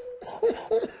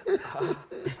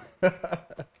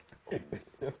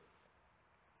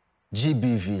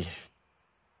 GBV,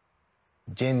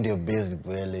 gender-based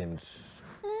violence.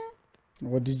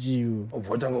 What did you?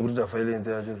 Votanga kuita violence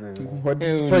yacho sasa. What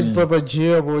did Papa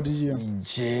J about you?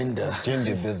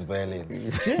 Gender-based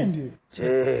violence.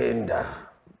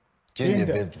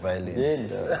 Gender-based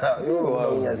violence.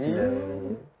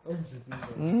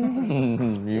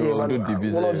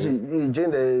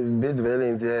 Gender-based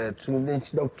violence tinoda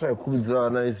kutry kukurudzira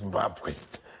vana veZimbabwe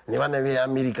nevana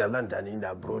veAmerica, London and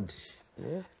abroad.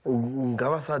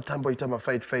 Ngavasatamboita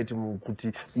mafight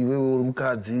kuti iwewe uri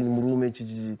mukadzi murume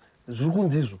chichi zviri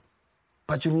kunzi izvo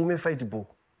pachirume fight ball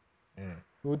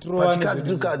pachikadzi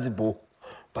tukadzi ball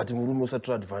but murume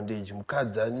usatora advantage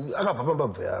mukadzi akabva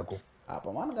pambabvu yako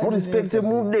murespekte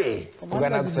mude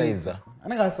kana kusaiza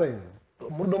anenge asaiza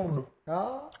mudo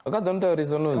akadzi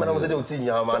anotaurisa mana musete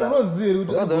kutsinya mana unoziri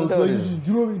kuti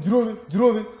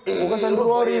jirove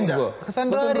ukasandororimbwa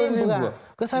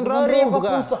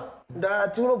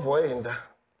ndati unobva waenda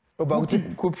oba kuti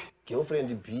kupi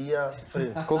girlfriend beer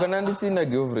friends kokana ndisina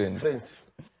girlfriend friends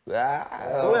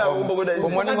oya umbo kuda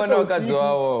umwana ngwana wakadzi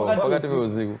wawo pakati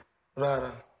peusiku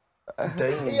rara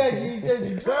taini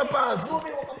pass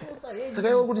saka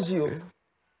iwe kuti chiyo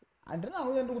handina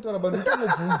kuya ndikutaura bantu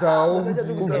ndikungobvunzawo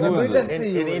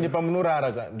ende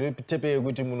pamunorara ka ndotepe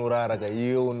yekuti munorara ka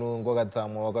iye unonga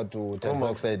wakatsamwa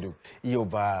wakatotarisa kusaidi iyo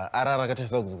bva arara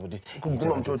akatarisa kuzi kuti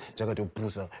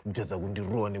chakatopusa kuchadza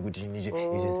kundirowa nekuti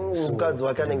mukadzi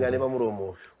wake anenge ane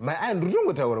pamuromo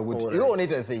ndiritongotaura kuti iwe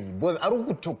unoita sei because ari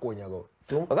kutokonya ka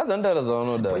vakadzi anotaura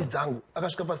zvavanoda boys dzangu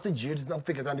akasvika pastage yedu tisina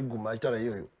kupfeka kandiguma achitaura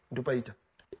iyoyo ndopaita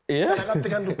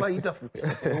akapfeka ndopaita futi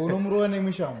unomurova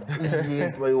nemishambo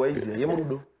waiziya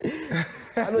yemurudo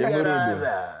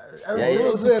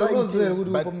unozere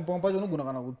kuti pamwe pacho unogona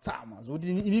kana kutsama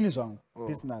zvokuti inini zvangu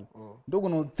personal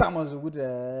ndogona kutsama zvokuti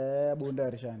bonda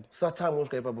harishandi satsamwa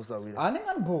usvika ipapo sawira anenge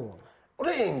anibhowa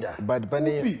unoenda but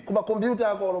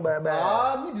kumakombiyuta ako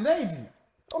unobayabaya midnight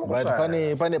but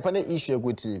pane issue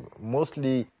yekuti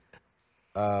mostly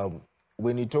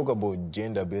when you talk about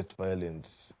gender-based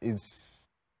violence, it's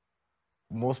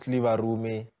mostly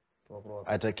varume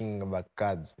attacking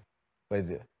vakadzi.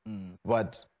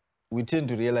 But we tend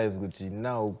to realize that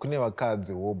now kune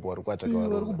vakadzi hobo vari kuataka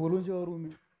varume.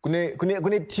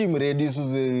 Kune team redu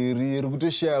isusu riri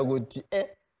kutoshaya kuti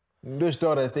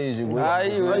ndozvitaura sei izvi.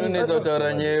 Aiwe unonetsa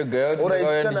kutaura nyaya yoga kuti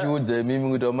ndakauya ndichiudza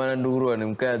imimi kuti wamana ndikurowa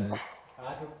nemukadzi.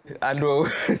 Ando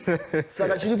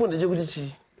saka chiripo ndechekuti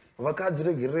chi vakadzi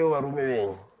regererewo varume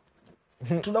venyu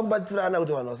toda kubatsirana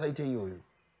kuti vanhu vasaite iyoyo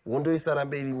hondo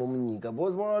isarambe irimo munyika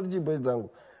because mona kuti chiboys dzangu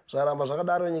zvaramba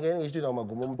zvakadaro nyika inenge ichitoita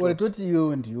kumagomo muto ore toti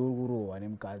iwewo ndiyo uri kurohwa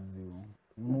nemukadzi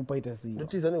unopaita sei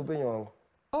ndotiza neupenyu hwangu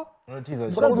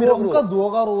mukadzi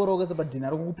wakaroora ukaisa padhina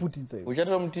ari kukuputitsa iwe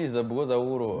uchatomutiza because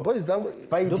akurohwa boys dzangu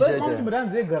ndopaiti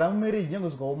muranzi egara mumarriage nyange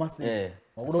zvikaoma sei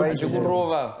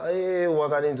chikurova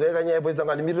wakanenzwa yakanyaya boys dzangu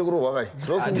handimirire kurohwa kai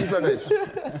zvosindisa kai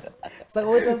saka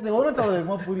woita sei waunotaura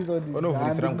nemapurisa kuti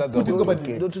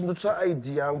ndoti ndotsva id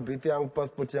yangu birth yangu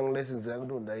passport yangu license yangu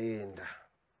ndo ndaenda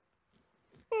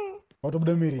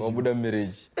watobuda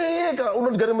marriage eka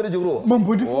unondigara marriage kurohwa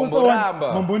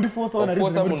mambondifosa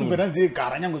narizikutuberanzi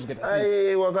egara nyange zvikaita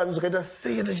sei wakani zvikaita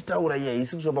sei tichitaura iya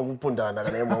isi kusvamba kupondana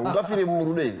kana yemwa ungafire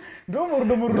murudo izvi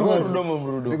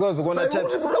ndomurudo because kuona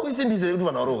murudo kuisimbisa kuti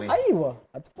vanhu varohwe aiwa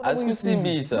asi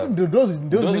kusimbisa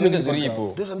ndozvinenge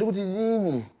zviripo ndozvandikuti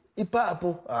nini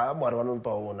ipapo mwari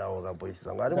vanonipaonawo kapolisi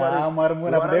zangu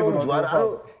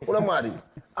una mwari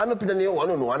anopinda neyo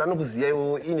 1-on-1 anokuziya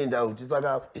iwo ine ndauti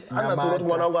saka anatsoka kuti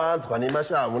mwana wangu anzwa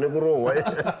nemashamu nekurohwa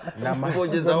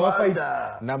mbonjeza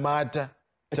wanda namata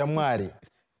chamwari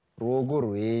ruoko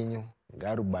rwenyu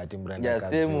ngarubate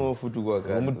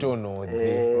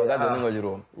murandakamutonhodze vakadzi vanenge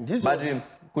vachirohwa but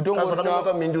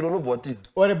kutongorinoka minduro unobva watiza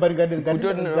ore but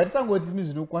ngatisangoti zvinhu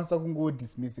zvinokwanisa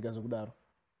kungodismissika zvokudaro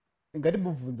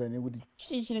ngatimbobvunza nekuti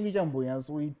chii chinenge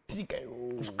chambonyatsoitika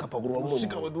iwosvika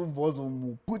kuti ubva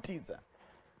wazomuputidza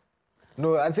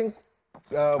no I think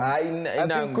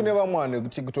kune vamwe vanhu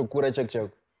ekuti kutokura chako chako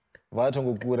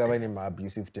vatongokura vaine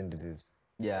maabusive tendencies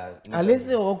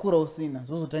alese wakakura usina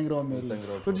zozotangirawo marriage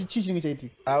toti chii chinenge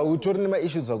chaitika utori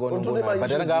nemaissues akaonongona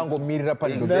but anenge angomirira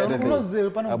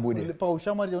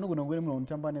paushamwari chaunogona kuve nemunhu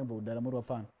unotamba nebva kudara muri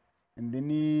vapfana and then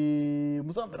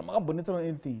musamvera makambonetsana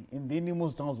anything and then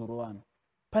muzotanga zorovana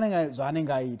pane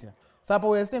zvaanenge aita saka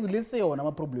weasengu let's say ona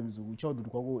maproblems uchildhood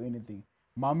kwako anything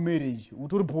mamarriage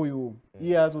utoripo iwo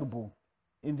iye atoripo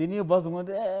and then iye bvazonga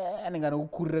kuti anenge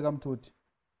anokukurira kamutoti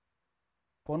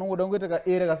paunongoda kungoita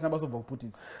kaere kasina basa kubva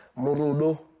kuputisa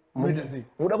murudo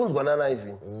muda kunzwanana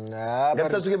ivi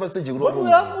ngatisasvike pastage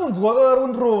asikunzwa kavari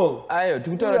kundirova ayo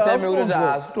tikutaura time yekuti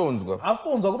asitonzwa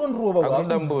kutondirova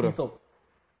akudambura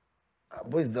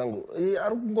boys dzangu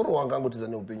ari kungorohwa ngangotiza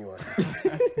neupenyu hwake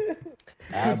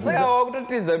saka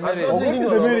wakutotiza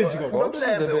marriage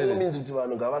kuti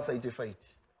vanhu ngavasaite fight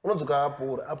unodzoka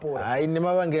apora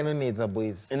nemavanga inonetsa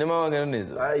boys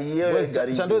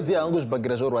chandoziva hangu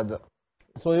zvibhagira zvorwadza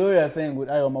so iyoyo yasaying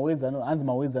kuti aiwa mawedzi hanzi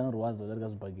mawedzi anorwadza darika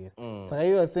zvibhagira saka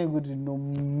iyoyo yasaying kuti no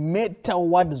matter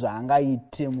what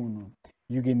zvaangaite munhu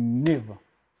you can never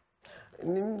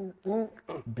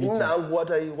nangu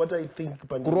what I think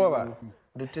kurova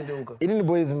ndotendeuka inini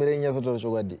boys mirei nyatsotaura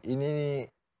chokwadi inini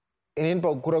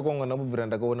pakukura kwangu anamubvira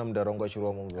ndakaona mudaro wangu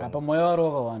achirowa mumwe pamoyo wari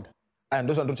wakawanda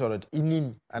ndozvandotaura kuti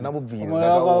inini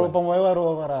anamubvira pamoyo wari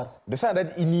wakarara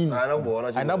ndosandati inini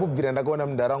anamubvira ndakaona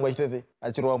mudaro wangu achiita sei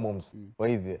achirowa moms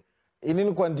waiziva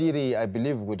inini kwandiri I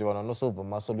believe kuti vanhu vanosolva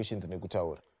masolutions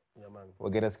nekutaura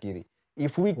wagera skiri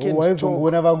if we can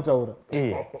waizongoona vakutaura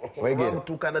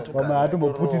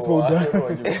waigeratumboputiswa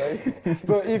udaro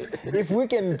so if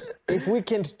we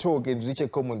can't talk and reach a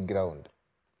common ground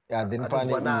then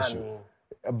pane issue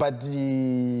but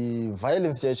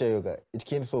violence chaichayoka it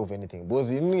can't solve anything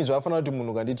because inini zvafanira kuti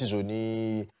munhu kanditi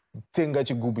zvoni tsenga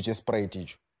chigubhu chesprite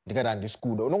icho ndikati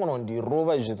handisikuda unogona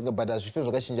kundirova zvisingabhata zvife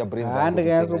zvakashinja brain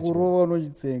ndikanyatso kurova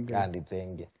unochitsenga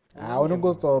handitsenga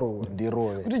unongostaurova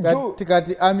ndirove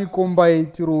tikati amikomba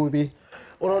tirove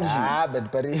but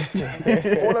pari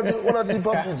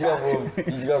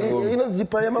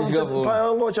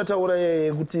inonzipayango uchataura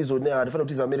kuti izone handifana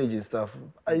kuti marriage stuff.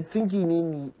 I think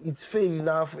inini it's fair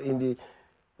enough and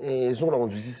zvinogona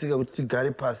kunzwisisika kuti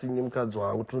tigare pasi nemukadzi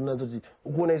wangu toona kuti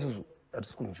ukuona isusu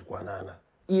hatisi kunzvikwanana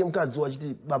iye mukadzi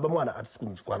wachiti baba mwana hatisi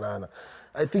kunzvikwanana.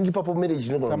 I think ipapo marriage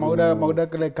inogona mauda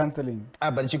like counseling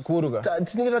but chikuru ka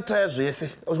tinenge tataya zvese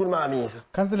uchikuti maamisa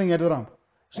counseling yatoramba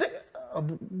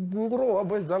ngurowa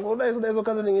boys dzangu daiso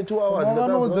counseling 2 hours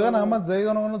vanodzana hama dzai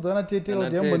vanodzana tete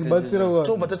kuti yambonibatsira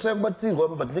tobva tataya kubatsirwa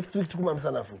but next week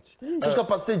tikumamisana futi tosvika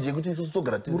pastage yekuti isusu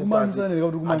togara tisikoko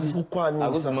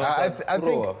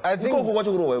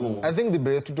kwacho kurowa ikoko. I think the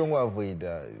best kutongoavoid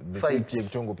the fight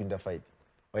yekutongopinda fight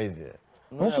waiziya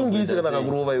musungise kana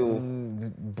kakurova iwo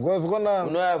because kona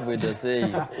unoavoida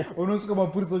sei unosvika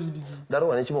mapurisa uchitichi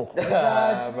ndarohwa nechimoko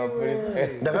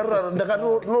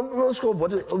ndakanosvika kubva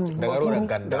kuti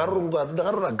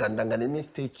ndakarora gandanga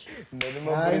nemistake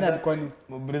inandikwanisa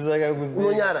mapurisa akakuziva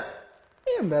unonyara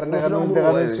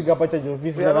ndakanosvika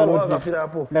pachajofisi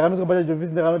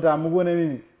ndakanoti hamukuona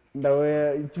nini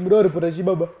chimuda kuripota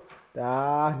chibaba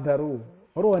ndarohwa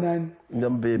warohwa nani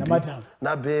namatamu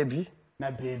nabhebi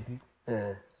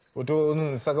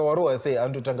saka warohwa sei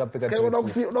andotanga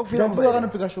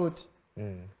pekakanopfeka shoti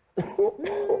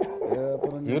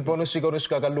yekuti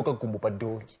paunosvika akaluka gumbo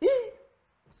padhori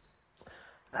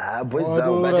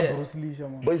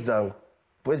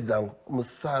boys dzangu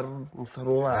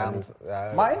musarovana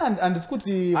handisi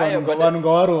kuti vanhu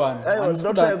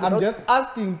ngavarovana. I'm just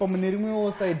asking pamune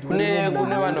rimwewo side kune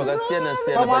vanhu vakasiyana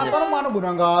siyana pano mwana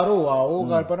gona ngaarohwawo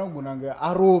kana panogona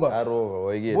ngearova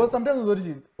because sometimes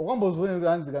uzoti wakambozviona kuti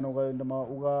hanzi kana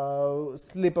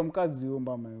ukaslepa mukadzi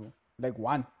wombamaiwo like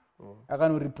one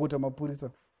akanoripota mapurisa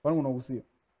vanogona kusiya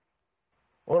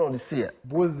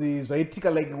because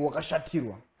zvaitika like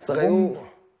wakashatirwa saka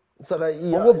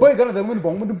wangoboy kana the munhu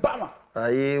vangu ndibama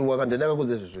wakandenda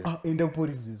kakudze zvizvo enda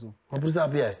kupolisi izo mapurisa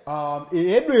api aya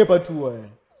edu yepatuwa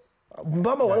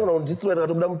mbama wanogona kundistroya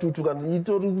takatobuda mututu kana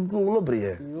itori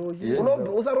unobreya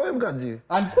usarove mukadzi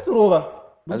handisi kuti rova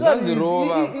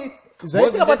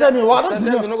zvaitika patime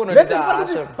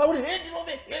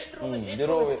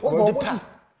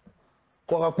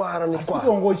kwakakwara kuti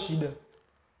wangochida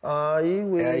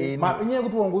inyaya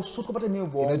yekuti wangosvika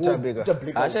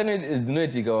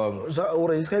zinoitika wamwe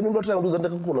uraisikaimimbotakuduza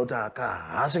ndakakona kuti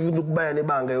akahasha ndikubaya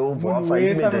nebanga yobva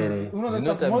wafaimeda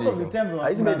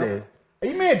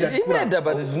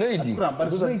but zvinoitika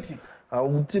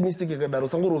hauti mistake yakadaro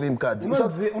usangorove mukadzi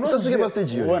usasvike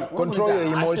pastage iyoyo. Control your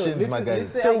emotions my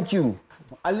guys. Thank you.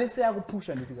 Unless I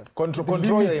pusha nditika. Control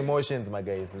your emotions my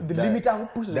guys. The limit I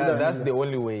push. That's the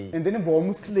only way. And then if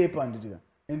you sleep nditika.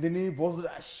 And then if you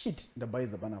shit the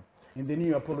buys up. And then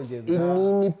you apologize.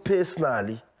 Inini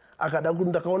personally akada kuti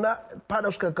ndakaona pada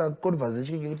kusvika ka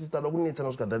conversation yekuti stada kunetsana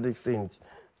kusvika that extent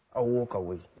I walk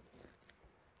away.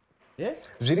 Yeah.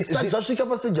 Zvasvika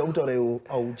pastage yakutaura iwo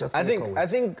just I think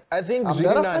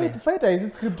fight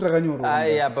is script rakanyoro.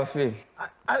 Aya pafe.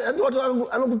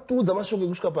 Anokutudza mashoko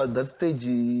ekusvika pa that stage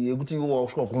yekuti iwo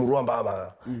wasvika kumurwa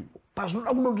mbaba.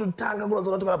 Pazvinoda kunototanga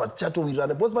kunotsona kuti panapa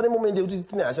tichatowirirana because pane moment yekuti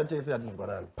tine hasha tese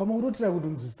hatinzwanani. Pamangotira kuti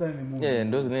unzwisane nemunhu.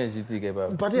 Ndo zvinenge zvichiitika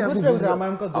ipapo. But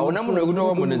hauna munhu wekuti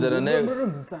wamunenzana naye.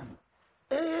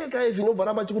 Kai zvinobva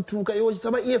ramba chikutuka iwo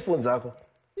chisama earphones ako.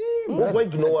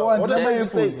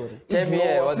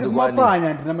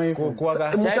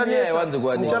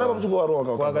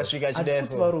 kwakasvika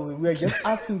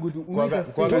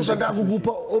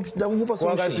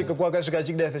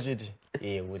chikidaiso chiti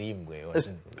urimbwa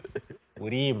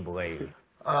iwe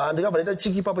ndikabva ndaita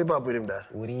chiki papo ipapo iri mudara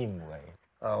urimbwa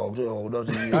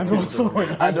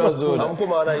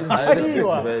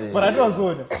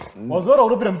wazora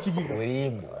kutopira muchikika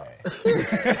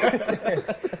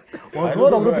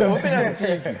wazora kutopira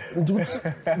muchikika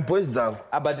boys down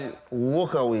but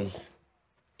walk away.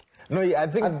 No, I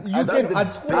think you can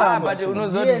at school but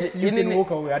unozoti yes, you can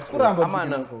walk away at school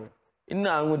amana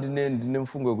ina angu ndine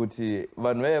mfungo wekuti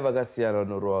vanhu vaya vakasiyana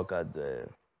vanorowa vakadzi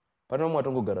pano mumwe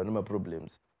atongogara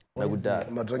nemaproblems nakudhara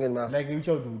like in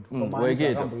childhood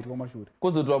weketa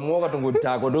kuzoti vamwe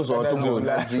wakatongotakwa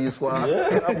ndozvawatongoona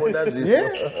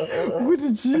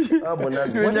kuti chii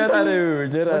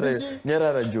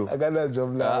nyarara jo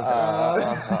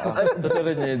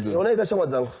sotore nyedzo unaita shamwa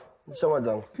dzangu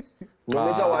no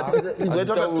matter what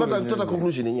tota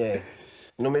conclusion inyaya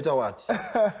no matter what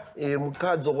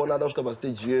mukadzi okuona ada kusvika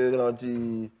pastage iyo kana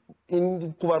kuti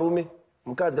kuvarume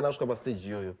mukadzi kana asvika pastage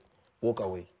iyoyo walk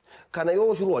away kana iwe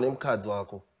uchirwa nemukadzi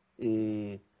wako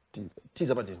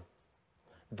tiza patini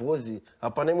because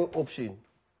hapana imwe option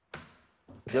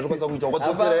dzatokwanisa kuita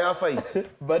wakadzosera yafight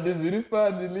but zviri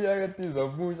fani liyakatiza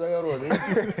musha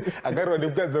akarwa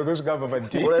nemukadzi wako svika apa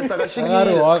patini saka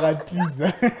akarwa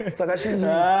wakatiza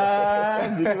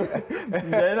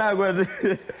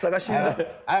saka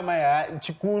amaya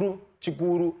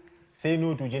chikuru say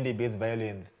no to gender based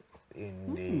violence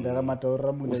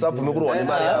ndakamataurira munhu usabvume kurwa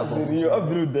nemari yako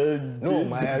no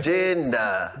my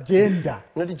gender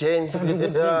noti gender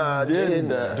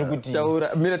ndikuti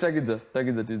taura mira takidza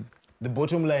tidzo the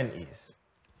bottom line is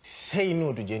say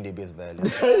no to gender based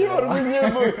violence.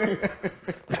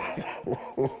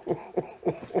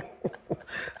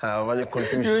 vane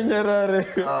confusion yonyarare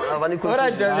vane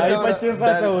confusion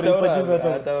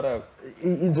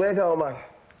inzweka man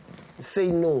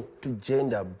say no to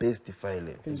gender based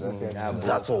violence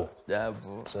that's all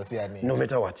no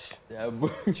matter what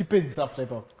chipedzisa after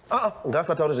ipapo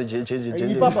ngasataure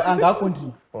ipapa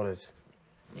angakontinue alright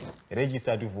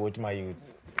register to vote my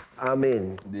youth.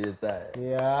 amen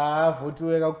ya vhoti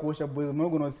yakakosha boys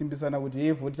munogona kusimbisana kuti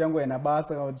hei vhoti yangu haina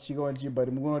basa kana kuti chika kuti but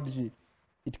mugona kuti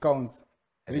it counts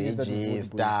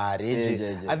register.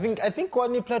 I think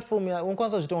kwani platform ya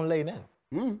unkwanza zvita online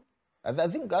I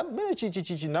think mene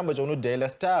chi number chaunodiala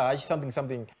star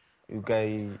something you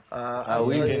can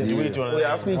do it online.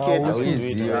 ask me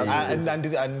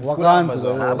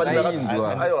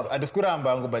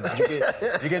andisikuramba angu but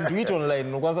you can do it online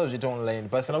unokwanisa zvita online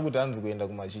pasina kuti hanzi kuenda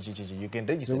kumachichichichi you can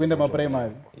register kuenda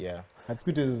maprimary yeah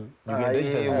hatikuite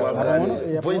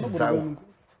boys dzangu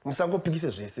musangopikise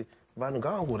zvese vanhu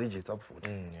ngavangoregister kufuta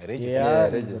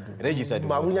register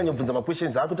makunyanyobvunza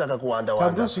maquestions akuti akakuwanda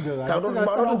wanda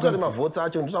mavhoti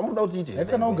acho ndozvamunoda kuti ite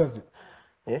asikana ugazi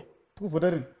tikuvhota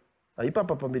rini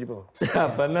haipapa pamberi pavo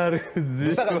hapana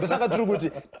ruzi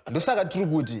ndosaka tiri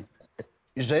kuti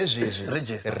izvaizvezvi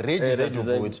register to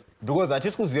vote because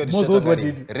hatisi kuziva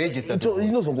kuti register to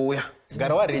inozongouya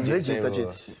gara Register chete.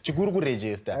 chikuru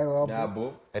kuregister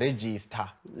yabo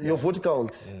register your vote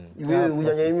counts iwe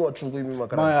unyanya imi watsvuku imi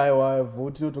makara mai aiwa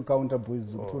vote inotocounta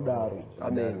boys kutodaro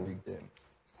amen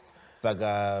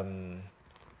saka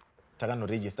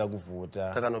takanoregister kuvhota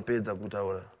takanopedza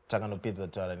kutaura takanopedza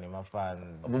kutaura nemafans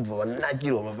vobva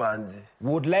vanakirwa mafanzi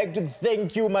would like to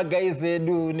thank you maguys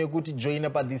edu nekuti join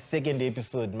up at the second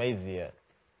episode maiziya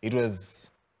it was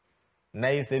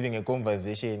nice having a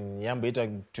conversation yamboita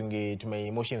tunge tuma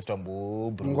emotions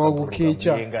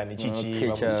Ngokukicha.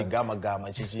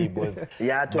 nichigama chichi boys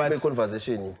yeah to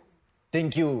conversation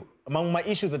thank you mamwe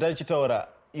issues atachitaura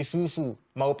isusu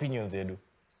my opinions edu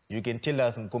you can tell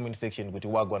us in comment section kuti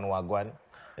wagwan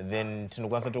then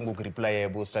tinokwanisa tongo kureply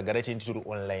yabo tagara tiri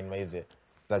online maize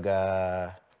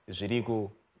saka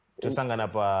zviriko tosangana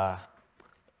pa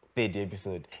third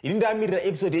episode ini ndamirira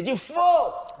episode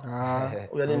yechi4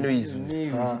 uya nenoise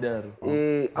chidaro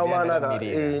amanaka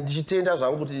ndichitenda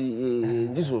zvangu kuti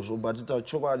ndizvozvo but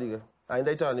tachokwadi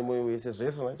aindaitana nemoyo wese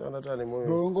zvese ndaitana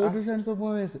nemoyo ngotoshandisa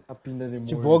moyo wese apinda nemoyo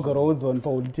chibva wagara wodzwa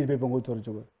paulitiri pepe ngotaura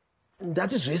chokwadi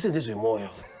ndati zvese ndezvemwoyo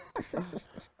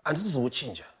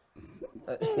handitozochinja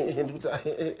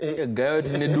gayo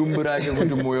tine dumbu rake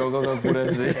kuti moyo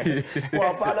wakakura sei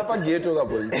hapana paghetto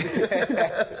kaboy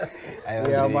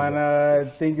yeah mana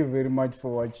thank you very much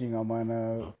for watching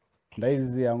amana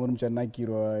ndaiziva hangu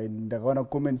muchanakirwa ndakaona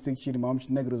comment section mama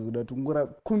muchinakirwa zvokuda kuti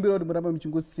kungokumbira kuti muramba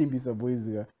muchingosimbisa boys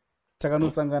ka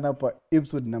takanosangana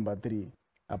paepisode number 3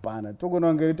 hapana togona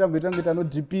kunge tange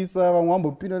tanodhipisa vamwe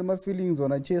vambopinda nemafeelings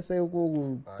vanachesa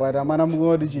ikoko but amana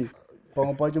mugona kuti chi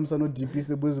pamwe pacho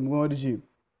musanodhipise boys mugona kuti chi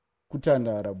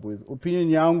kutandara boys opinion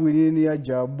yangu inini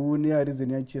yajabu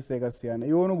neyareason yachesa yakasiyana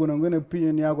iwe unogona kunge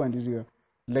neopinion yako handitika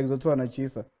like zotswana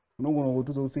chesa unogona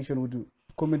kutudza kusection kuti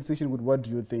comment section kuti what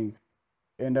do you think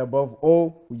and above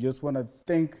all we just want to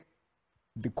thank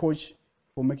the coach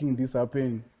for making this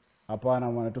happen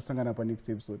hapana mana tosangana pa next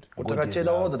episode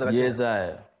utakachena oza takachena yes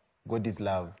I God is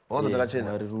love oza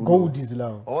takachena gold is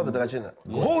love oza takachena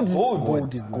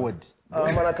God is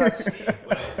love mana kati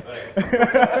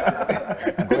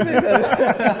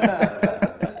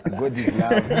God is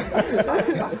love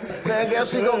kenge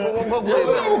yasvika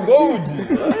gold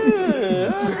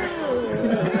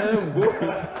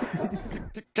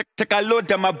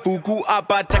takaloda mabhuku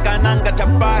apa takananga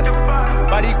tapara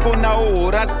varikonawo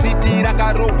hora striti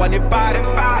rakarohwa nepari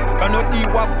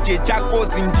vanodiwa kujecha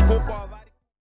kozi ndiko kwavo